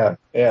know. Yeah.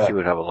 Yeah. She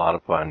would have a lot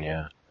of fun.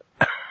 Yeah.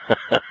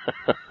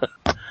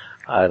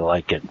 I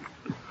like it.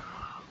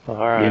 All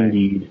right.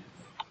 indeed.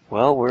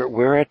 Well,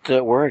 we're at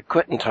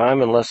quitting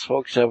time unless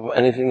folks have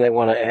anything they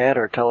want to add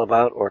or tell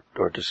about or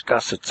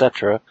discuss,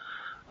 etc.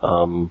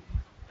 I'm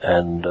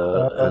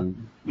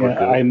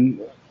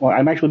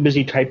actually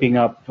busy recently typing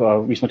up.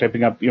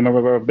 You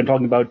remember I've been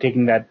talking about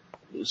taking that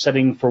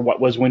setting for what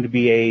was going to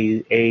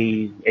be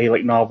a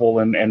light novel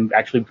and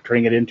actually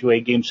turning it into a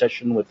game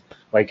session with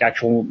like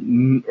actual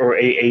or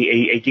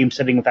a game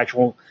setting with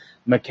actual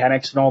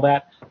mechanics and all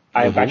that.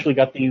 I've actually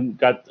got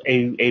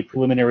a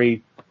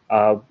preliminary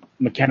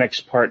mechanics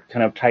part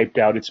kind of typed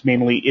out.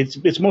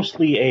 It's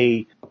mostly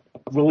a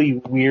really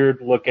weird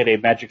look at a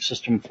magic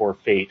system for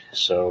Fate.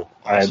 So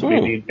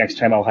maybe next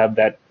time I'll have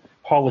that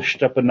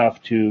polished up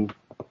enough to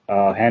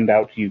hand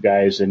out to you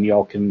guys, and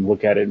y'all can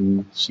look at it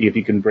and see if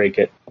you can break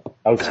it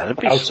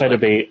outside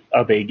of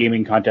a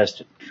gaming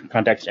context.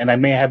 And I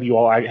may have you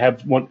all. I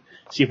have one.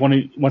 See if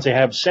once I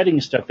have setting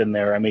stuff in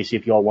there, I may see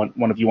if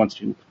one of you wants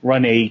to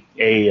run a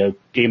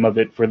game of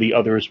it for the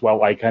others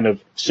while I kind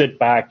of sit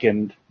back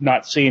and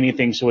not say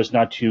anything so as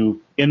not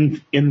to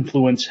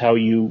influence how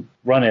you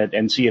run it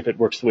and see if it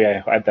works the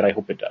way that I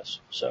hope it does.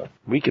 So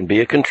we can be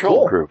a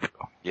control group.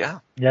 Yeah.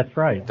 That's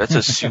right. That's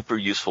a super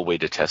useful way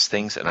to test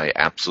things, and I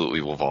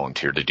absolutely will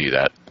volunteer to do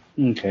that.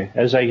 Okay.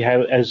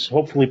 As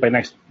hopefully by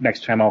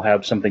next time I'll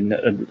have something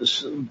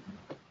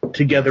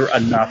together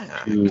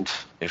enough to.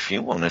 If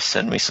you want to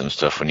send me some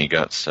stuff when you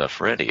got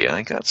stuff ready,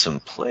 I got some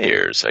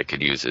players I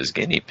could use as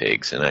guinea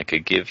pigs, and I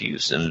could give you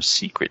some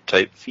secret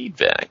type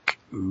feedback.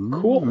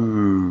 Cool.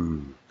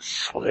 Ooh,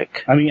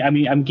 slick. I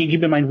mean,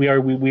 keep in mind we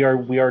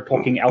are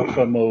talking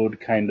alpha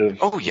mode kind of.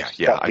 Oh yeah,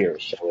 stuff here,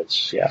 so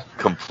it's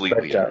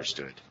completely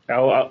understood.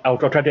 I'll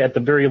try to at the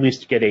very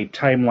least get a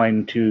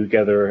timeline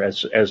together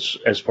as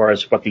far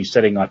as what the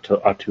setting ought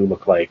to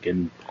look like,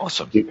 and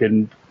awesome. You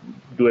can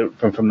do it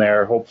from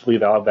there. Hopefully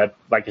they'll have that,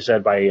 like I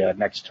said, by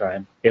next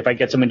time. If I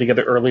get something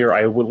together earlier,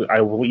 I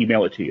will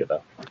email it to you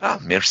though. Ah,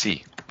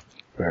 merci.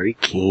 Very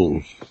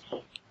keen.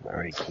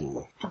 Very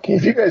keen. Okay,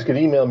 if you guys could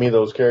email me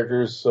those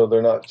characters so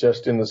they're not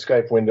just in the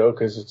Skype window,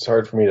 because it's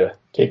hard for me to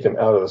take them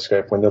out of the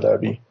Skype window, that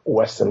would be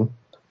Wesson.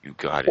 You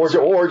got it.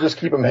 Or just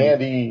keep them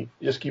handy.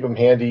 Just keep them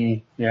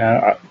handy.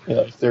 Yeah.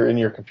 If they're in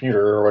your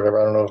computer or whatever.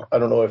 I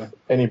don't know if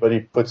anybody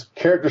puts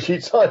character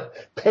sheets on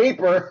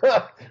paper.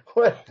 I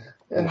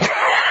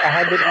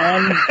have it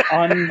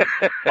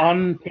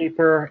on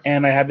paper,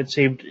 and I have it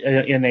saved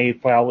in a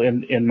file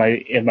in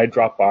my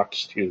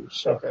Dropbox too.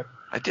 So. Okay.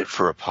 I did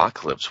for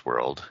Apocalypse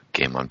World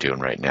game I'm doing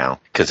right now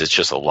because it's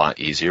just a lot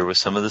easier with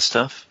some of the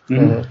stuff.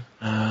 Mm-hmm.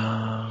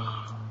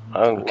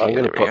 I'm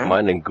going to put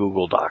mine in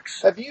Google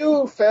Docs. Have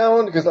you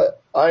found, because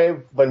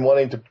I've been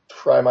wanting to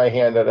try my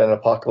hand at an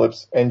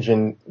Apocalypse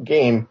Engine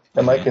game,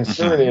 and my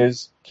concern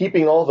is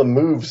keeping all the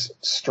moves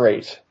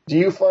straight. Do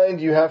you find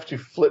you have to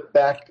flip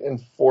back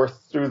and forth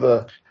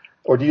through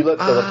or do you let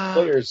the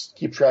players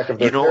keep track of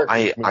their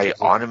characters? I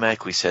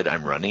automatically said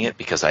I'm running it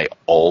because I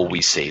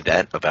always say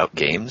that about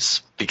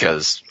games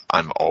because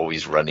I'm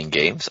always running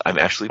games. I'm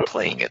actually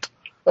playing it.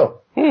 Oh.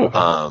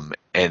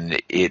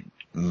 And it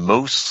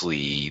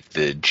mostly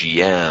the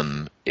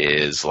GM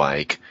is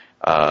like,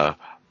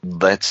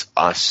 lets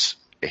us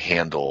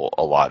handle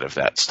a lot of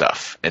that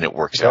stuff, and it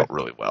works out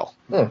really well.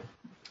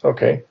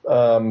 Okay.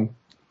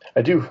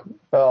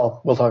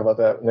 We'll talk about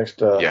that next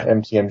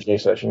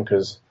MTMJ session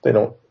because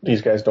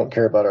these guys don't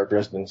care about our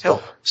Dresden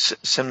stuff. Hell,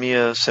 send me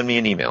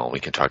an email and we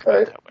can talk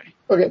about it that way.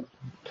 Okay.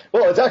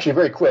 Well, it's actually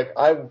very quick.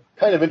 I'm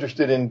kind of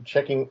interested in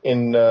checking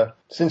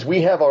since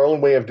we have our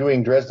own way of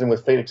doing Dresden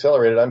with Fate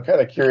Accelerated, I'm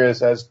kind of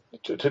curious as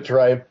to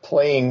try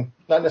playing,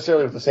 not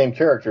necessarily with the same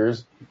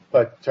characters,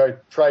 but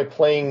try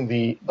playing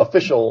the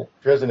official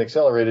Dresden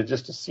Accelerated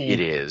just to see.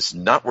 It is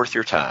not worth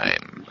your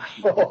time.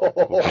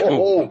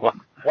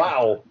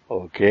 Wow.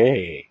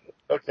 Okay.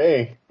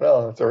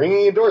 Well, it's a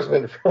ringing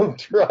endorsement from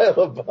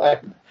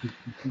Trilobite.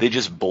 They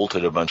just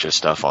bolted a bunch of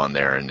stuff on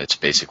there, and it's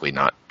basically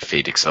not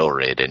Fate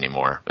Accelerated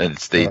anymore. And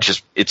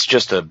it's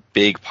just a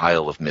big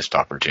pile of missed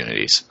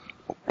opportunities.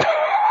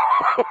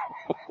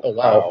 Oh,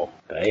 wow.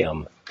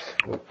 Damn.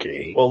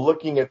 Okay. Well,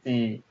 looking at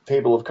the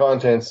table of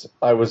contents,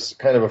 I was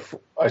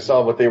I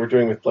saw what they were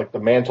doing with like the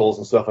mantles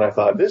and stuff, and I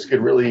thought this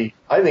could really,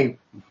 I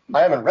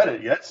haven't read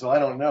it yet, so I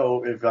don't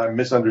know if I'm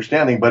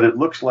misunderstanding, but it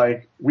looks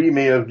like we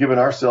may have given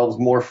ourselves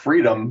more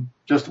freedom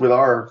just with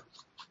our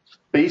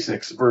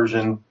basics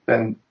version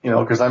than,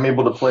 because I'm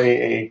able to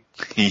play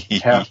a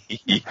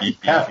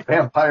half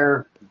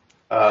vampire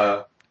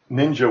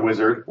ninja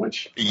wizard,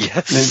 which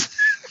yes.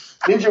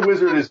 Ninja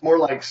Wizard is more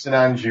like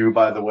Sinanju,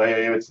 by the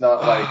way. It's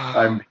not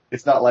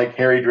like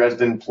Harry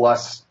Dresden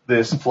plus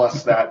this,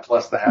 plus that,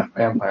 plus the half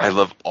vampire. I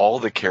love all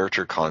the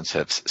character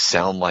concepts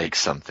sound like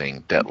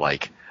something that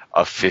like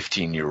a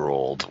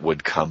 15-year-old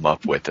would come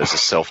up with as a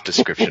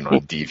self-description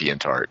on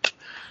DeviantArt.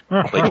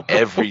 Like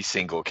every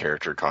single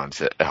character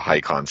concept,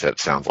 high concept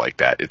sounds like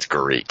that. It's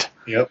great.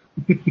 Yep.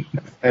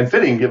 And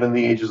fitting given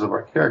the ages of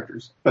our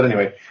characters. But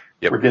anyway,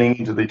 we're getting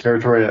into the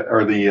territory,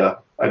 or I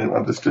didn't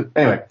want this to,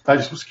 anyway, I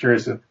just was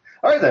curious.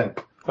 All right, then.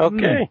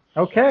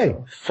 Okay.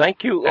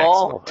 Thank you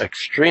all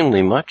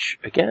extremely much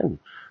again.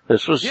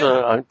 This was,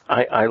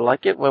 I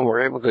like it when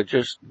we're able to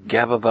just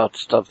gab about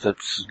stuff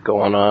that's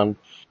going on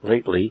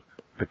lately,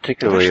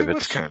 particularly if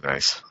it's kind of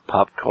nice.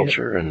 Pop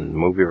culture and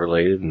movie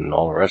related and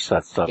all the rest of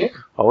that stuff. Yeah.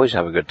 Always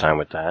have a good time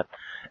with that.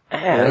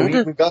 And we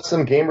even got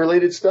some game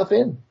related stuff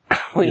in.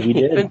 we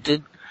even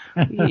did.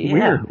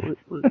 Yeah.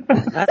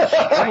 That's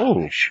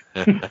strange.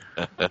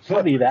 What's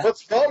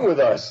wrong with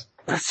us?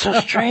 That's so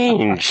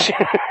strange.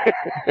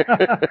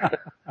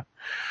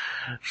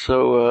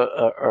 So,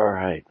 all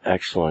right,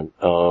 excellent.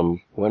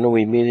 When are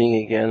we meeting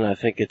again? I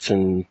think it's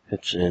going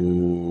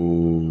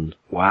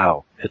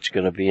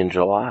to be in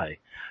July.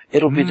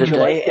 It'll be the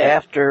day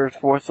after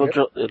 4th of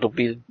July. It'll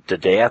be the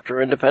day after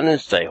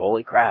Independence Day.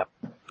 Holy crap.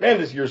 Man,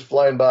 this year's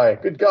flying by.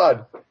 Good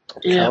God.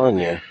 I'm telling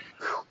you.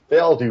 They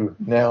all do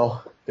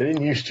now. They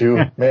didn't used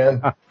to,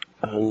 man.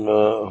 And,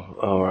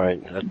 all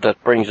right.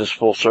 That brings us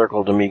full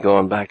circle to me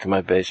going back to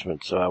my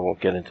basement, so I won't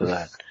get into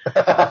that.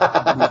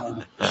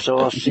 So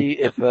I'll see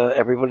if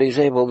everybody's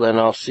able, then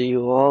I'll see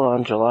you all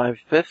on July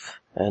 5th.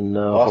 And,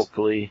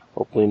 awesome.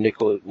 hopefully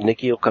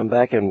Nikki will come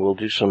back and we'll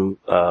do some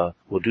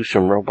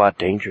Robot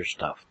Danger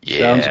stuff. Yeah.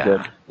 Sounds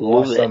good.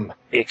 Awesome.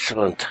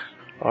 Excellent.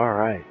 All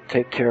right.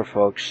 Take care,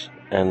 folks.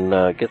 And,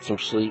 get some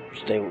sleep.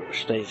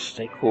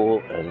 Stay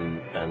cool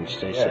and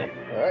stay safe.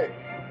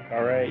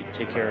 All right.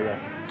 Take care of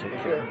that. Take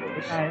care.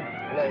 Good night.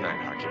 Good night,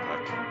 Hockey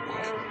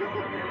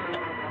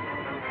Puck.